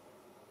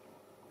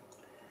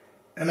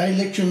 And I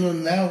let you know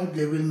now,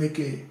 they will make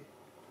a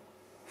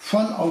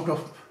fun out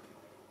of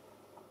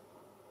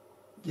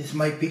this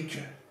my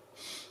picture.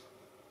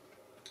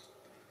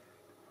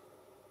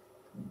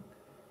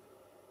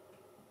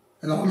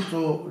 And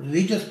also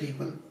religious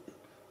people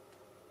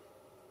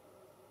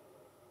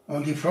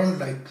on the front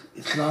line,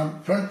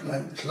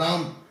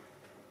 Islam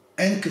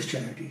and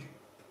Christianity,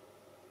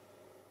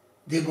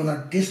 they're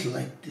gonna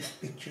dislike these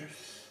pictures.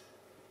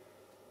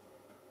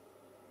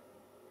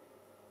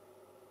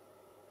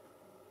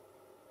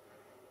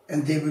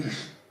 And they will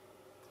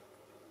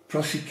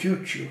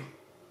prosecute you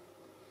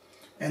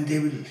and they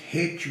will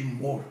hate you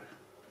more.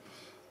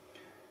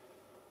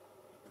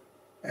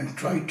 and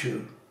try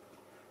to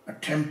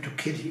attempt to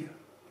kill you.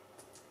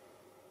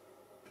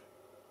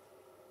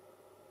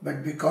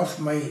 But because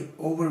my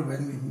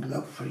overwhelming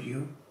love for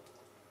you,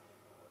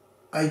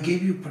 I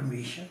gave you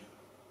permission.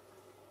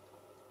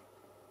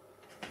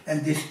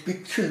 And this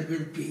picture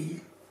will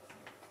be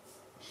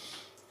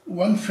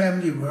one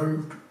family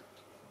world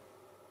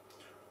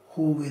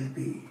who will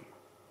be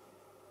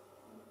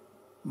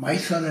my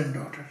son and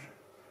daughter,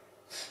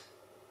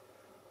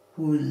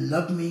 who will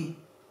love me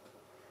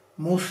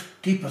most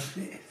deepest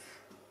ways.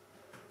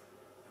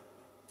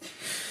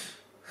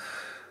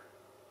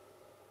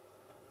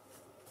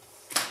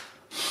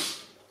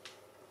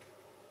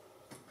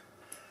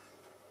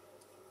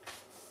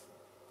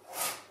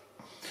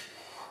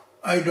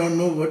 I don't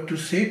know what to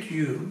say to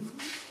you.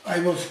 I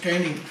was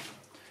standing in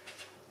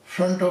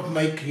front of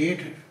my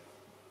Creator.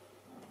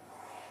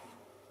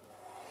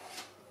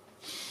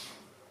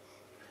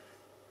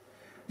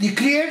 The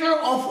Creator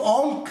of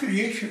all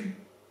creation.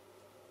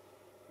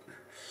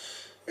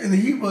 And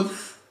He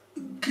was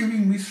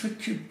giving me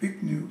such a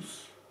big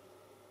news.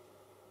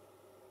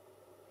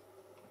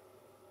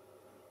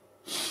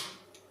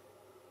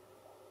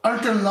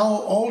 Until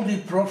now, all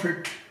the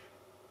prophets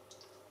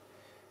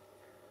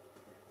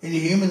in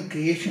human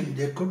creation,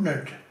 they could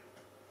not.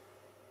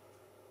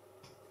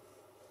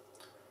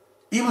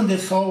 Even they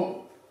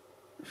saw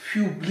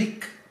few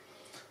blink,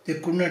 they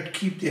could not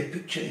keep their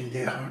picture in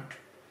their heart.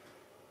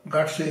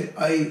 God said,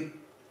 I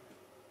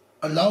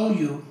allow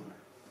you,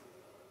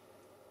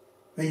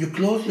 when you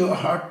close your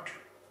heart,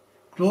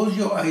 close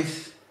your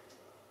eyes,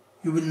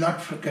 you will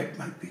not forget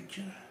my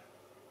picture.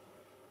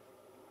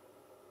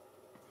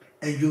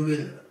 And you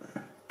will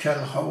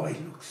tell how I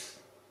looks.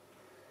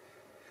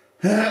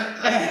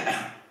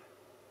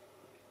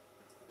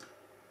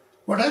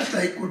 What else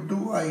I could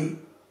do?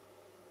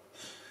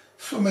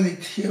 So many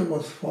tears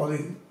was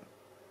falling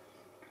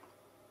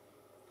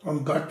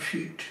on God's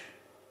feet.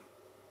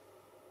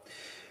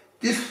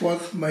 This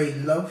was my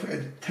love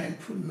and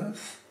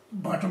thankfulness,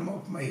 bottom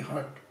of my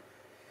heart.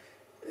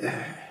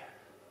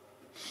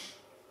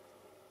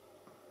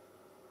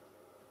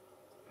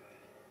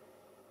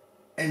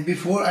 And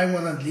before I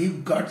want to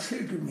leave, God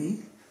said to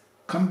me,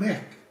 come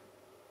back.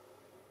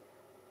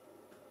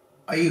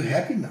 Are you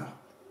happy now?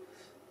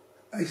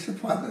 I said,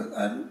 Father,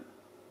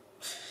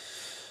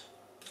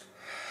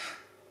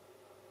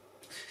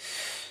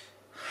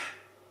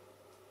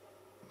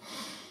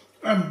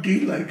 I'm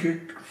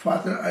delighted.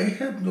 Father, I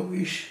have no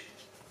wish.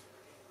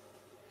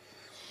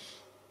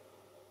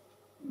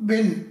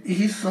 When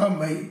He saw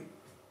my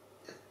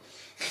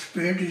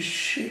spirit is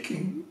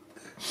shaking,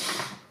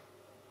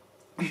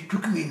 He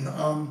took me in the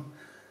arm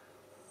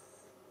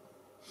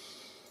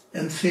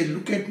and said,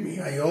 look at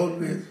me, I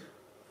always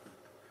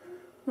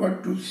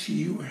want to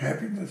see you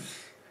happy.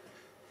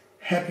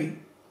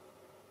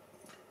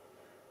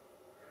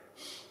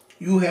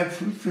 You have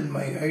fulfilled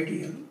my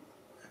ideal.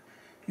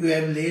 You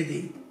have laid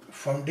the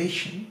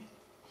foundation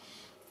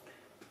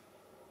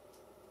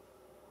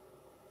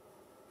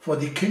for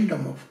the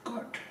kingdom of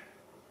God.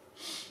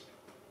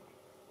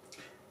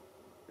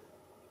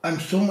 I'm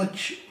so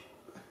much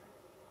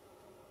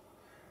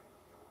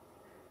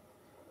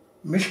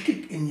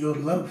mystic in your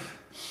love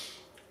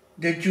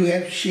that you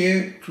have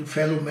shared to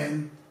fellow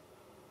men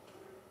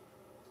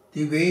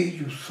the way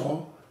you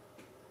saw,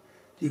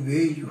 the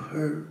way you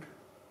heard,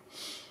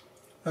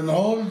 and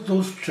all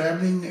those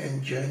traveling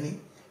and journey,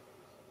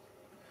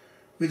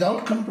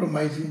 without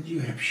compromising, you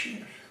have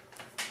shared.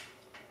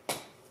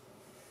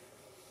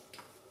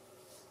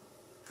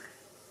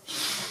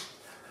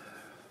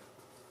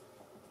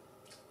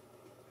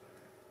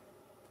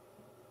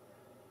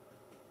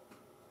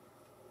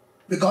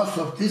 Because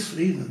of this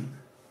reason,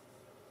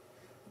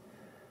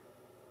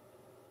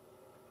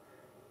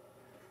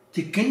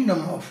 the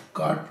kingdom of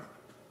God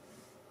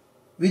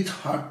with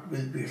heart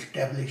will be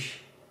established,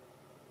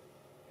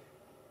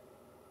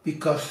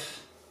 because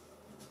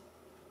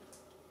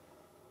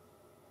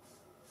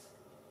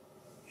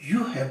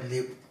you have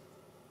lived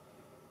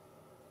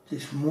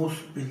this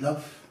most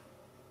beloved,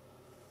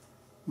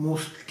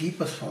 most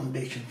deepest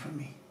foundation for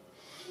me.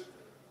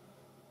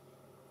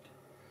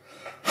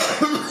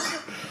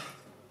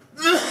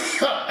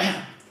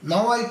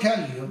 Now I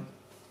tell you,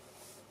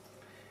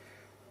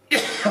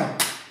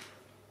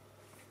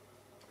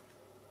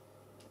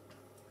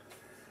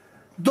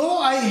 though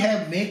I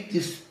have made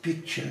this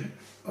picture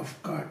of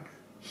God,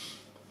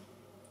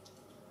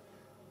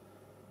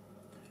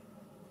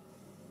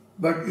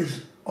 but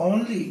it's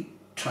only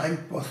time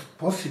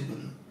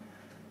possible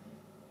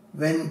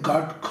when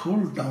God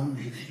cooled down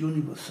His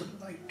universal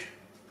light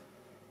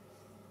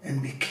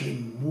and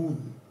became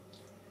moon.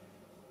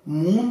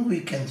 Moon we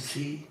can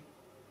see,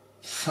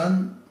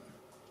 sun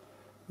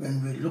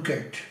when we look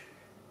at,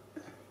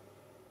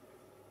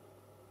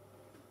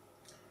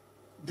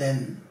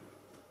 then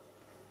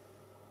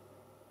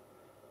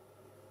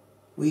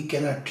we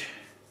cannot,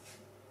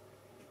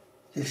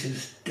 this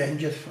is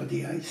dangerous for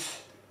the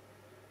eyes,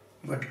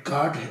 but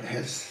God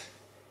has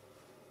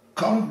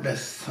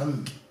countless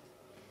suns,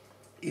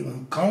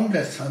 even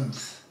countless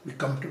suns we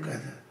come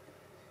together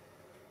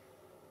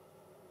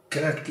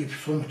cannot give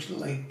so much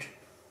light,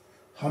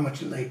 how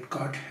much light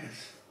God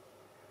has.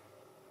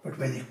 But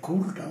when He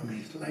cooled down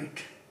His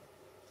light,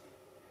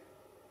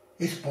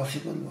 it's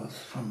possible was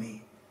for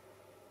me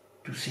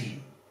to see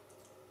Him.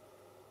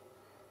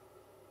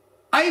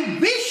 I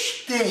wish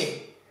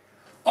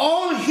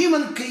all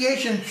human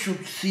creation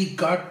should see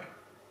God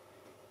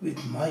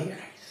with my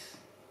eyes.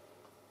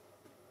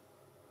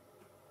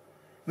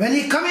 When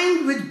He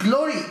coming with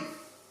glory,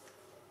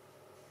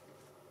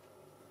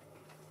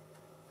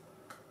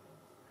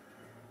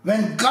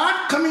 when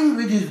God coming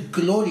with His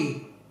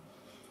glory,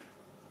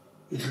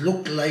 it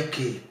looked like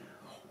a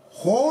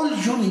whole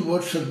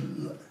universal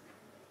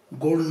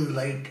golden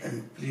light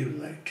and blue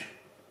light.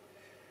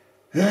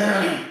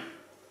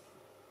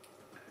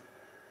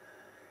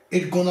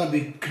 It's gonna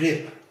be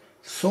great.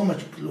 So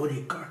much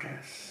glory God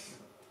has.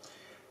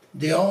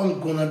 They all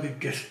gonna be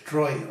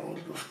destroy all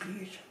those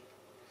creations.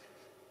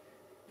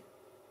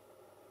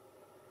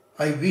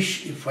 I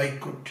wish if I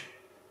could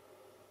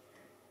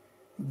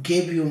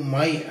give you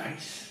my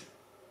eyes.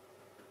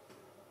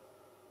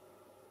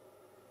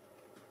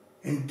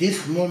 In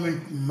this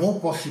moment, no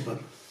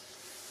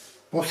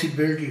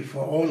possibility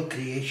for all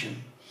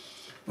creation,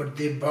 but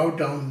they bow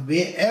down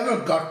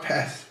wherever God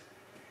passed.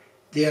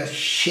 They are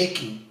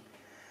shaking.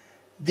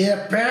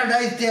 Their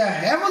paradise, their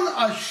heaven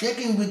are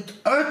shaking with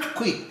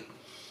earthquake.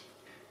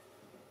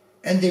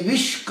 And they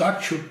wish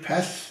God should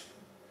pass.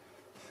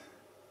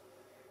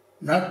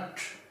 Not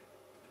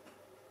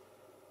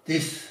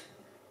this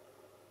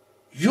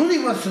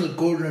universal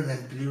golden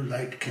and blue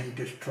light can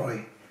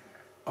destroy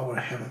our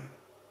heaven.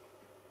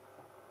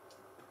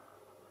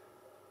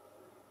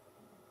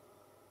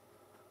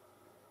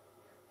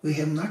 We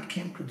have not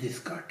came to this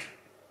God.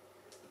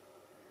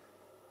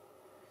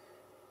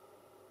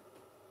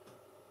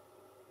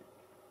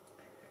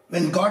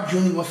 When God's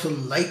universal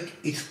light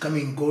is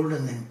coming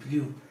golden and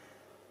blue,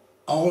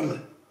 all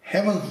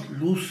heavens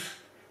lose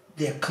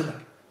their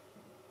color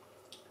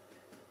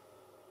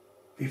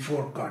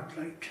before God's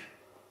light.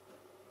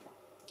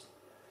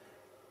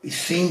 It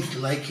seems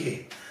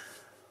like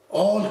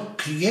all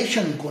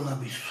creation gonna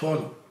be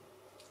swallowed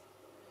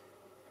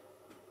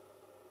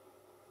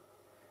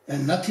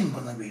and nothing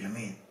gonna be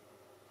remain.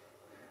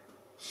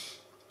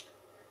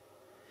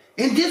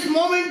 In this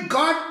moment,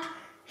 God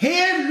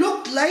here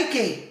looked like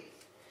a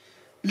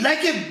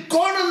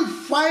golden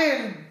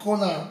fire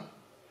gonna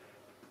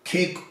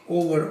take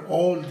over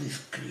all this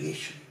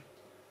creation.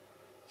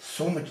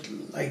 So much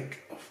light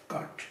of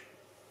God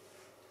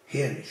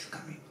here is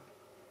coming.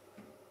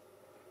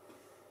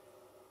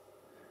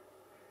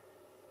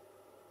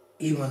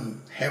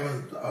 Even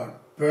heavens are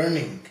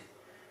burning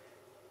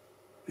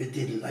with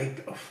the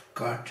light of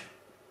God.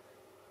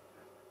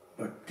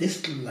 But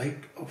this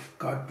light of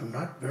God do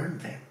not burn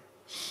them.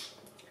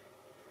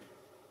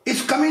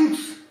 It's coming.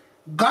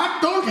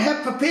 God don't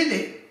have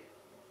papele.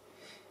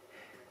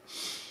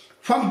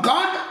 From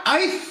God's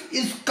eyes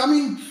is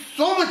coming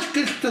so much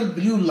crystal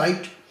blue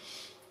light.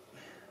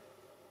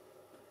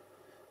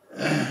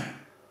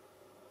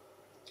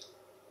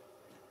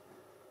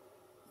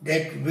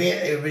 That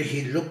wherever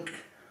He looked,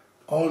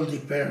 all the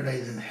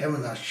paradise and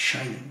heaven are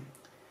shining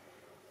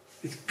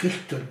with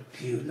crystal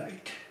blue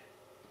light.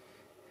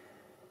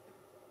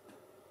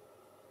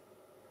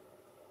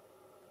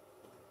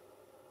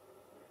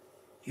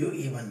 You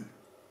even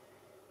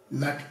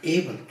not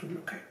able to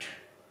look at,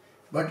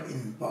 but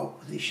in bow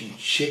position,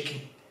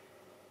 shaking,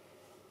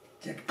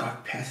 that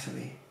God passed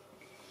away.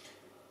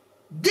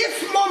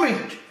 This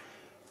moment,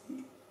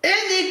 in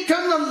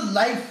eternal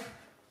life,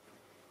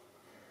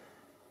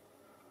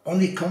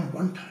 only come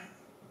one time.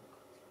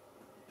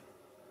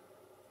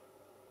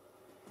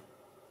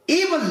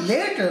 Even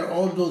later,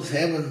 all those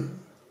heaven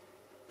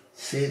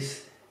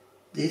says,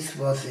 this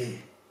was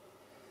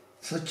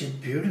such a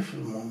beautiful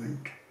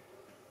moment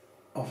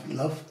of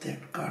love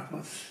that God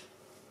was,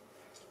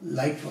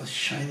 light was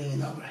shining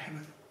in our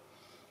heaven.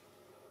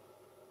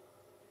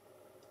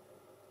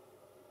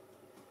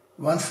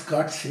 Once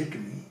God said to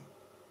me,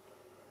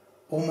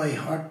 "Oh my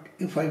heart,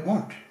 if I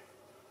want,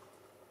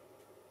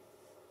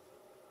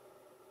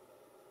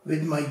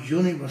 with my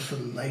universal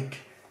light,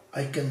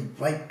 I can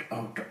wipe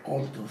out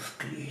all those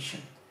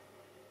creation.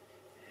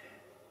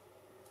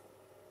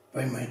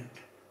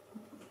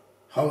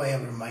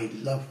 However, my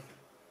love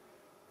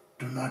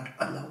do not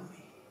allow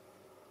me.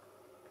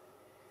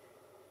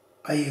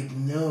 I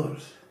ignore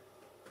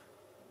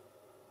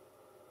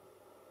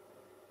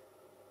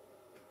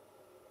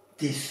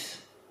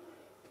this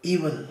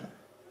evil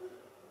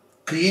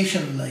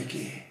creation like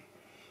a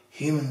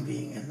human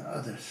being and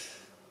others.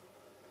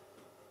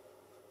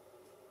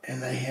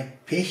 And I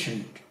have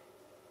patience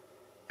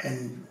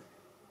and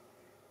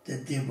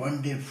that they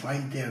one day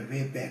find their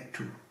way back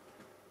to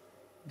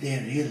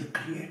their real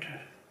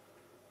Creator.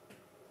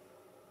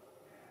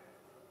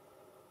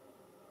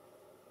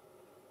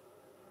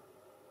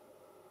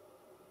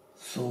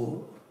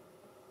 So,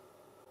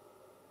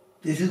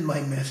 this is my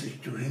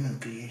message to human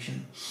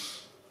creation.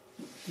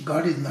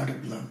 God is not a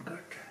blunt God.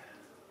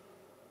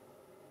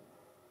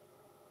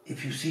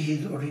 If you see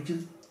His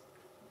origin,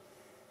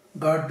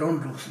 God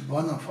don't lose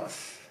one of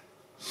us.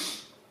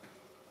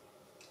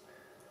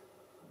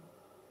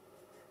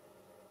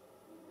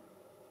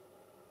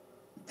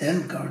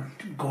 Then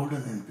God's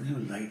golden and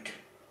blue light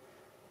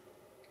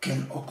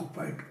can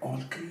occupy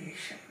all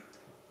creation.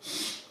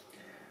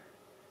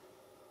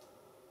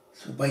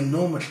 So by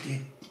no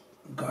mistake,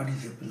 God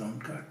is a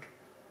beloved God.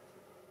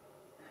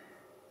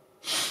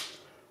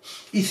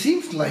 It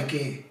seems like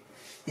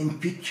in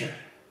picture,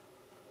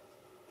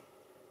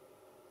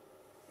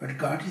 but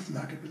God is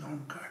not a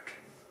beloved God.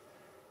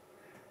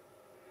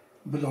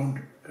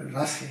 Beloved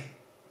Rase.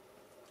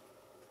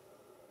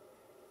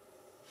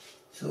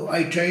 So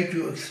I try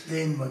to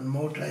explain one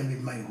more time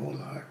with my whole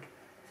heart.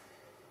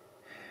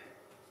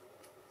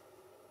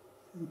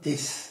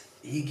 This,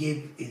 He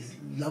gave His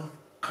love,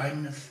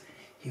 kindness,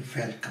 He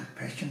felt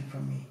compassion for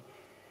me.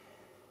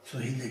 So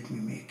He let me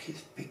make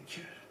His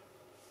picture.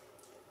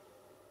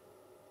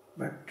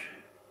 But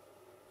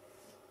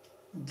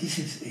this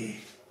is a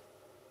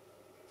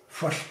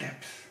first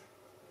steps.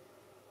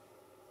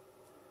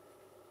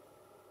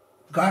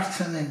 God's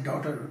son and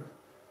daughter,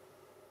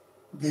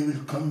 they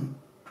will come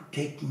to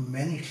take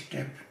many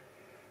steps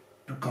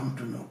to come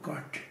to know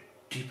God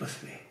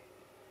deepest way.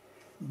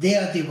 They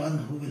are the one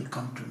who will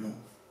come to know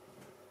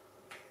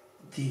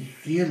the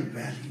real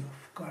value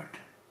of God.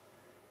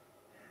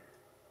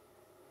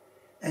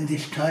 And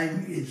this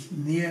time is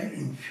near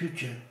in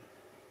future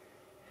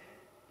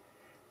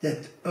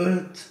that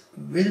earth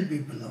will be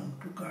belong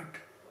to God,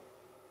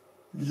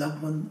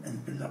 loved one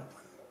and beloved one.